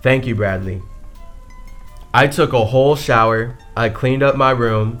Bradley. Thank you, Bradley. I took a whole shower. I cleaned up my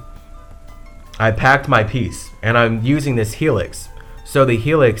room. I packed my piece, and I'm using this Helix. So the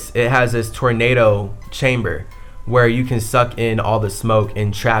Helix, it has this tornado chamber where you can suck in all the smoke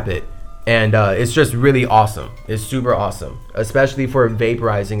and trap it. And it's just really awesome. It's super awesome, especially for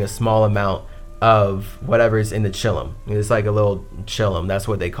vaporizing a small amount of whatever's in the chillum. It's like a little chillum, that's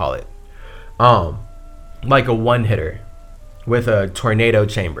what they call it. Like a one hitter with a tornado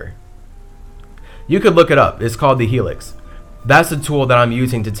chamber. You could look it up. It's called the Helix. That's the tool that I'm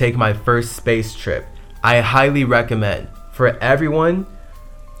using to take my first space trip. I highly recommend for everyone,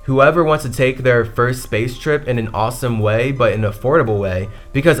 whoever wants to take their first space trip in an awesome way, but an affordable way,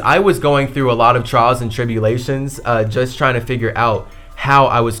 because I was going through a lot of trials and tribulations, just trying to figure out how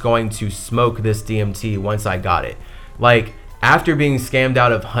I was going to smoke this DMT once I got it. Like, after being scammed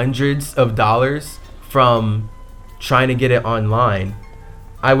out of hundreds of dollars from trying to get it online,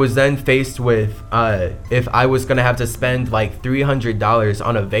 I was then faced with if I was gonna have to spend like $300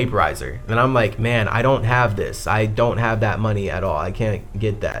 on a vaporizer. And I'm like, man, I don't have this. I don't have that money at all. I can't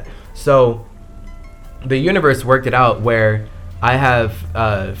get that. So the universe worked it out where I have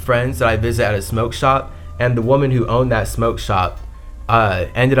friends that I visit at a smoke shop, and the woman who owned that smoke shop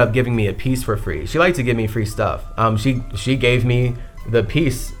ended up giving me a piece for free. She liked to give me free stuff. She gave me the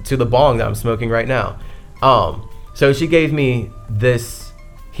piece to the bong that I'm smoking right now. So she gave me this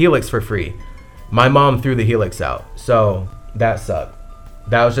Helix for free. My mom threw the Helix out, so that sucked.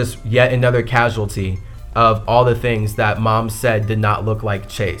 That was just yet another casualty of all the things that mom said did not look like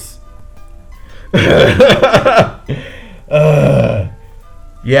Chase. Yeah,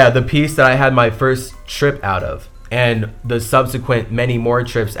 the piece that I had my first trip out of, and the subsequent many more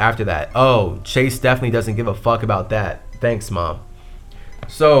trips after that. Oh, Chase definitely doesn't give a fuck about that. Thanks, Mom.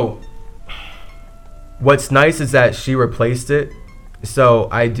 So what's nice is that she replaced it. So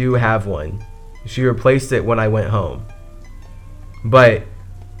I do have one. She replaced it when I went home. But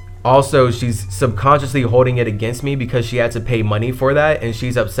also she's subconsciously holding it against me because she had to pay money for that, and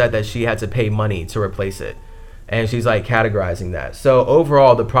she's upset that she had to pay money to replace it. And she's like categorizing that. So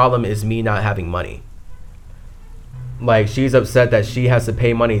overall, the problem is me not having money. Like, she's upset that she has to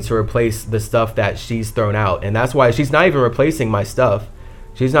pay money to replace the stuff that she's thrown out. And that's why she's not even replacing my stuff.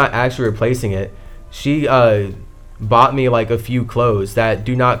 She's not actually replacing it. She bought me like a few clothes that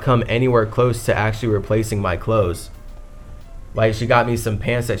do not come anywhere close to actually replacing my clothes. Like, she got me some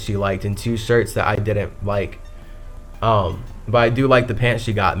pants that she liked and 2 shirts that I didn't like. But I do like the pants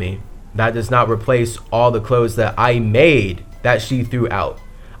she got me. that does not replace all the clothes that I made that she threw out.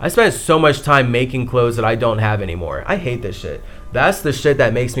 I spent so much time making clothes that I don't have anymore. I hate this shit. That's the shit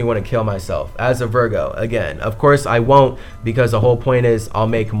that makes me want to kill myself as a Virgo. Again, of course I won't, because the whole point is I'll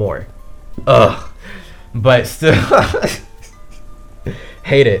make more. Ugh. But still,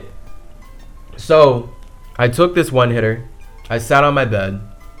 hate it. So I took this one hitter, I sat on my bed,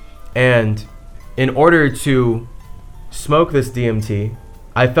 and in order to smoke this DMT,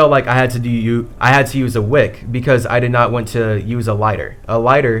 I felt like I had to use a wick, because I did not want to use a lighter. A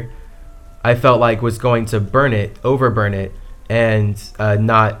lighter, I felt like, was going to overburn it, and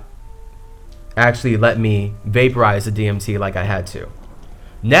not actually let me vaporize the DMT like I had to.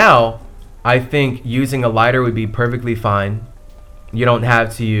 Now, I think using a lighter would be perfectly fine. You don't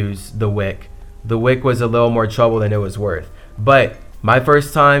have to use the wick. The wick was a little more trouble than it was worth. But my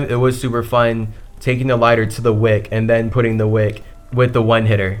first time, it was super fun taking the lighter to the wick and then putting the wick with the one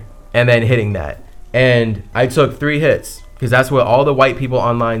hitter and then hitting that. And I took 3 hits, because that's what all the white people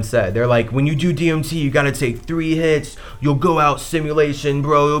online said. They're like, when you do DMT, you gotta take 3 hits. You'll go out simulation,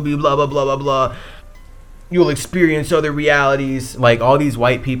 bro. You'll be blah, blah, blah, blah, blah. You'll experience other realities. Like, all these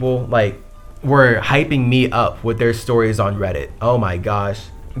white people, like, were hyping me up with their stories on Reddit. Oh my gosh.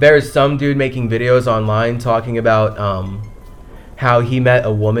 There's some dude making videos online talking about how he met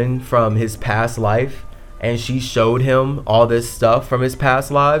a woman from his past life, and she showed him all this stuff from his past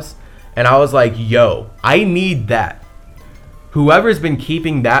lives. And I was like, yo, I need that. Whoever's been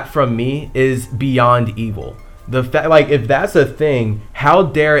keeping that from me is beyond evil. Like, if that's a thing, how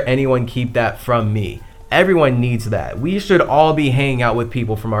dare anyone keep that from me? Everyone needs that. We should all be hanging out with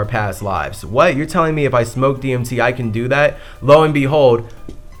people from our past lives. What? You're telling me if I smoke DMT, I can do that? Lo and behold,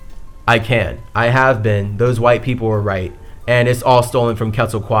 I can. I have been. Those white people were right. And it's all stolen from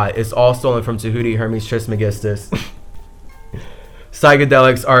Quetzalcoatl. It's all stolen from Tahuti Hermes Trismegistus.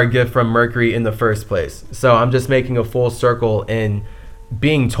 Psychedelics are a gift from Mercury in the first place. So I'm just making a full circle in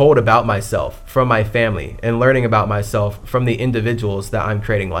being told about myself from my family and learning about myself from the individuals that I'm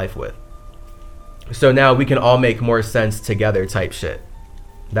creating life with. So now we can all make more sense together type shit.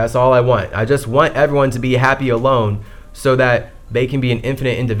 That's all I want. I just want everyone to be happy alone so that they can be an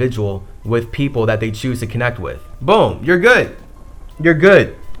infinite individual with people that they choose to connect with. Boom, you're good. You're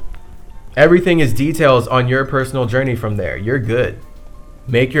good. Everything is details on your personal journey from there. You're good.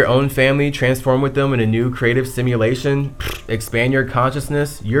 Make your own family, transform with them in a new creative simulation, expand your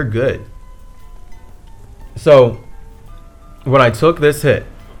consciousness. You're good. So when I took this hit,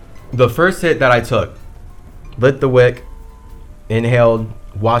 the first hit that I took, lit the wick, inhaled,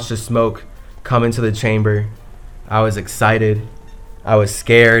 watched the smoke come into the chamber. I was excited. I was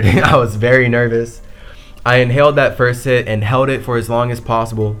scared. I was very nervous. I inhaled that first hit and held it for as long as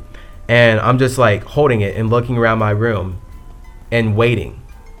possible. And I'm just like holding it and looking around my room and waiting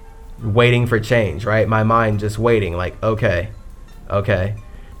for change, right? My mind just waiting, like, okay.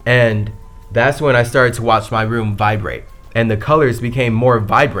 And that's when I started to watch my room vibrate. And the colors became more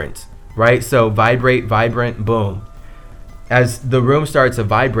vibrant, right? So vibrate, vibrant, boom. As the room started to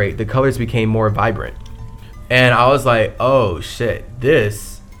vibrate, the colors became more vibrant. And I was like, oh shit,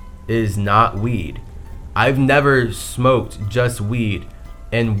 this is not weed. I've never smoked just weed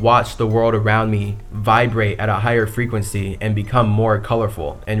and watched the world around me vibrate at a higher frequency and become more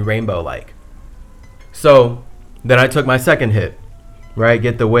colorful and rainbow-like. So then I took my second hit, right?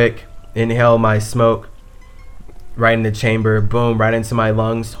 Get the wick, inhale my smoke, right in the chamber, boom, right into my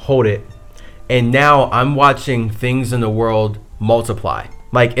lungs, hold it. And now I'm watching things in the world multiply.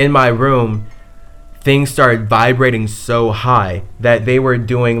 Like in my room, things started vibrating so high that they were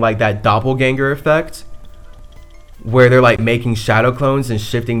doing like that doppelganger effect, where they're like making shadow clones and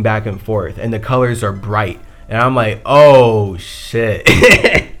shifting back and forth, and the colors are bright. And I'm like, oh shit.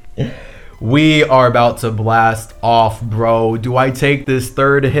 We are about to blast off, bro. Do I take this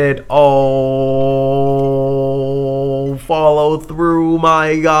third hit? Oh, follow through,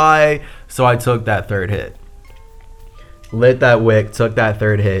 my guy. So I took that third hit. Lit that wick, took that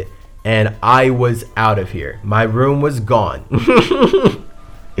third hit, and I was out of here. My room was gone.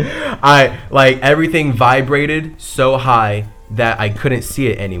 Everything vibrated so high that I couldn't see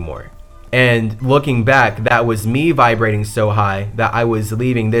it anymore. And looking back, that was me vibrating so high that I was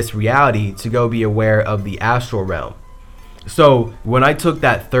leaving this reality to go be aware of the astral realm. So when I took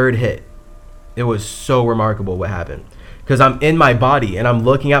that third hit, it was so remarkable what happened. Because I'm in my body and I'm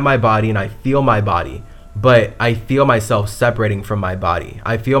looking at my body and I feel my body, but I feel myself separating from my body.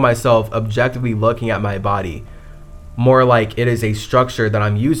 I feel myself objectively looking at my body more like it is a structure that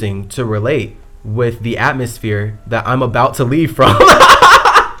I'm using to relate with the atmosphere that I'm about to leave from.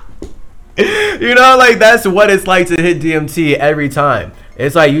 You know, like that's what it's like to hit DMT every time.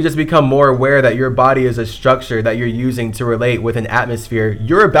 It's like you just become more aware that your body is a structure that you're using to relate with an atmosphere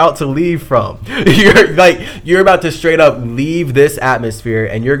you're about to leave from. You're about to straight up leave this atmosphere,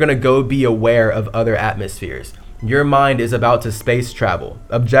 and you're going to go be aware of other atmospheres. Your mind is about to space travel,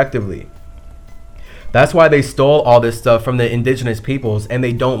 objectively. That's why they stole all this stuff from the indigenous peoples, and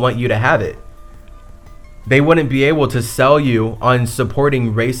they don't want you to have it. They wouldn't be able to sell you on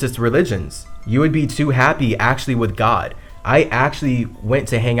supporting racist religions. You would be too happy actually with God. I actually went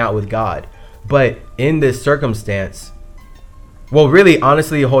to hang out with God. But in this circumstance, well, really,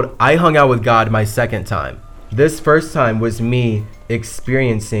 honestly, I hung out with God my second time. This first time was me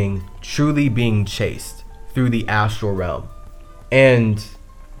experiencing truly being chased through the astral realm. And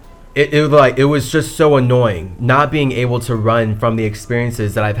it was just so annoying not being able to run from the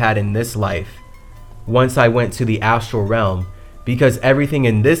experiences that I've had in this life once I went to the astral realm, because everything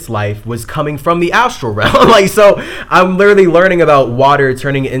in this life was coming from the astral realm. So I'm literally learning about water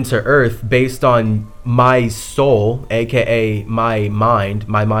turning into earth based on my soul, aka my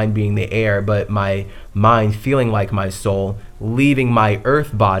mind being the air, but my mind feeling like my soul, leaving my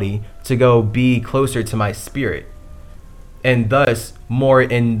earth body to go be closer to my spirit. And thus more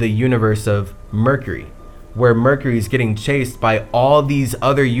in the universe of Mercury, where Mercury is getting chased by all these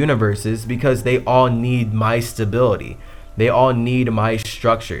other universes because they all need my stability. They all need my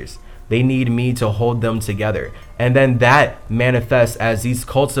structures. They need me to hold them together. And then that manifests as these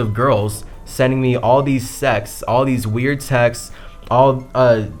cults of girls sending me all these sex, all these weird texts, all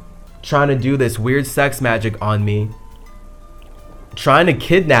trying to do this weird sex magic on me, trying to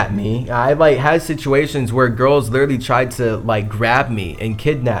kidnap me. I had situations where girls literally tried to grab me and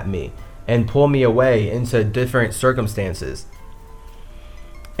kidnap me and pull me away into different circumstances.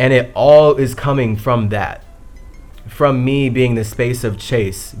 And it all is coming from that. From me being the space of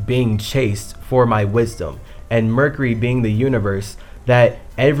chase, being chased for my wisdom, and Mercury being the universe that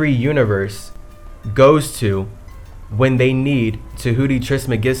every universe goes to when they need Tahuti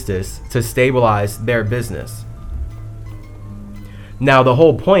Trismegistus to stabilize their business. Now, the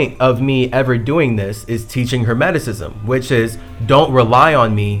whole point of me ever doing this is teaching Hermeticism, which is don't rely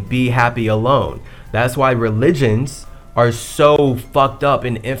on me, be happy alone. That's why religions are so fucked up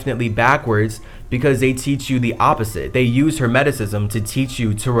and infinitely backwards, because they teach you the opposite. They use Hermeticism to teach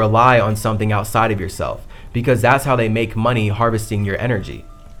you to rely on something outside of yourself, because that's how they make money harvesting your energy.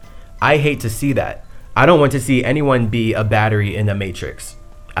 I hate to see that. I don't want to see anyone be a battery in a matrix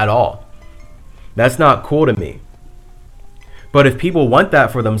at all. That's not cool to me. But if people want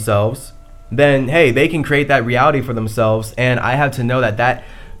that for themselves, then hey, they can create that reality for themselves, and I have to know that that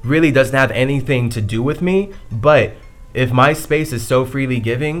really doesn't have anything to do with me. But if my space is so freely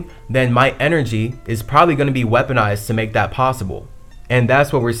giving, then my energy is probably going to be weaponized to make that possible. And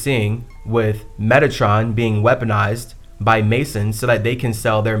that's what we're seeing with Metatron being weaponized by Masons so that they can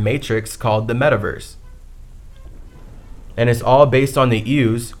sell their matrix called the metaverse. And it's all based on the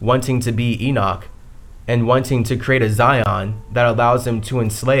Eus wanting to be Enoch and wanting to create a Zion that allows them to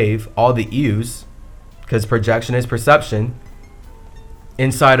enslave all the Eus, because projection is perception,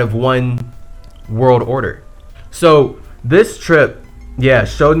 inside of one world order. So this trip,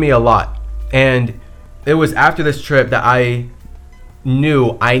 showed me a lot. And it was after this trip that I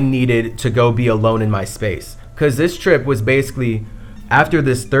knew I needed to go be alone in my space. Because this trip was basically, after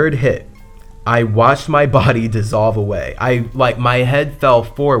this third hit, I watched my body dissolve away. My head fell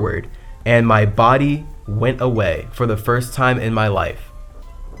forward and my body went away for the first time in my life.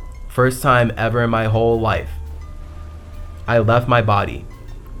 First time ever in my whole life. I left my body.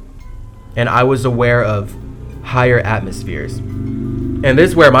 And I was aware of higher atmospheres. And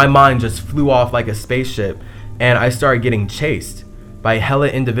this is where my mind just flew off like a spaceship, and I started getting chased by hella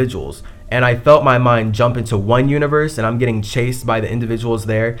individuals. And I felt my mind jump into one universe and I'm getting chased by the individuals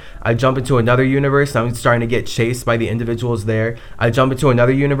there. I jump into another universe and I'm starting to get chased by the individuals there. I jump into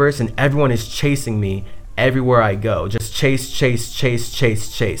another universe and everyone is chasing me everywhere I go. Just chase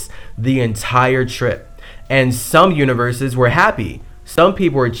the entire trip. And some universes were happy. Some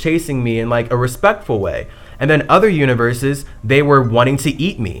people were chasing me in a respectful way. And then other universes, they were wanting to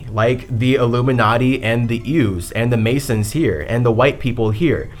eat me, like the Illuminati and the Eus and the Masons here and the white people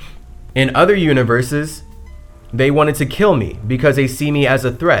here. In other universes, they wanted to kill me because they see me as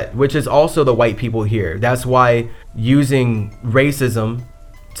a threat, which is also the white people here. That's why using racism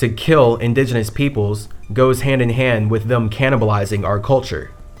to kill indigenous peoples goes hand in hand with them cannibalizing our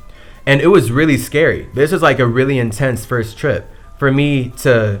culture. And it was really scary. This was a really intense first trip for me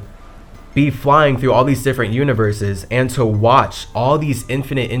to be flying through all these different universes and to watch all these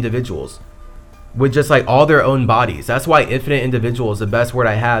infinite individuals with just all their own bodies. That's why infinite individual is the best word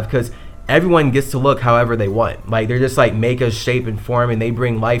I have, because everyone gets to look however they want. Like, they're just like make a shape and form, and they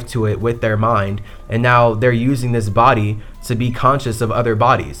bring life to it with their mind. And now they're using this body to be conscious of other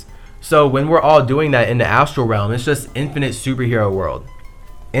bodies. So when we're all doing that in the astral realm, it's just infinite superhero world,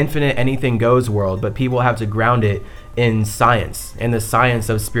 infinite anything goes world, but people have to ground it in science and the science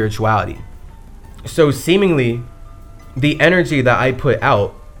of spirituality. So seemingly the energy that I put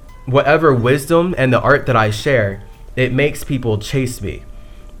out, whatever wisdom and the art that I share, it makes people chase me.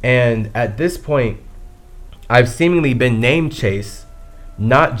 And at this point, I've seemingly been named Chase,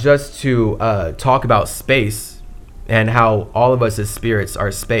 not just to talk about space and how all of us as spirits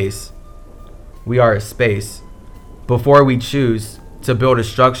are space. We are a space before we choose to build a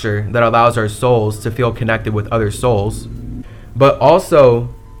structure that allows our souls to feel connected with other souls, but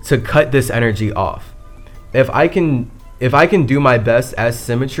also to cut this energy off. If I can do my best as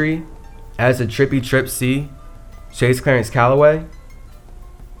symmetry, as a Trippy Trip C, Chase Clarence Calloway,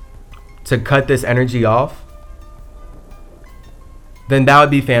 to cut this energy off, then that would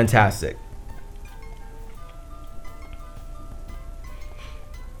be fantastic.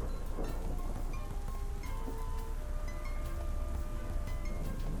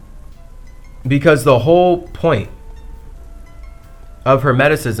 Because the whole point of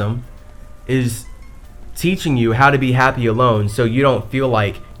Hermeticism is teaching you how to be happy alone, so you don't feel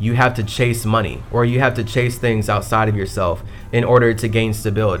like you have to chase money or you have to chase things outside of yourself in order to gain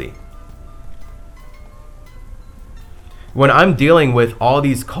stability. When I'm dealing with all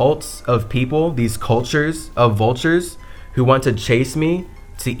these cults of people, these cultures of vultures who want to chase me,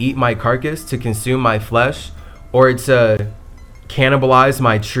 to eat my carcass, to consume my flesh, or to cannibalize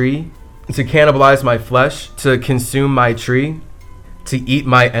my tree, to cannibalize my flesh, to consume my tree, to eat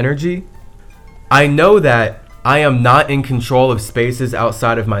my energy, I know that I am not in control of spaces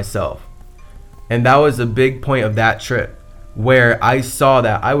outside of myself. And that was a big point of that trip, where I saw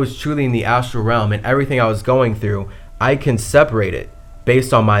that I was truly in the astral realm, and everything I was going through, I can separate it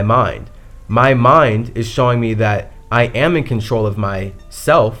based on my mind. My mind is showing me that I am in control of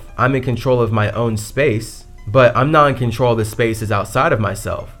myself. I'm in control of my own space, but I'm not in control of the spaces outside of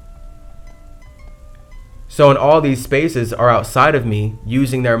myself. So in all these spaces are outside of me,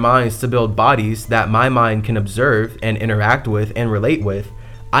 using their minds to build bodies that my mind can observe and interact with and relate with.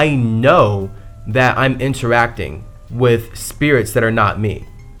 I know that I'm interacting with spirits that are not me.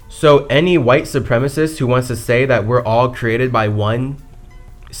 So any white supremacist who wants to say that we're all created by one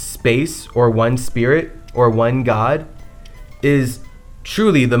space or one spirit or one God is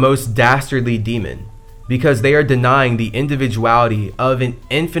truly the most dastardly demon, because they are denying the individuality of an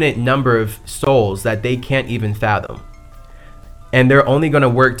infinite number of souls that they can't even fathom. And they're only going to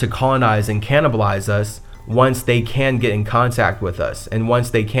work to colonize and cannibalize us once they can get in contact with us and once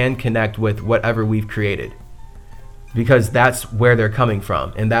they can connect with whatever we've created, because that's where they're coming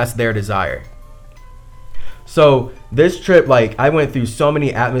from and that's their desire. So this trip, like, I went through so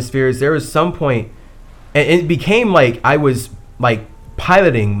many atmospheres. There was some point, and it became like I was like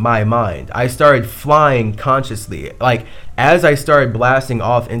piloting my mind. I started flying consciously. Like, as I started blasting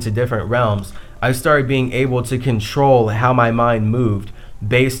off into different realms, I started being able to control how my mind moved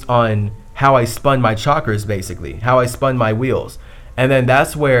based on how I spun my chakras, basically, how I spun my wheels. And then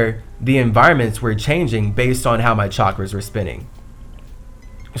that's where the environments were changing based on how my chakras were spinning.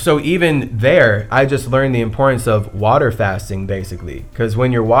 So even there, I just learned the importance of water fasting, basically, because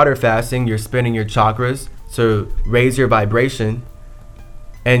when you're water fasting, you're spinning your chakras to raise your vibration,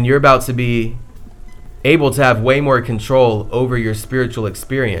 and you're about to be able to have way more control over your spiritual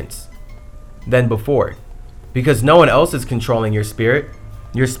experience than before, because no one else is controlling your spirit.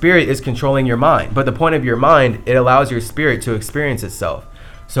 Your spirit is controlling your mind, but the point of your mind, it allows your spirit to experience itself.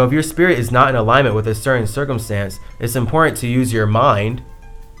 So if your spirit is not in alignment with a certain circumstance, it's important to use your mind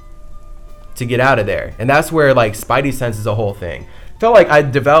to get out of there. And that's where, like, spidey sense is a whole thing. I felt like I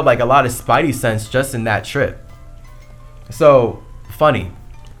developed like a lot of spidey sense just in that trip. So funny.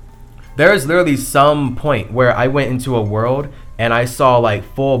 There is literally some point where I went into a world and I saw like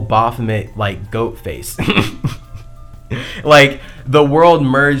full Baphomet, like goat face. Like the world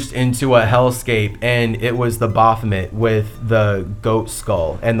merged into a hellscape, and it was the Baphomet with the goat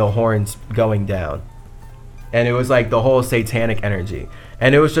skull and the horns going down. And it was like the whole satanic energy.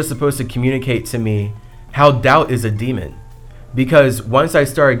 And it was just supposed to communicate to me how doubt is a demon. Because once I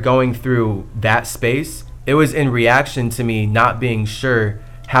started going through that space, it was in reaction to me not being sure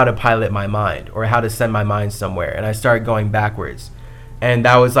how to pilot my mind or how to send my mind somewhere. And I started going backwards. And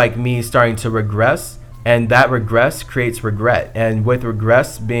that was like me starting to regress. And that regress creates regret. And with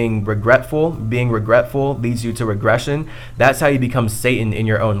regress being regretful leads you to regression. That's how you become Satan in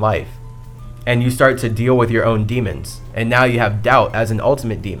your own life. And you start to deal with your own demons. And now you have doubt as an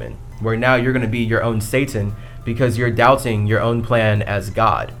ultimate demon. where now you're going to be your own Satan because you're doubting your own plan as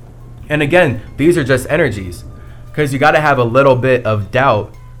God. And again, these are just energies, because you got to have a little bit of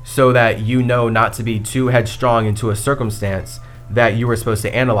doubt so that you know not to be too headstrong into a circumstance that you were supposed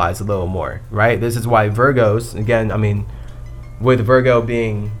to analyze a little more, right? This is why Virgos, again, I mean, with Virgo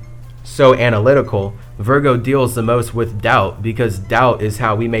being so analytical, Virgo deals the most with doubt, because doubt is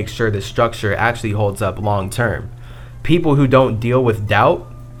how we make sure the structure actually holds up long term. People who don't deal with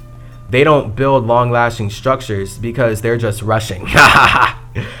doubt, they don't build long-lasting structures because they're just rushing.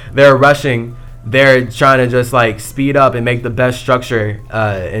 They're rushing. They're trying to just like speed up and make the best structure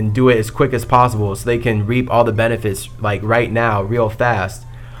and do it as quick as possible so they can reap all the benefits like right now, real fast.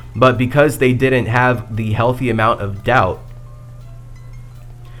 But because they didn't have the healthy amount of doubt,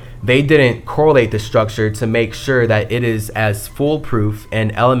 they didn't correlate the structure to make sure that it is as foolproof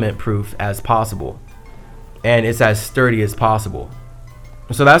and element proof as possible, and it's as sturdy as possible.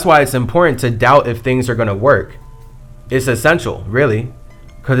 So that's why it's important to doubt if things are going to work. It's essential, really,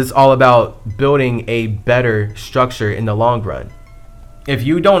 because it's all about building a better structure in the long run. If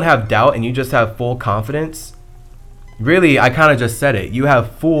you don't have doubt and you just have full confidence, really, I kind of just said it. You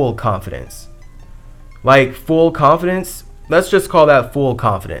have full confidence. Like full confidence, let's just call that full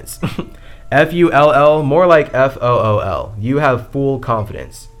confidence. F-U-L-L, more like F-O-O-L. You have full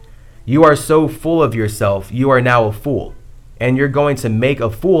confidence. You are so full of yourself, you are now a fool. And you're going to make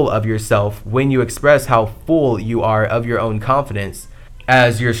a fool of yourself when you express how full you are of your own confidence,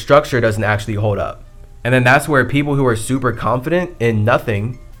 as your structure doesn't actually hold up. And then that's where people who are super confident in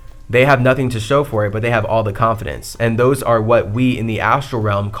nothing, they have nothing to show for it, but they have all the confidence. And those are what we in the astral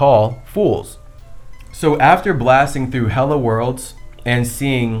realm call fools. So after blasting through hella worlds and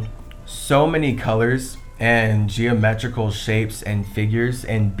seeing so many colors and geometrical shapes and figures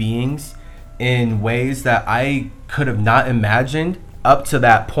and beings in ways that I could have not imagined up to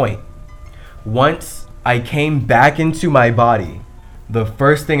that point, once I came back into my body, the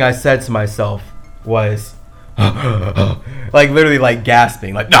first thing I said to myself was like literally like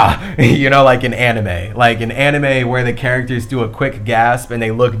gasping, like you know, like an anime where the characters do a quick gasp and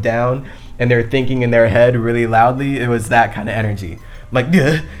they look down and they're thinking in their head really loudly. It was that kind of energy, like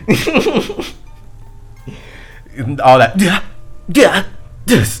all that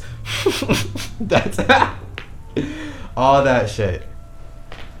this that's all that shit,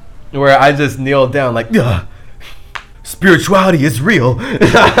 where I just kneeled down like spirituality is real.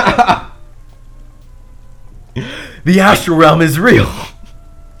 The astral realm is real.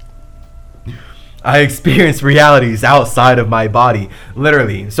 I experience realities outside of my body,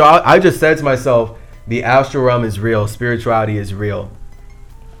 literally. So I just said to myself, the astral realm is real. Spirituality is real.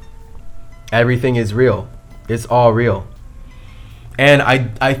 Everything is real. It's all real. And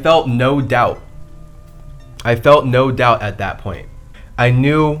I felt no doubt. I felt no doubt at that point. I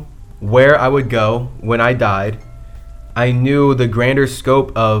knew where I would go when I died. I knew the grander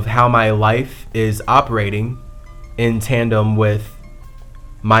scope of how my life is operating in tandem with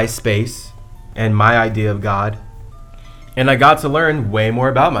my space and my idea of God. And I got to learn way more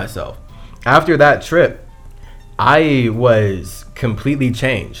about myself. After that trip, I was completely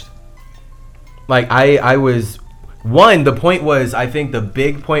changed. Like I was, the point was, I think the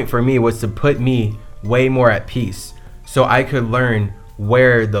big point for me was to put me way more at peace so I could learn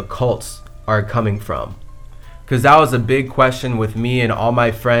where the cults are coming from. Because that was a big question with me and all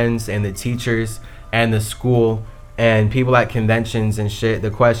my friends and the teachers and the school and people at conventions and shit.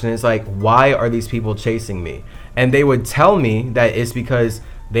 The question is like, why are these people chasing me? And they would tell me that it's because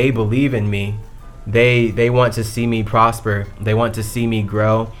they believe in me. They want to see me prosper. They want to see me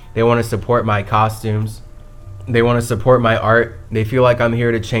grow. They want to support my costumes. They want to support my art. They feel like I'm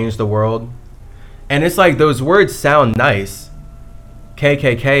here to change the world. And it's like, those words sound nice.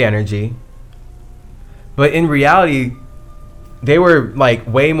 KKK energy. But in reality, they were like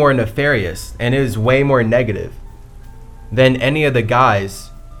way more nefarious, and it was way more negative than any of the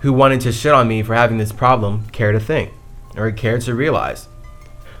guys who wanted to shit on me for having this problem care to think or care to realize.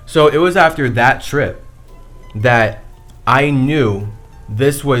 So it was after that trip that I knew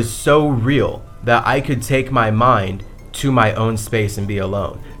this was so real that I could take my mind to my own space and be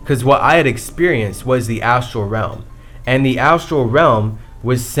alone. Because what I had experienced was the astral realm. And the astral realm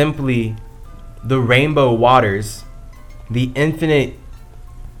was simply the rainbow waters, the infinite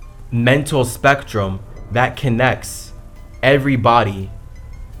mental spectrum that connects every body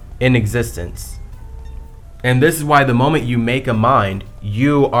in existence. And this is why the moment you make a mind,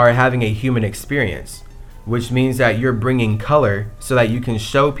 you are having a human experience, which means that you're bringing color so that you can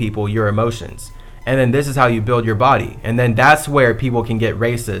show people your emotions. And then this is how you build your body. And then that's where people can get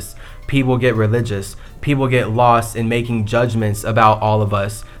racist, people get religious, people get lost in making judgments about all of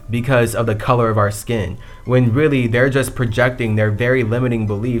us because of the color of our skin, when really they're just projecting their very limiting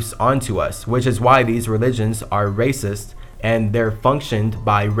beliefs onto us, which is why these religions are racist, and they're functioned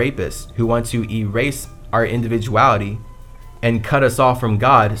by rapists who want to erase our individuality and cut us off from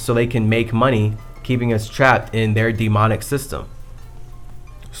God so they can make money, keeping us trapped in their demonic system.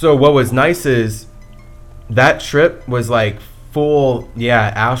 So what was nice is that trip was like full,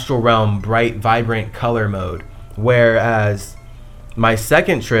 astral realm, bright, vibrant color mode. Whereas my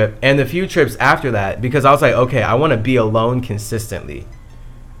second trip and the few trips after that, because I was like, okay, I want to be alone consistently.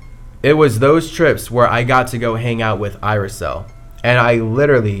 It was those trips where I got to go hang out with Iracel. And I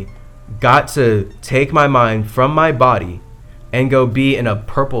literally got to take my mind from my body and go be in a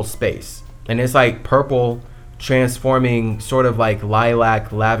purple space. And it's like purple transforming sort of like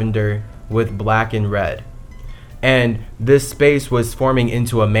lilac, lavender with black and red. And this space was forming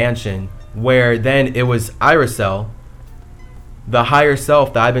into a mansion where then it was Iracel, the higher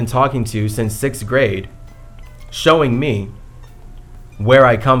self that I've been talking to since 6th grade, showing me where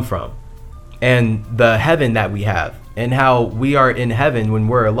I come from and the heaven that we have and how we are in heaven when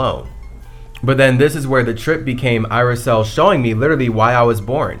we're alone. But then this is where the trip became Iracel showing me literally why I was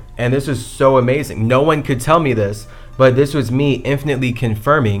born. And this was so amazing. No one could tell me this, but this was me infinitely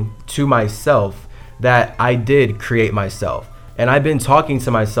confirming to myself that I did create myself. And I've been talking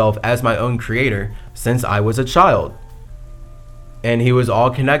to myself as my own creator since I was a child. And he was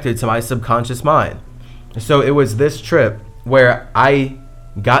all connected to my subconscious mind. So it was this trip where I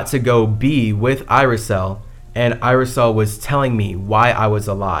got to go be with Iracel, and Iracel was telling me why I was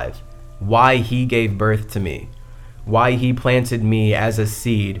alive, why he gave birth to me, why he planted me as a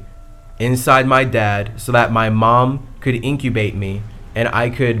seed inside my dad so that my mom could incubate me and I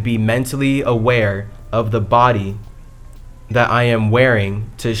could be mentally aware of the body that I am wearing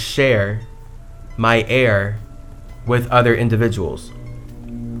to share my air with other individuals.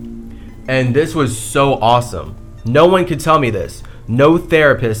 And this was so awesome. No one could tell me this. No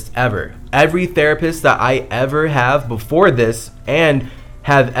therapist ever. Every therapist that I ever have before this and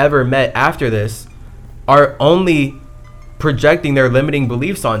have ever met after this are only projecting their limiting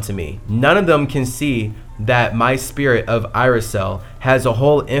beliefs onto me. None of them can see that my spirit of Iracel has a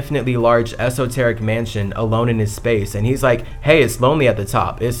whole infinitely large esoteric mansion alone in his space. And he's like, hey, it's lonely at the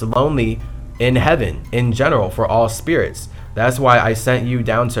top. It's lonely in heaven in general for all spirits. That's why I sent you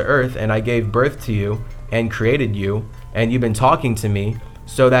down to earth and I gave birth to you and created you. And you've been talking to me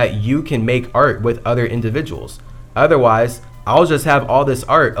so that you can make art with other individuals. Otherwise, I'll just have all this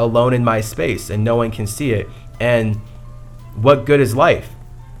art alone in my space and no one can see it. And what good is life?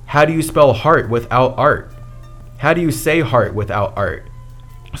 How do you spell heart without art? How do you say heart without art?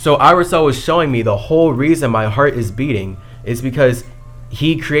 So Iracel was showing me the whole reason my heart is beating is because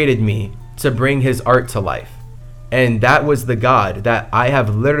he created me to bring his art to life. And that was the God that I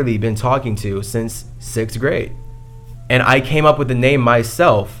have literally been talking to since 6th grade. And I came up with the name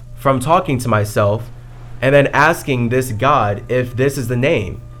myself from talking to myself and then asking this God if this is the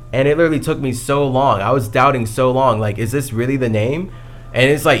name. And it literally took me so long. I was doubting so long, like, is this really the name? And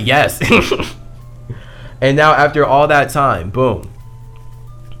it's like, yes. And now after all that time, boom.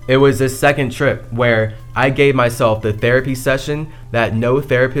 It was this second trip where I gave myself the therapy session that no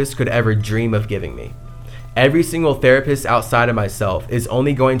therapist could ever dream of giving me. Every single therapist outside of myself is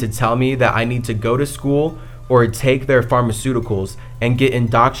only going to tell me that I need to go to school or take their pharmaceuticals and get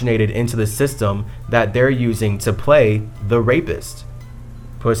indoctrinated into the system that they're using to play the rapist.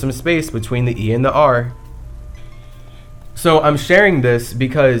 Put some space between the E and the R. So I'm sharing this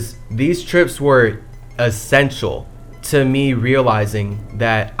because these trips were essential to me realizing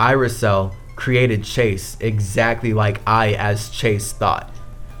that Iracel created Chase exactly like I as Chase thought.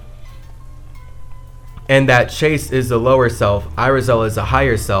 And that Chase is the lower self, Iracel is a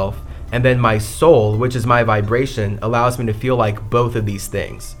higher self, and then my soul, which is my vibration, allows me to feel like both of these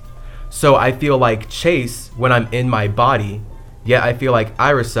things. So I feel like Chase when I'm in my body, yet I feel like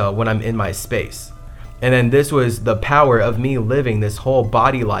Iracel when I'm in my space. And then this was the power of me living this whole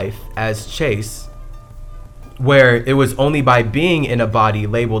body life as Chase, where it was only by being in a body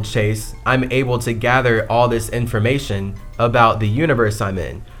labeled Chase, I'm able to gather all this information about the universe I'm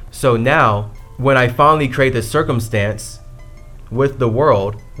in. So now, when I finally create this circumstance with the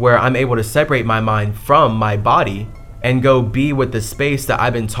world where I'm able to separate my mind from my body and go be with the space that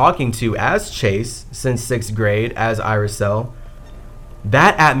I've been talking to as Chase since 6th grade as Iracel,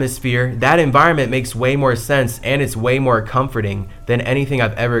 that atmosphere, that environment makes way more sense and it's way more comforting than anything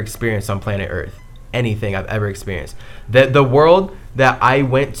I've ever experienced on planet Earth. Anything I've ever experienced. The world that I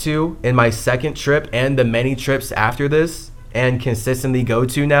went to in my second trip and the many trips after this and consistently go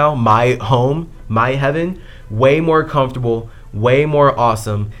to now, my home, my heaven, way more comfortable, way more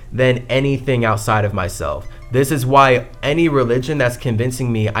awesome than anything outside of myself. This is why any religion that's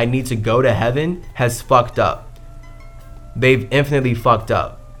convincing me I need to go to heaven has fucked up. They've infinitely fucked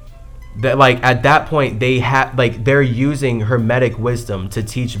up. That, like, at that point they're using hermetic wisdom to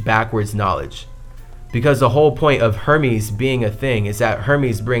teach backwards knowledge, because the whole point of Hermes being a thing is that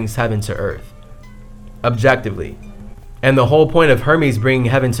Hermes brings heaven to earth objectively, and the whole point of Hermes bringing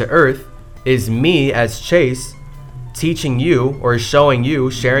heaven to earth is me as Chase teaching you or showing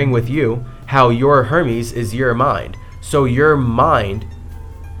you, sharing with you how your Hermes is your mind. So your mind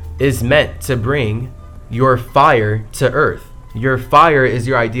is meant to bring your fire to earth. Your fire is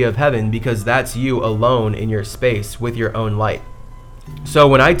your idea of heaven, because that's you alone in your space with your own light. So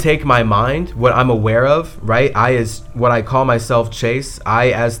when I take my mind, what I'm aware of, right? I as what I call myself, Chase,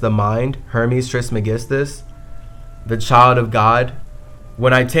 I as the mind, Hermes Trismegistus, the child of God.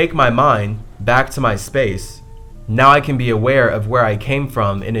 When I take my mind back to my space, now I can be aware of where I came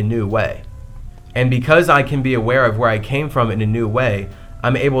from in a new way. And because I can be aware of where I came from in a new way,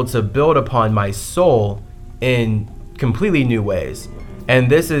 I'm able to build upon my soul in completely new ways. And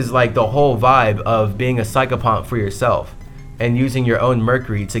this is like the whole vibe of being a psychopomp for yourself and using your own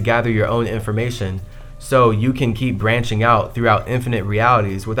Mercury to gather your own information so you can keep branching out throughout infinite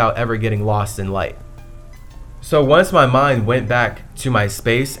realities without ever getting lost in light. So once my mind went back to my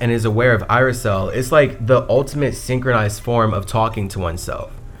space and is aware of Iracel, it's like the ultimate synchronized form of talking to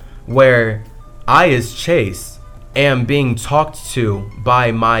oneself, where I as Chase am being talked to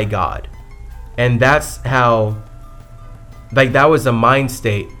by my God. And that's how, like, that was a mind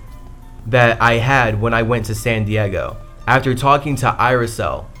state that I had when I went to San Diego. After talking to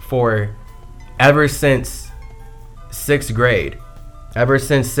Iracel for ever since 6th grade, ever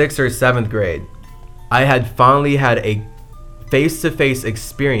since 6th or 7th grade, I had finally had a face-to-face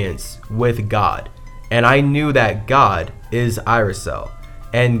experience with God. And I knew that God is Iracel.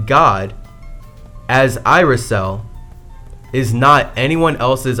 And God, as Iracel, is not anyone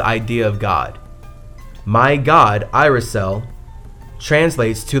else's idea of God. My God, Iracel,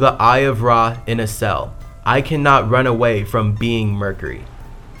 translates to the Eye of Ra in a cell. I cannot run away from being Mercury.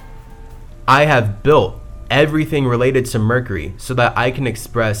 I have built everything related to Mercury so that I can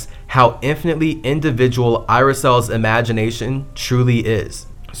express how infinitely individual Iracel's imagination truly is.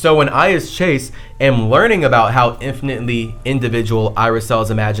 So when I as Chase am learning about how infinitely individual Iracel's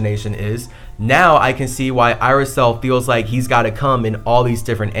imagination is, now I can see why Iracel feels like he's got to come in all these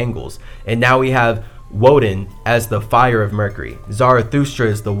different angles. And now we have Woden as the fire of Mercury. Zarathustra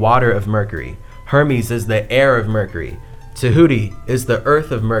is the water of Mercury. Hermes is the air of Mercury. Tahuti is the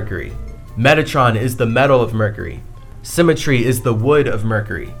earth of Mercury. Metatron is the metal of Mercury. Symmetry is the wood of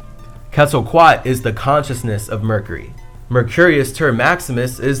Mercury. Quetzalcoatl is the consciousness of Mercury. Mercurius Ter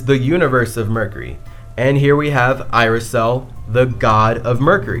Maximus is the universe of Mercury. And here we have Iracel, the god of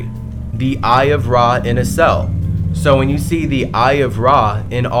Mercury, the Eye of Ra in a cell. So when you see the Eye of Ra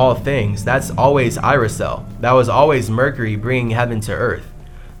in all things, that's always Iracel. That was always Mercury bringing heaven to earth,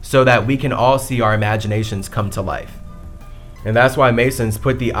 so that we can all see our imaginations come to life. And that's why Masons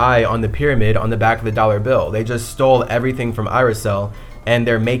put the eye on the pyramid on the back of the dollar bill. They just stole everything from Iracel, and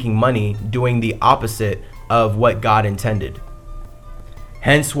they're making money doing the opposite of what God intended.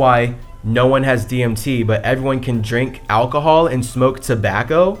 Hence why no one has DMT, but everyone can drink alcohol and smoke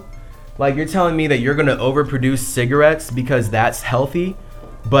tobacco. Like, you're telling me that you're going to overproduce cigarettes because that's healthy,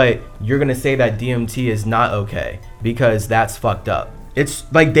 but you're going to say that DMT is not okay because that's fucked up.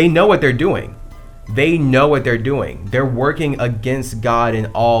 It's like they know what they're doing. They know what they're doing. They're working against God in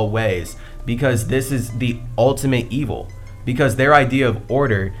all ways, because this is the ultimate evil. Because their idea of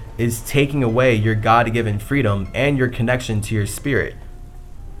order is taking away your God-given freedom and your connection to your spirit.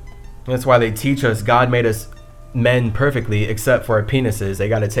 That's why they teach us God made us men perfectly except for our penises. They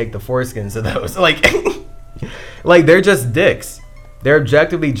got to take the foreskins of those. Like they're just dicks. They're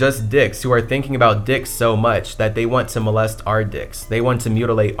objectively just dicks who are thinking about dicks so much that they want to molest our dicks. They want to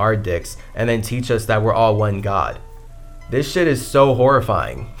mutilate our dicks and then teach us that we're all one God. This shit is so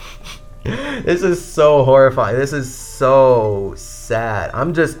horrifying. This is so horrifying. This is so sad.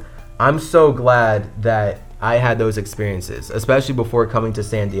 I'm so glad that I had those experiences, especially before coming to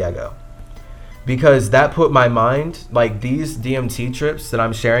San Diego. Because that put my mind, like these DMT trips that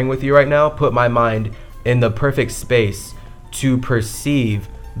I'm sharing with you right now, put my mind in the perfect space to perceive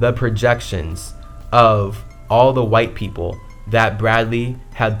the projections of all the white people that Bradley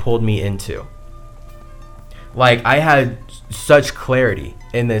had pulled me into. Like, I had such clarity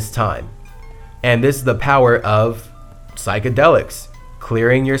in this time. And this is the power of psychedelics,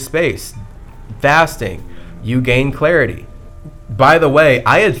 clearing your space, fasting. You gain clarity. By the way,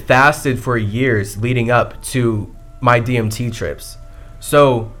 I had fasted for years leading up to my DMT trips.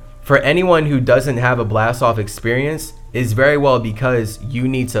 So for anyone who doesn't have a blast off experience, is very well because you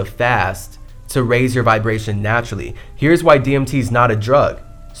need to fast to raise your vibration naturally. Here's why DMT is not a drug.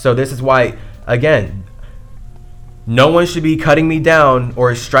 So this is why, again, no one should be cutting me down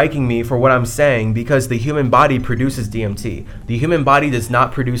or striking me for what I'm saying, because the human body produces DMT. The human body does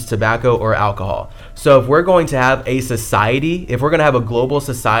not produce tobacco or alcohol. So if we're going to have a society, if we're going to have a global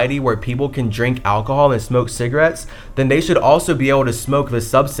society where people can drink alcohol and smoke cigarettes, then they should also be able to smoke the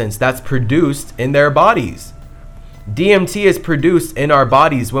substance that's produced in their bodies. DMT is produced in our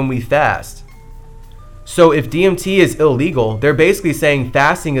bodies when we fast. So if DMT is illegal, they're basically saying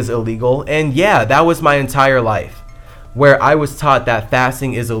fasting is illegal. And yeah, that was my entire life, where I was taught that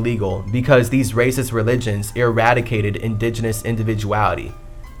fasting is illegal because these racist religions eradicated indigenous individuality.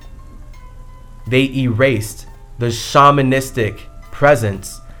 They erased the shamanistic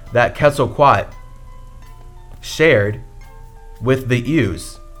presence that Quetzalcoatl shared with the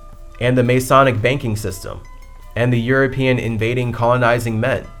Ews and the Masonic banking system and the European invading colonizing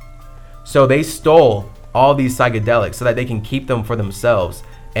men. So they stole all these psychedelics so that they can keep them for themselves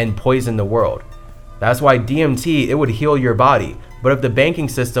and poison the world. That's why DMT, it would heal your body. But if the banking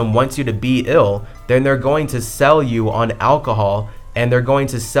system wants you to be ill, then they're going to sell you on alcohol, and they're going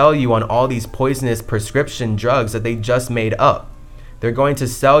to sell you on all these poisonous prescription drugs that they just made up. They're going to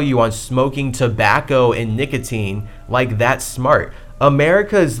sell you on smoking tobacco and nicotine like that's smart.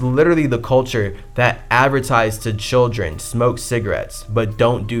 America is literally the culture that advertised to children, smoke cigarettes, but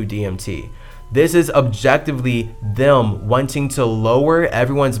don't do DMT. This is objectively them wanting to lower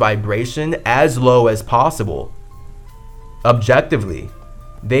everyone's vibration as low as possible. Objectively,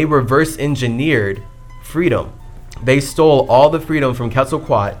 they reverse engineered freedom. They stole all the freedom from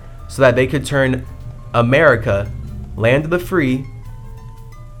Quetzalcoatl so that they could turn America, land of the free,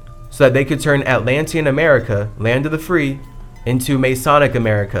 so that they could turn Atlantean America, land of the free, into Masonic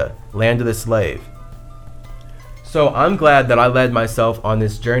America, land of the slave. So I'm glad that I led myself on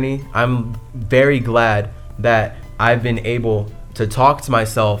this journey. I'm very glad that I've been able to talk to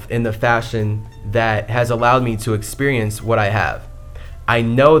myself in the fashion that has allowed me to experience what I have. I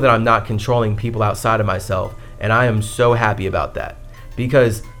know that I'm not controlling people outside of myself, and I am so happy about that.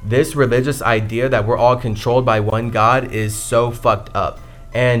 Because this religious idea that we're all controlled by one God is so fucked up.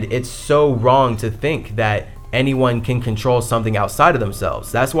 And it's so wrong to think that anyone can control something outside of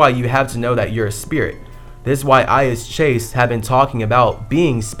themselves. That's why you have to know that you're a spirit. This is why I, as Chase, have been talking about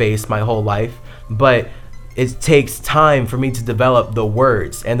being space my whole life, but it takes time for me to develop the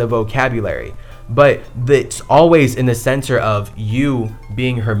words and the vocabulary. But it's always in the center of you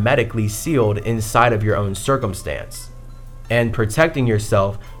being hermetically sealed inside of your own circumstance and protecting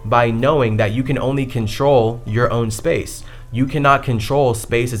yourself by knowing that you can only control your own space. You cannot control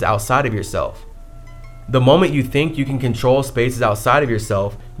spaces outside of yourself. The moment you think you can control spaces outside of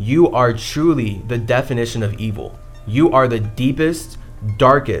yourself, you are truly the definition of evil. You are the deepest,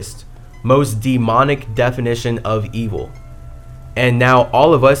 darkest, most demonic definition of evil. And now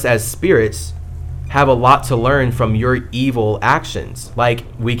all of us as spirits have a lot to learn from your evil actions. Like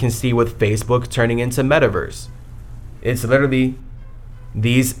we can see with Facebook turning into metaverse. It's literally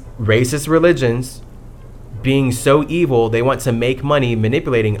these racist religions being so evil, they want to make money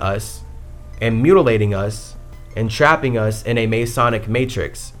manipulating us and mutilating us and trapping us in a Masonic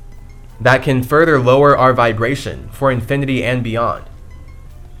matrix that can further lower our vibration for infinity and beyond.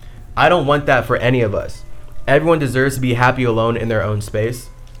 I don't want that for any of us. Everyone deserves to be happy alone in their own space.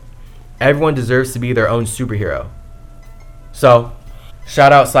 Everyone deserves to be their own superhero. So,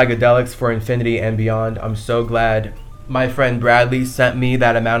 shout out psychedelics for infinity and beyond. I'm so glad my friend Bradley sent me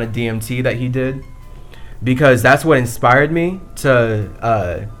that amount of DMT that he did, because that's what inspired me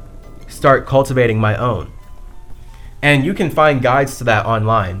to start cultivating my own. And you can find guides to that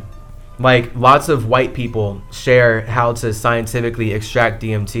online. Like lots of white people share how to scientifically extract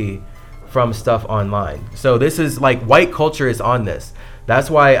DMT from stuff online. So this is like white culture is on this. That's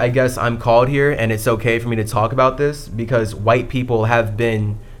why I guess I'm called here, and it's okay for me to talk about this, because white people have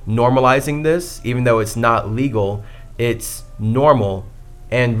been normalizing this. Even though it's not legal, it's normal,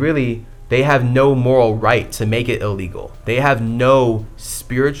 and really they have no moral right to make it illegal. They have no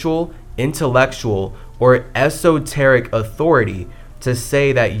spiritual, intellectual, or esoteric authority to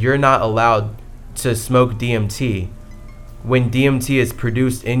say that you're not allowed to smoke DMT when DMT is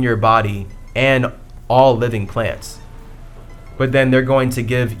produced in your body and all living plants. But then they're going to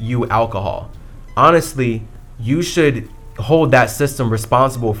give you alcohol. Honestly, you should hold that system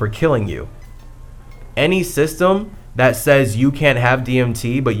responsible for killing you. Any system that says you can't have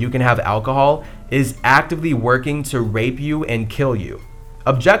DMT but you can have alcohol is actively working to rape you and kill you.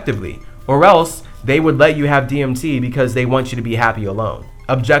 Objectively. Or else they would let you have DMT because they want you to be happy alone.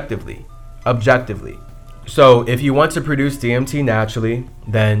 Objectively. So if you want to produce DMT naturally,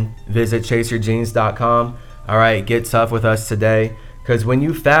 then visit chaseyourgenes.com. All right, get tough with us today. Because when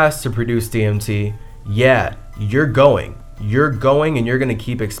you fast to produce DMT, yeah, you're going and you're going to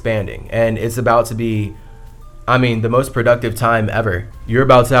keep expanding. And it's about to be, the most productive time ever. You're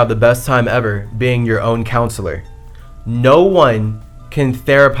about to have the best time ever being your own counselor. No one can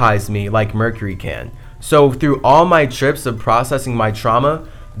therapize me like Mercury can. So through all my trips of processing my trauma,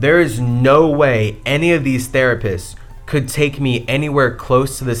 there is no way any of these therapists could take me anywhere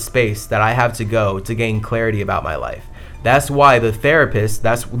close to the space that I have to go to gain clarity about my life. That's why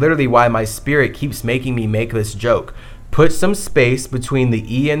that's literally why my spirit keeps making me make this joke. Put some space between the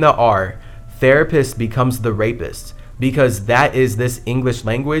E and the R. Therapist becomes the rapist, because that is this English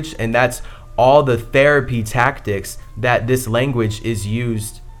language, and that's all the therapy tactics that this language is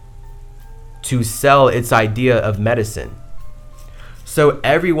used to sell its idea of medicine. So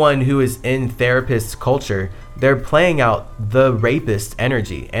everyone who is in therapist culture, they're playing out the rapist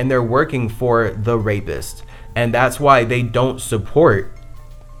energy and they're working for the rapist. And that's why they don't support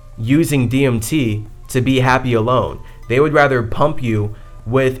using DMT to be happy alone. They would rather pump you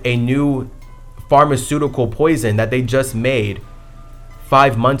with a new pharmaceutical poison that they just made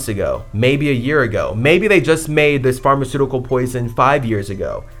 5 months ago, maybe a year ago. Maybe they just made this pharmaceutical poison 5 years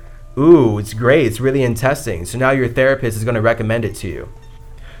ago. Ooh, it's great. It's really in testing. So now your therapist is going to recommend it to you.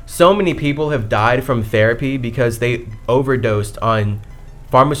 So many people have died from therapy because they overdosed on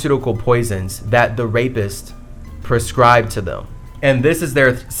pharmaceutical poisons that the rapist prescribed to them. And this is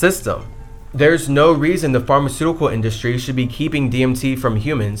their system. There's no reason the pharmaceutical industry should be keeping DMT from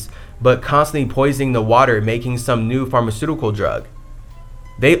humans, but constantly poisoning the water, making some new pharmaceutical drug.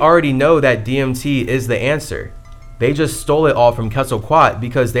 They already know that DMT is the answer. They just stole it all from Quetzalcoatl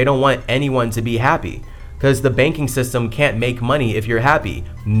because they don't want anyone to be happy. Because the banking system can't make money if you're happy.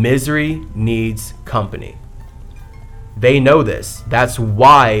 Misery needs company. They know this. That's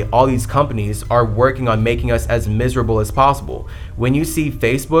why all these companies are working on making us as miserable as possible. When you see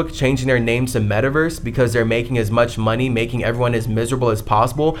Facebook changing their name to Metaverse because they're making as much money, making everyone as miserable as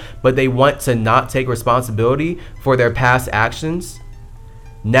possible, but they want to not take responsibility for their past actions,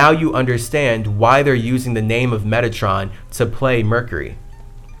 now you understand why they're using the name of Metatron to play Mercury.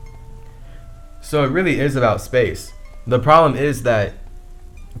 So it really is about space. The problem is that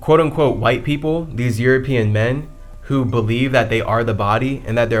quote unquote white people, these European men who believe that they are the body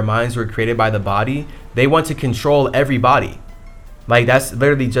and that their minds were created by the body, they want to control everybody. Like, that's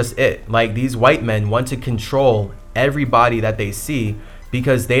literally just it. Like, these white men want to control everybody that they see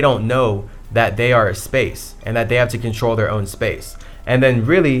because they don't know that they are a space and that they have to control their own space. And then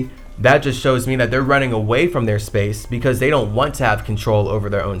really, that just shows me that they're running away from their space because they don't want to have control over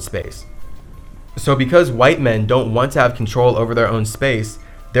their own space. So because white men don't want to have control over their own space,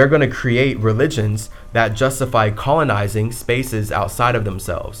 they're going to create religions that justify colonizing spaces outside of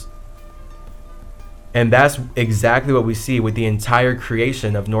themselves. And that's exactly what we see with the entire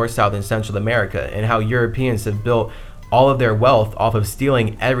creation of North, South, and Central America, and how Europeans have built all of their wealth off of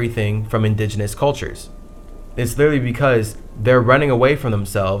stealing everything from indigenous cultures. It's literally because they're running away from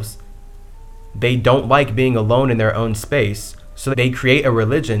themselves. They don't like being alone in their own space. So they create a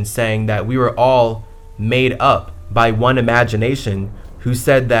religion saying that we were all made up by one imagination who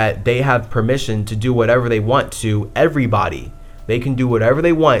said that they have permission to do whatever they want to everybody. They can do whatever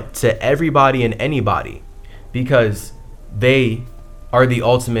they want to everybody and anybody because they are the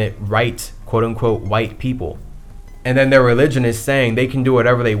ultimate right, quote unquote, white people. And then their religion is saying they can do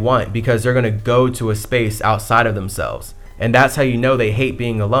whatever they want because they're going to go to a space outside of themselves. And that's how you know they hate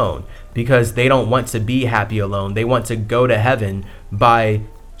being alone, because they don't want to be happy alone. They want to go to heaven by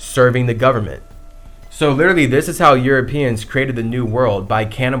serving the government. So literally, this is how Europeans created the New World, by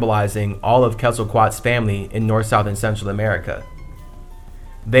cannibalizing all of Quetzalcoatl's family in North, South, and Central America.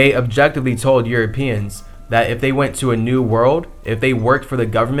 They objectively told Europeans that if they went to a new world, if they worked for the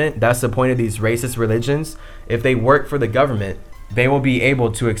government, that's the point of these racist religions. If they work for the government, they will be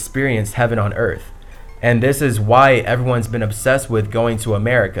able to experience heaven on earth. And this is why everyone's been obsessed with going to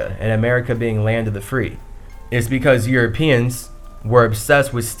America, and America being land of the free. It's because Europeans were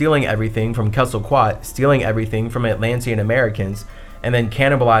obsessed with stealing everything from Quetzalcoatl, stealing everything from Atlantean Americans, and then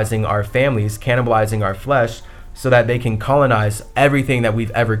cannibalizing our families, cannibalizing our flesh, so that they can colonize everything that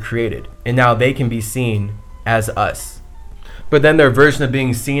we've ever created. And now they can be seen as us. But then their version of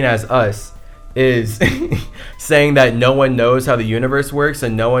being seen as us is saying that no one knows how the universe works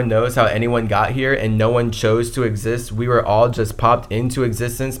and no one knows how anyone got here and no one chose to exist. We were all just popped into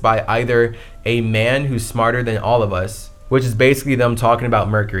existence by either a man who's smarter than all of us, which is basically them talking about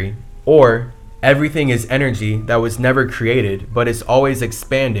Mercury, or everything is energy that was never created, but it's always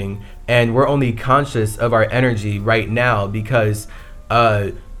expanding, and we're only conscious of our energy right now because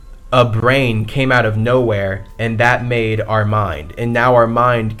a brain came out of nowhere and that made our mind, and now our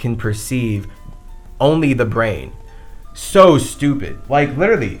mind can perceive only the brain. So stupid. Like,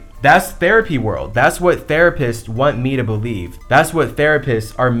 literally, that's therapy world. That's what therapists want me to believe. That's what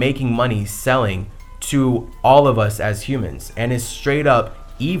therapists are making money selling to all of us as humans, and it's straight up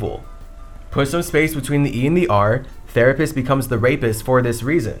evil. Put some space between the E and the R. Therapist becomes the rapist for this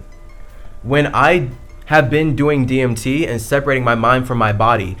reason. When I have been doing DMT and separating my mind from my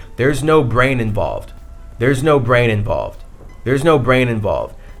body, there's no brain involved. There's no brain involved. There's no brain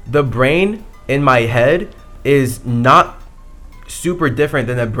involved. The brain in my head is not super different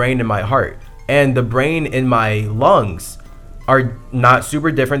than the brain in my heart. And the brain in my lungs are not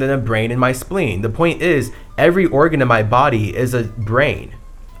super different than the brain in my spleen. The point is, every organ in my body is a brain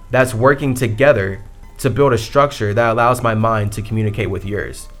that's working together to build a structure that allows my mind to communicate with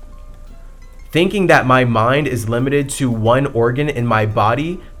yours. Thinking that my mind is limited to one organ in my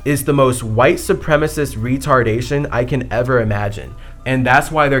body is the most white supremacist retardation I can ever imagine. And that's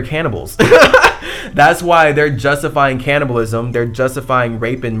why they're cannibals. That's why they're justifying cannibalism, they're justifying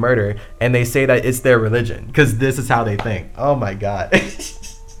rape and murder, and they say that it's their religion, because this is how they think. Oh my God.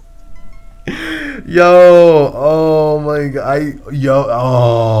 Yo, oh my God.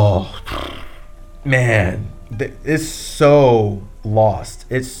 Man, it's so lost.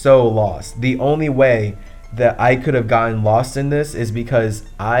 It's so lost. The only way that I could have gotten lost in this is because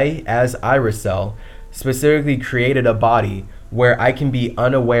I, as Iracel, specifically created a body where I can be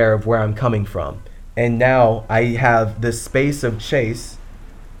unaware of where I'm coming from. And now I have the space of Chase.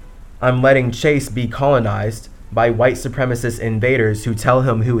 I'm letting Chase be colonized by white supremacist invaders who tell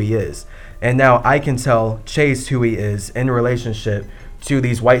him who he is. And now I can tell Chase who he is in relationship to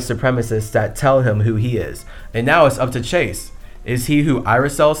these white supremacists that tell him who he is. And now it's up to Chase. Is he who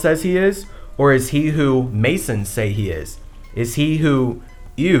Iracel says he is? Or is he who Masons say he is? Is he who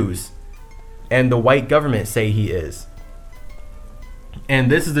Ews and the white government say he is? And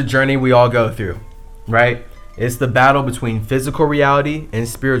this is the journey we all go through, right? It's the battle between physical reality and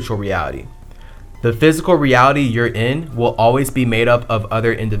spiritual reality. The physical reality you're in will always be made up of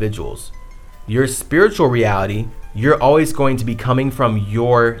other individuals. Your spiritual reality, you're always going to be coming from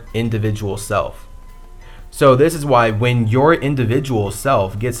your individual self. So this is why when your individual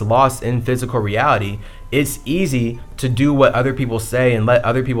self gets lost in physical reality, it's easy to do what other people say and let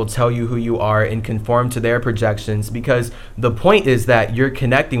other people tell you who you are and conform to their projections, because the point is that you're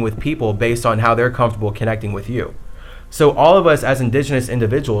connecting with people based on how they're comfortable connecting with you. So all of us as indigenous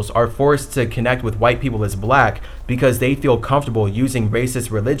individuals are forced to connect with white people as black because they feel comfortable using racist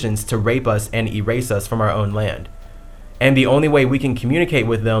religions to rape us and erase us from our own land. And the only way we can communicate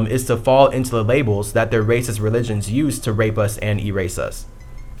with them is to fall into the labels that their racist religions use to rape us and erase us.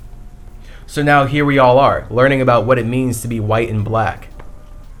 So now here we all are, learning about what it means to be white and black.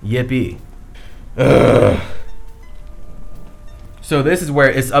 Yippee. Ugh. So this is where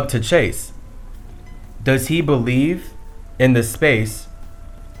it's up to Chase. Does he believe in the space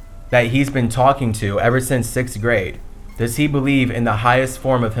that he's been talking to ever since 6th grade? Does he believe in the highest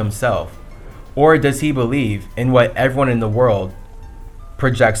form of himself? Or does he believe in what everyone in the world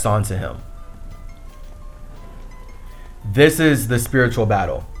projects onto him? This is the spiritual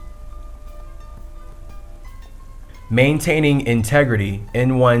battle. Maintaining integrity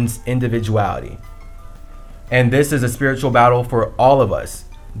in one's individuality. And this is a spiritual battle for all of us.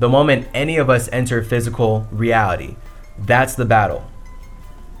 The moment any of us enter physical reality, that's the battle.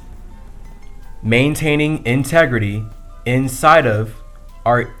 Maintaining integrity inside of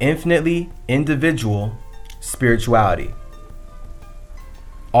our infinitely individual spirituality.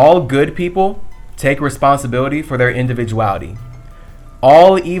 All good people take responsibility for their individuality.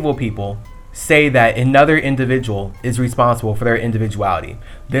 All evil people say that another individual is responsible for their individuality.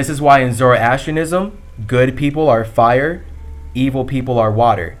 This is why in Zoroastrianism, good people are fire, evil people are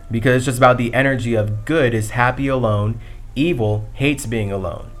water, because it's just about the energy of good is happy alone, evil hates being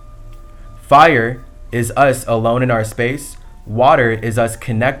alone. Fire is us alone in our space. Water is us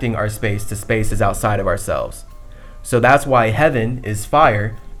connecting our space to spaces outside of ourselves. So that's why heaven is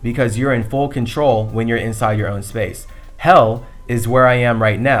fire, because you're in full control when you're inside your own space. Hell is where I am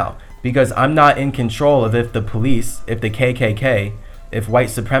right now, because I'm not in control of if the police, if the KKK, if white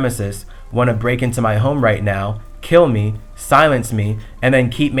supremacists want to break into my home right now, kill me, silence me, and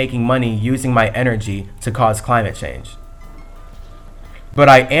then keep making money using my energy to cause climate change. But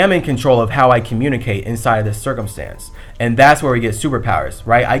I am in control of how I communicate inside of this circumstance. And that's where we get superpowers,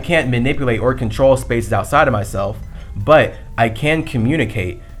 right? I can't manipulate or control spaces outside of myself, but I can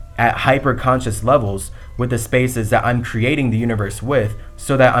communicate at hyper conscious levels with the spaces that I'm creating the universe with,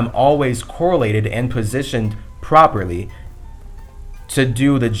 so that I'm always correlated and positioned properly to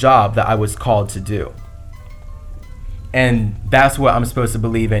do the job that I was called to do. And that's what I'm supposed to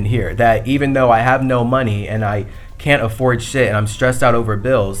believe in here, that even though I have no money and I can't afford shit and I'm stressed out over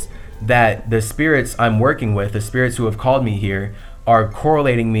bills, that the spirits I'm working with, the spirits who have called me here, are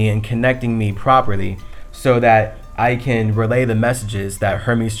correlating me and connecting me properly so that I can relay the messages that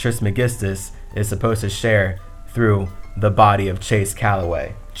Hermes Trismegistus is supposed to share through the body of Chase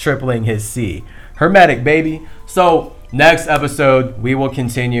Calloway, tripling his C. Hermetic, baby. So next episode, we will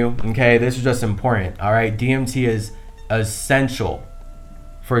continue. Okay, this is just important. All right, DMT is essential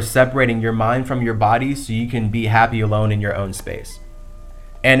for separating your mind from your body so you can be happy alone in your own space.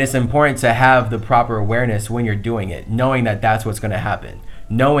 And it's important to have the proper awareness when you're doing it, knowing that that's what's going to happen.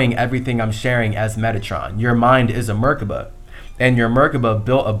 Knowing everything I'm sharing as Metatron. Your mind is a Merkaba, and your Merkaba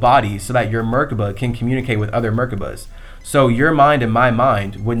built a body so that your Merkaba can communicate with other Merkabas. So your mind and my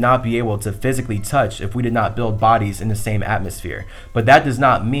mind would not be able to physically touch if we did not build bodies in the same atmosphere. But that does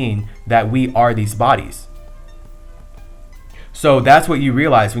not mean that we are these bodies. So that's what you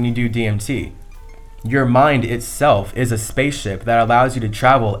realize when you do DMT. Your mind itself is a spaceship that allows you to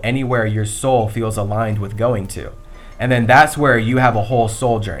travel anywhere your soul feels aligned with going to. And then that's where you have a whole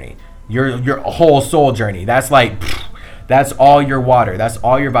soul journey. Your whole soul journey. That's like, that's all your water. That's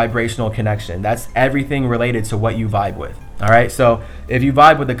all your vibrational connection. That's everything related to what you vibe with. All right. So if you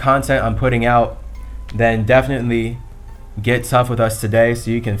vibe with the content I'm putting out, then definitely get tough with us today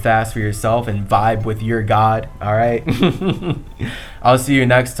so you can fast for yourself and vibe with your God. All right. I'll see you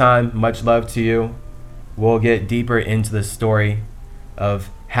next time. Much love to you. We'll get deeper into the story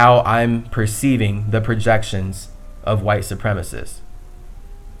of how I'm perceiving the projections of white supremacists.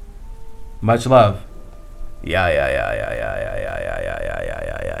 Much love. Yeah.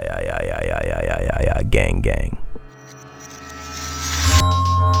 Gang.